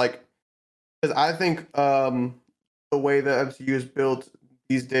you want to like, because I think the way the MCU is built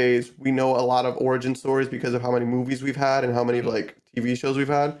these days, we know a lot of origin stories because of how many movies we've had and how many like TV shows we've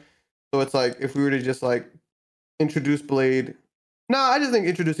had. So it's like if we were to just like introduce Blade, no, I just think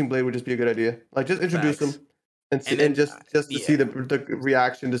introducing Blade would just be a good idea. Like just introduce Facts. him and see, And then, and just to see the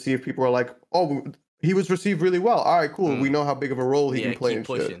reaction, to see if people are like, oh, he was received really well. All right, cool. We know how big of a role he can play and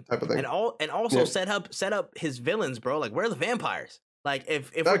shit, type of thing. And also set up his villains, bro. Like, where are the vampires? Like,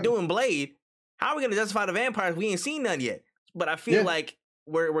 if we're doing Blade, how are we gonna justify the vampires? We ain't seen none yet. But I feel like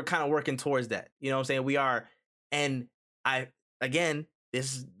we're kind of working towards that. You know what I'm saying? We are. And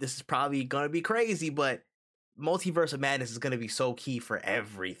this is probably gonna be crazy, but Multiverse of Madness is gonna be so key for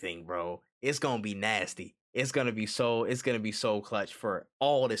everything, bro. It's gonna be nasty. It's gonna be so clutch for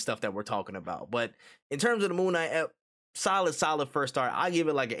all this stuff that we're talking about. But in terms of the Moon Knight, solid first start. I give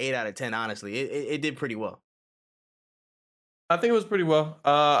it like an 8 out of 10. Honestly, it did pretty well. I think it was pretty well.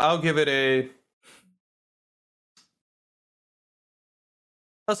 I'll give it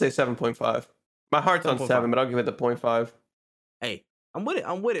I'll say 7.5. My heart's on 7, but I'll give it the 0.5. Hey, I'm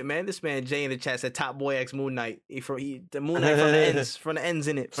with it, man. This man Jay in the chat said Top Boy X Moon Knight. The Moon Knight from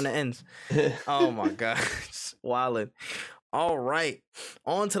the ends. Oh my god, wildin'. All right,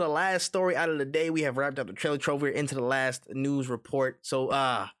 on to the last story out of the day. We have wrapped up the trailer trove. We're into the last news report. So,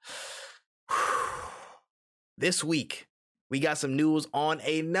 this week we got some news on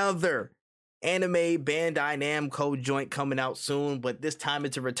another anime Bandai Namco joint coming out soon, but this time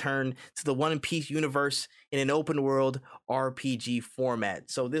it's a return to the One Piece universe in an open world RPG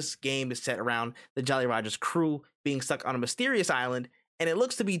format. So this game is set around the Jolly Rogers crew being stuck on a mysterious island, and it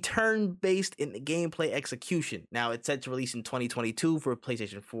looks to be turn-based in the gameplay execution. Now, it's set to release in 2022 for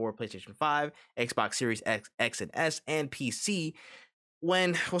PlayStation 4, PlayStation 5, Xbox Series X and S, and PC.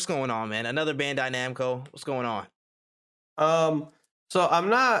 What's going on, man? Another Bandai Namco? What's going on? So I'm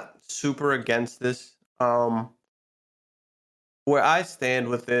not super against this. Where I stand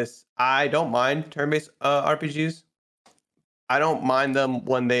with this, I don't mind turn-based RPGs. I don't mind them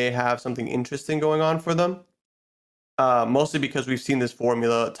when they have something interesting going on for them. Mostly because we've seen this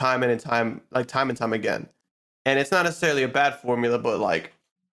formula time and time again. And it's not necessarily a bad formula, but like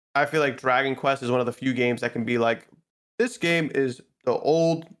I feel like Dragon Quest is one of the few games that can be like, this game is the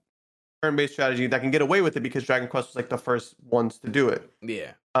old turn-based strategy that can get away with it because Dragon Quest was like the first ones to do it.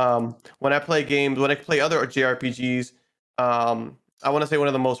 Yeah. When I play other JRPGs, I want to say one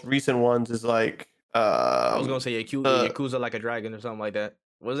of the most recent ones is like I was gonna say Yakuza Like a Dragon or something like that.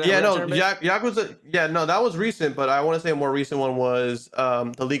 Was that? Yakuza. Yeah, no, that was recent, but I want to say a more recent one was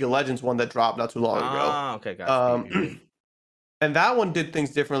the League of Legends one that dropped not too long ago. Ah, okay, gotcha. And that one did things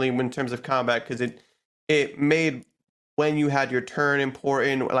differently in terms of combat because it made when you had your turn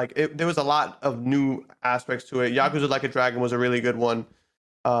important. Like there was a lot of new aspects to it. Yakuza Like a Dragon was a really good one,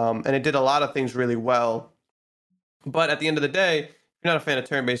 and it did a lot of things really well. But at the end of the day, if you're not a fan of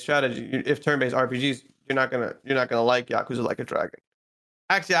turn-based strategy, if turn-based RPGs, you're not gonna like Yakuza Like a Dragon.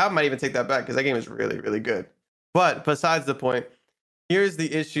 Actually, I might even take that back because that game is really, really good. But besides the point, here's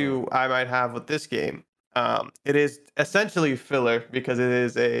the issue I might have with this game. It is essentially filler because it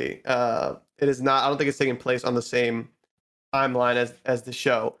is not. I don't think it's taking place on the same timeline as the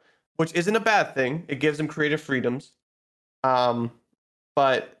show, which isn't a bad thing. It gives them creative freedoms.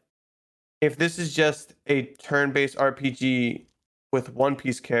 But if this is just a turn-based RPG with One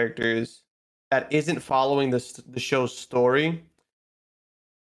Piece characters that isn't following the show's story,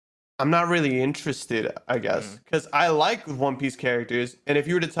 I'm not really interested, I guess, because I like One Piece characters. And if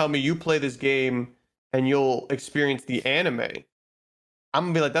you were to tell me you play this game and you'll experience the anime, I'm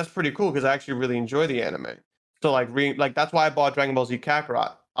gonna be like, that's pretty cool because I actually really enjoy the anime. So like that's why I bought Dragon Ball Z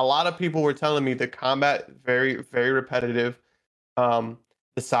Kakarot. A lot of people were telling me the combat very, very repetitive. The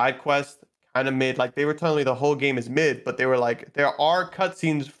side quest kind of mid. Like they were telling me the whole game is mid, but they were like, there are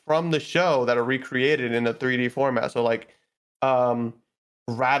cutscenes from the show that are recreated in a 3D format. So like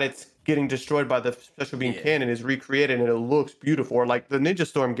Raditz getting destroyed by the special beam cannon is recreated and it looks beautiful. Or like the Ninja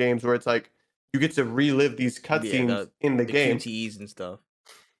Storm games where it's like you get to relive these cutscenes in the game. QTEs and stuff.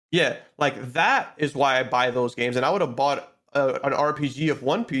 Yeah, like that is why I buy those games. And I would have bought an RPG of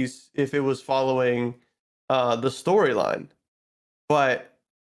One Piece if it was following the storyline. But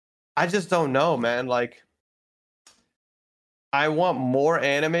I just don't know, man. Like I want more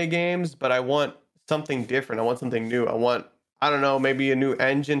anime games, but I want something different. I want something new. I don't know, maybe a new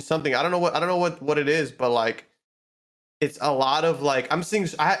engine, something. I don't know what it is, but like it's a lot of like I'm seeing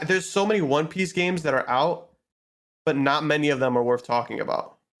there's so many One Piece games that are out, but not many of them are worth talking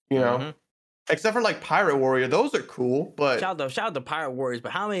about, you know? Except for like Pirate Warrior, those are cool, but shout out to Pirate Warriors,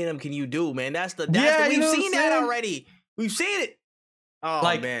 but how many of them can you do, man? We've seen that already. We've seen it. Oh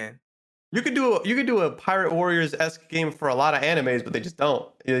like, man. You could do a Pirate Warriors esque game for a lot of animes, but they just don't.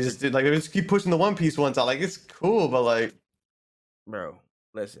 They just did, like, they just keep pushing the One Piece ones out. Like, it's cool, but like, bro,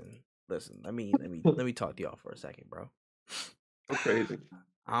 listen. Let me talk to y'all for a second, bro. so crazy.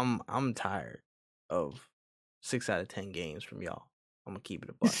 I'm tired of 6 out of 10 games from y'all. I'm gonna keep it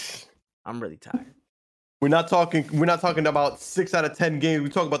a buck. I'm really tired. We're not talking about 6 out of 10 games. We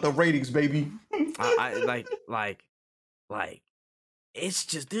talk about the ratings, baby. I like it's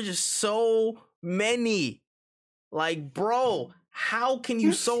just there's just so many. Like, bro, how can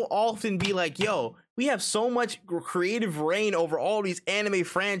you so often be like, yo, we have so much creative reign over all these anime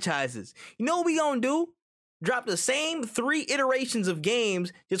franchises. You know what we gonna do? Drop the same 3 iterations of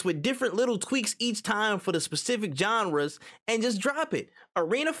games, just with different little tweaks each time for the specific genres, and just drop it.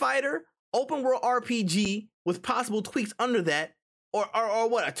 Arena Fighter, open world RPG with possible tweaks under that, or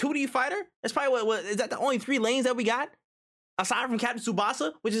what, a 2D fighter? That's probably what is that the only 3 lanes that we got? Aside from Captain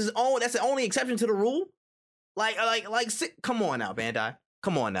Tsubasa, which is that's the only exception to the rule. Come on now, Bandai.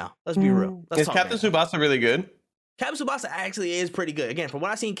 Come on now. Let's be real. Is Captain Tsubasa really good? Captain Tsubasa actually is pretty good. Again, from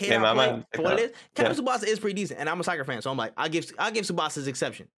what I've seen, play, for what it is, Captain Tsubasa is pretty decent, and I'm a soccer fan, so I'm like, I'll give Tsubasa his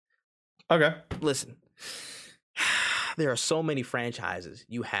exception. Okay. Listen, there are so many franchises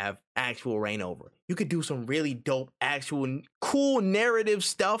you have actual reign over. You could do some really dope, actual, cool narrative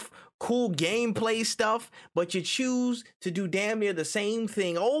stuff, cool gameplay stuff, but you choose to do damn near the same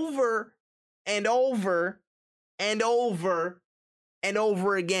thing over and over and over and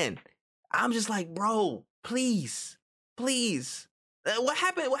over again. I'm just like, bro, please. What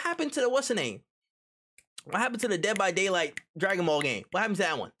happened to the what's the name? What happened to the Dead by Daylight Dragon Ball game? What happened to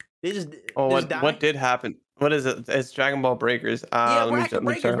that one? They just what did happen? What is it? It's Dragon Ball Breakers. Breakers. I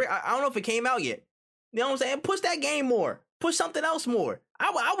don't know if it came out yet. You know what I'm saying? Push that game more. Push something else more.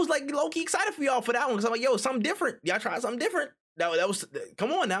 I was like low key excited for y'all for that one because I'm like, yo, something different. Y'all try something different. That was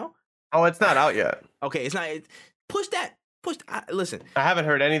come on now. Oh, it's not out yet. Okay, it's not. Push that. Listen. I haven't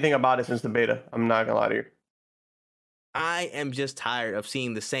heard anything about it since the beta. I'm not gonna lie to you. I am just tired of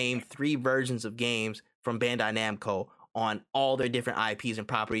seeing the same 3 versions of games from Bandai Namco on all their different IPs and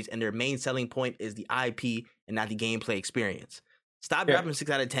properties, and their main selling point is the IP and not the gameplay experience. Stop dropping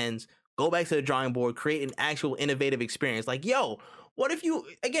 6 out of 10s. Go back to the drawing board. Create an actual innovative experience. Like, yo, what if you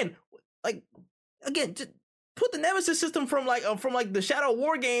just put the Nemesis system from the Shadow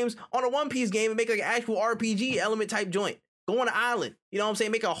War games on a One Piece game and make like an actual RPG element type joint. Go on an island. You know what I'm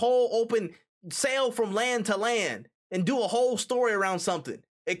saying? Make a whole open sail from land to land and do a whole story around something.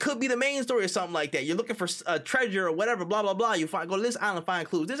 It could be the main story or something like that. You're looking for a treasure or whatever, blah, blah, blah. You go to this island, find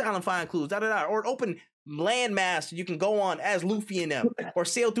clues. This island, find clues, da-da-da. Or an open landmass you can go on as Luffy and them. Or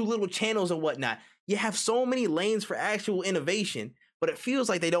sail through little channels and whatnot. You have so many lanes for actual innovation, but it feels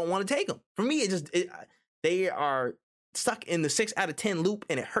like they don't want to take them. For me, they are stuck in the 6 out of 10 loop,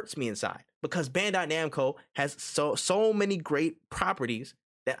 and it hurts me inside. Because Bandai Namco has so many great properties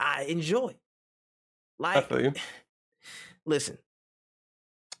that I enjoy. Like, I feel you. Listen,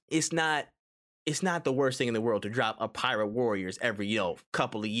 it's not the worst thing in the world to drop a Pirate Warriors every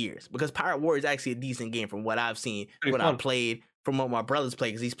couple of years, because Pirate Warriors is actually a decent game from what I've seen, I played, from what my brothers play,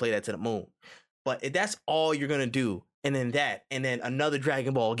 because he's played that to the moon. But if that's all you're gonna do, and then another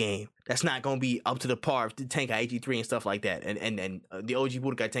Dragon Ball game that's not gonna be up to the par of the Tenkaichi 3 and stuff like that, and the OG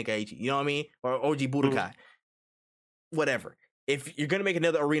Budokai Tenkaichi, you know what I mean, or OG Budokai, whatever. If you're gonna make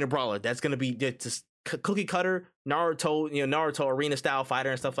another arena brawler, that's gonna be just cookie cutter Naruto arena style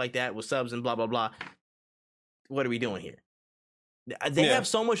fighter and stuff like that with subs and blah blah blah. What are we doing here? They have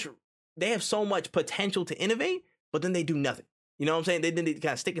so much potential to innovate, but then they do nothing. You know what I'm saying? They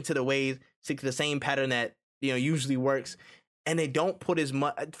kind of stick into the ways, stick to the same pattern that usually works, and they don't put as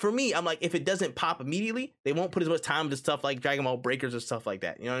much. For me, I'm like, if it doesn't pop immediately, they won't put as much time to stuff like Dragon Ball Breakers or stuff like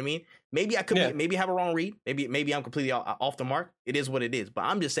that. You know what I mean? Maybe I could maybe have a wrong read. Maybe I'm completely off the mark. It is what it is. But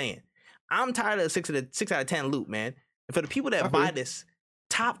I'm just saying, I'm tired of the 6 out of 10 loop, man. And for the people that buy this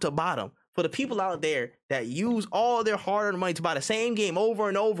top to bottom, for the people out there that use all their hard-earned money to buy the same game over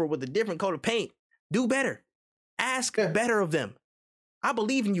and over with a different coat of paint, do better. Ask better of them. I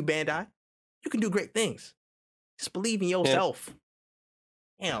believe in you, Bandai. You can do great things. Just believe in yourself.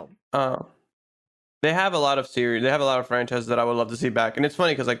 They have a lot of series. They have a lot of franchises that I would love to see back. And it's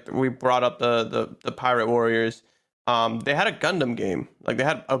funny because like we brought up the Pirate Warriors. They had a Gundam game. Like they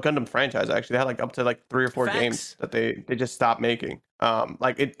had a Gundam franchise actually. They had like up to like 3 or 4 games that they just stopped making.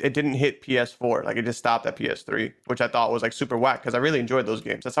 Like it didn't hit PS4. Like it just stopped at PS3, which I thought was like super whack because I really enjoyed those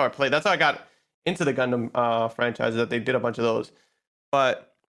games. That's how I played. That's how I got into the Gundam franchises. That they did a bunch of those. But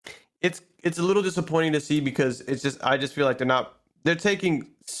it's a little disappointing to see because I just feel like they're taking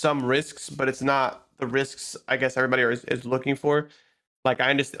some risks, but it's not the risks I guess everybody is looking for. like I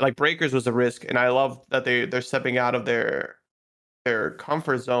understand, like Breakers was a risk, and I love that they're stepping out of their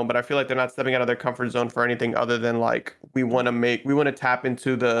comfort zone, but I feel like they're not stepping out of their comfort zone for anything other than like we want to tap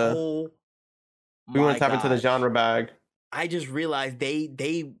into the Oh we want my to tap into the gosh. genre bag. I just realized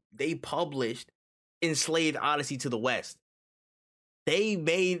they published Enslaved Odyssey to the West. They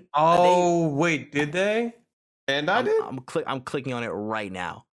made Oh wait, did they? And I did I'm clicking on it right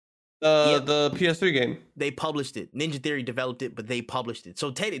now. the PS3 game. They published it. Ninja Theory developed it, but they published it.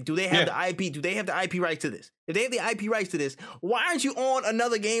 So Teddy, do they have the IP? Do they have the IP rights to this? If they have the IP rights to this, why aren't you on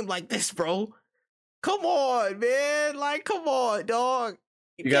another game like this, bro? Come on, man. Like, come on, dog.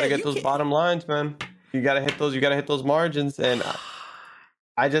 You gotta get those bottom lines, man. You gotta hit those. You gotta hit those margins. And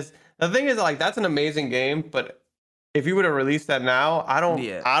I just the thing is like that's an amazing game, but if you were to release that now, I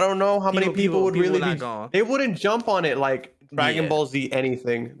don't know how many people would really be. They wouldn't jump on it like Dragon Ball Z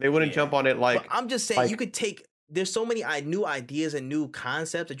anything. They wouldn't jump on it like. But I'm just saying you could take. There's so many new ideas and new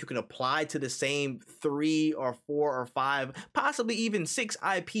concepts that you can apply to the same 3 or 4 or 5, possibly even 6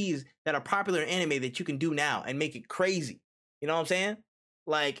 IPs that are popular in anime that you can do now and make it crazy. You know what I'm saying?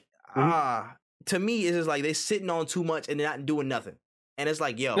 Like, to me, it's just like they're sitting on too much and they're not doing nothing. And it's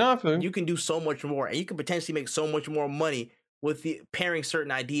like, yo, you can do so much more, and you can potentially make so much more money with the pairing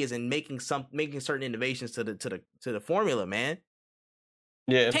certain ideas and making certain innovations to the formula, man.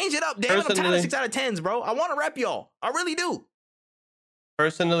 Yeah, change it up, damn it. I'm tired of 6 out of 10s, bro. I want to rep y'all. I really do.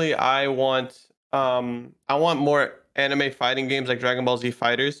 Personally, I want more anime fighting games like Dragon Ball Z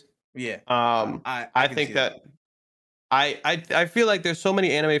Fighters. Yeah. I think that I feel like there's so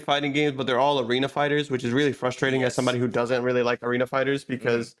many anime fighting games, but they're all arena fighters, which is really frustrating as somebody who doesn't really like arena fighters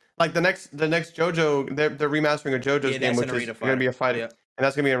because like the next JoJo, they're remastering a JoJo's game, which is going to be a fighter, and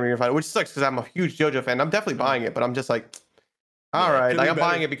that's going to be an arena fighter, which sucks because I'm a huge JoJo fan. I'm definitely buying it, but I'm just like, all right, like I'm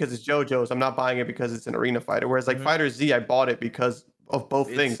buying it because it's JoJo's. I'm not buying it because it's an arena fighter. Whereas like Fighter Z, I bought it because of both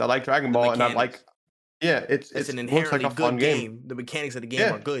things. I like Dragon Ball, and I like, it's an inherently like good game. The mechanics of the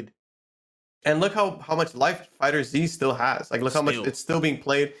game are good. And look how much life Fighter Z still has. Like look how much it's still being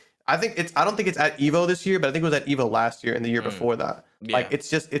played. I don't think it's at Evo this year, but I think it was at Evo last year and the year before that. Yeah. Like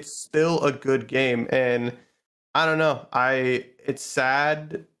it's still a good game. And I don't know. It's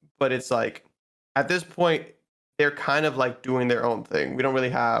sad, but it's like at this point they're kind of like doing their own thing. We don't really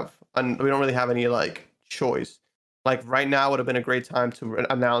have any like choice. Like right now would have been a great time to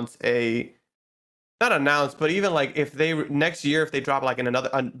announce but even like if they next year if they drop like in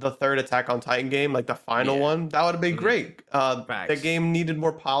the third Attack on Titan game, like the final one, that would have been great. The game needed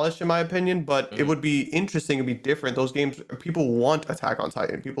more polish in my opinion, but it would be interesting and be different. Those games, people want Attack on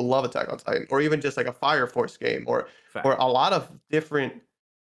Titan, people love Attack on Titan, or even just like a Fire Force game, or a lot of different.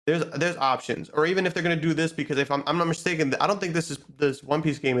 There's options, or even if they're gonna do this, because if I'm not mistaken, I don't think this One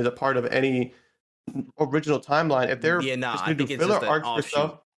Piece game is a part of any original timeline. If they're just gonna do filler arcs for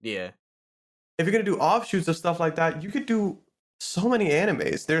stuff, if you're gonna do offshoots of stuff like that, you could do so many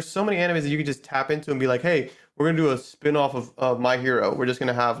animes. There's so many animes that you could just tap into and be like, hey, we're gonna do a spin-off of My Hero. We're just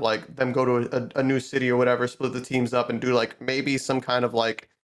gonna have like them go to a new city or whatever, split the teams up and do like maybe some kind of like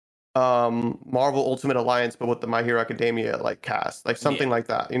Marvel Ultimate Alliance, but with the My Hero Academia like cast, like something like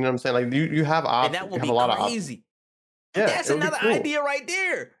that. You know what I'm saying? Like you have options. And that will be crazy. Yeah, that's another idea right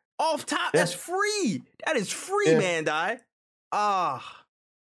there. Off top, that's free. That is free, man.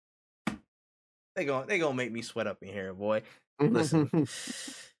 They gonna make me sweat up in here, boy. Listen,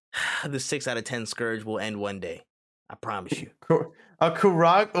 the 6 out of 10 Scourge will end one day. I promise you. What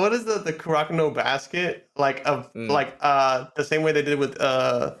is the Kuroko no Basket? Like the same way they did with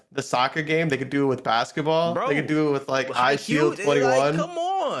the soccer game, they could do it with basketball. Bro, they could do it with like iShield 21. Like, come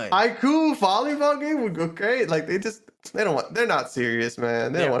on. Haiku volleyball game would go great. Like they're not serious,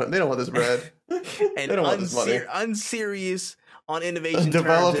 man. They don't want this bread. They don't want this money. Unserious on innovation.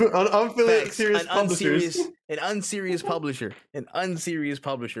 Unaffiliated serious publishers. An unserious publisher. An unserious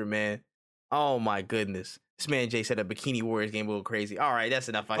publisher, man. Oh my goodness. This man Jay said a Bikini Warriors game will go crazy. All right, that's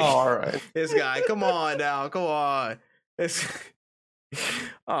enough. All right. This guy, come on now. Come on.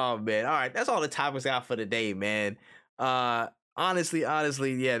 Oh man. All right. That's all the topics I got for today, man. Honestly,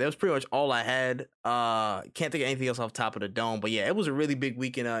 yeah, that was pretty much all I had. Can't think of anything else off top of the dome. But yeah, it was a really big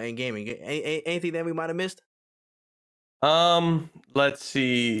weekend in gaming. Anything that we might have missed? Let's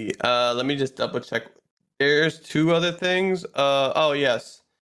see. Let me just double check. There's 2 other things. Oh yes.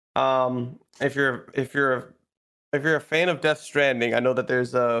 If you're a fan of Death Stranding, I know that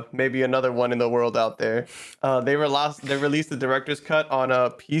there's maybe another one in the world out there. They released the director's cut on a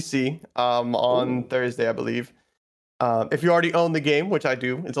PC on Thursday, I believe. If you already own the game, which I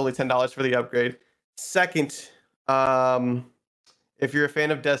do, it's only $10 for the upgrade. Second, if you're a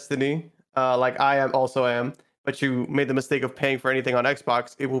fan of Destiny, like I am, but you made the mistake of paying for anything on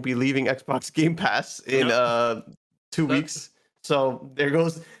Xbox, it will be leaving Xbox Game Pass in 2 weeks. So there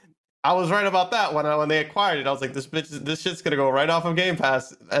goes. I was right about that when they acquired it. I was like, this shit's gonna go right off of Game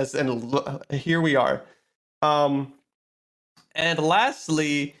Pass. And here we are. And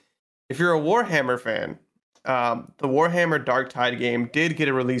lastly, if you're a Warhammer fan, the Warhammer Dark Tide game did get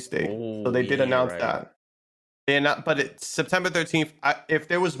a release date, so they did announce that. But it's September 13th. If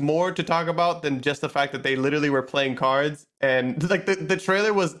there was more to talk about than just the fact that they literally were playing cards, and like the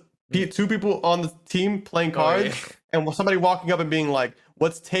trailer was 2 people on the team playing cards, and somebody walking up and being like,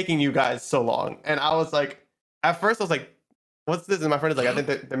 "What's taking you guys so long?" And I was like, at first I was like, "What's this?" And my friend is like, "I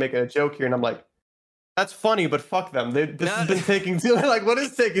think they're making a joke here," and I'm like, "That's funny, but fuck them. This has been taking too like, what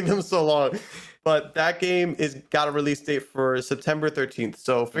is taking them so long?" But that game is got a release date for September 13th.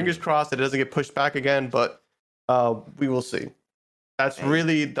 So fingers crossed that it doesn't get pushed back again, but we will see. That's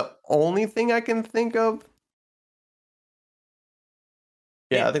really the only thing I can think of.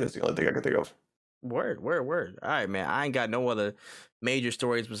 Yeah, I think that's the only thing I can think of. Word. All right, man. I ain't got no other major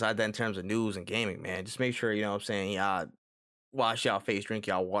stories besides that in terms of news and gaming, man. Just make sure, you know what I'm saying, y'all wash y'all face, drink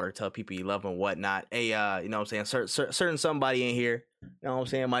y'all water, tell people you love and whatnot. Hey, you know what I'm saying, certain somebody in here, you know what I'm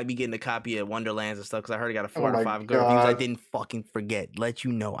saying, might be getting a copy of Wonderlands and stuff, because I heard it got a 4 out of 5 good reviews. I didn't fucking forget. Let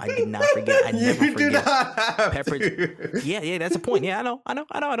you know, I did not forget. I never forget. Do not have Pepper. to. Yeah, that's the point. Yeah, I know. I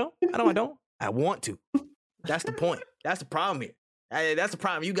don't. I want to. That's the point. That's the problem here. That's the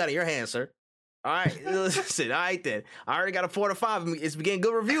problem you got in your hands, sir. All right, listen. All right, then. I already got a 4 to 5. It's getting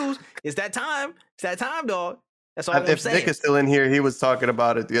good reviews. It's that time. It's that time, dog. That's all I'm saying. If Nick is still in here, he was talking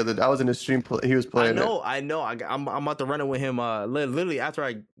about it the other day. I was in his stream. He was playing it. I know. I'm about to run it with him. Literally after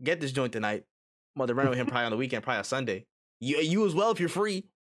I get this joint tonight, I'm about to run it with him probably on the weekend, probably on Sunday. You as well if you're free.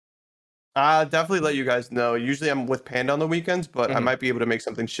 I'll definitely let you guys know. Usually I'm with Panda on the weekends, but I might be able to make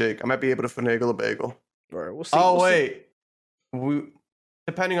something shake. I might be able to finagle a bagel. All right, we'll see. Oh, wait.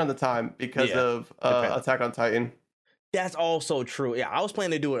 Depending on the time, because of Attack on Titan. That's also true. Yeah, I was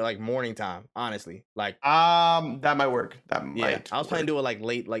planning to do it like morning time, honestly. Like that might work. I was planning to do it like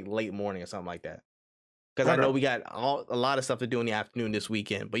late morning or something like that. Because I know we got a lot of stuff to do in the afternoon this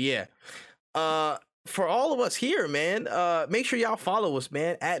weekend. But yeah, for all of us here, man, make sure y'all follow us,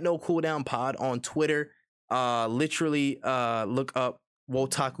 man, at No Cooldown Pod on Twitter. Literally, look up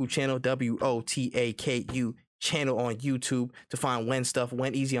Wotaku channel, WOTAKU channel on YouTube to find When Stuff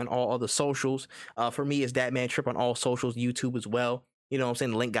Went Easy on all other socials. For me, it's That Man Trip on all socials, YouTube as well. You know what I'm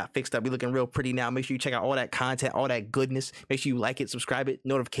saying? The link got fixed up. We looking real pretty now. Make sure you check out all that content, all that goodness. Make sure you like it, subscribe it,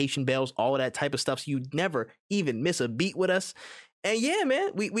 notification bells, all of that type of stuff, so you never even miss a beat with us. And yeah,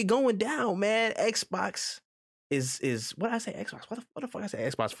 man, we going down, man. Xbox is what did I say? Xbox. What the fuck I say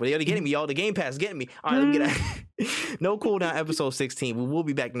Xbox for? They're getting me, y'all. The Game Pass is getting me. All right, let me get out. No Cooldown episode 16. We will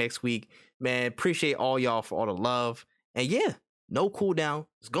be back next week, man. Appreciate all y'all for all the love. And yeah, No Cooldown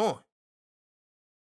is gone.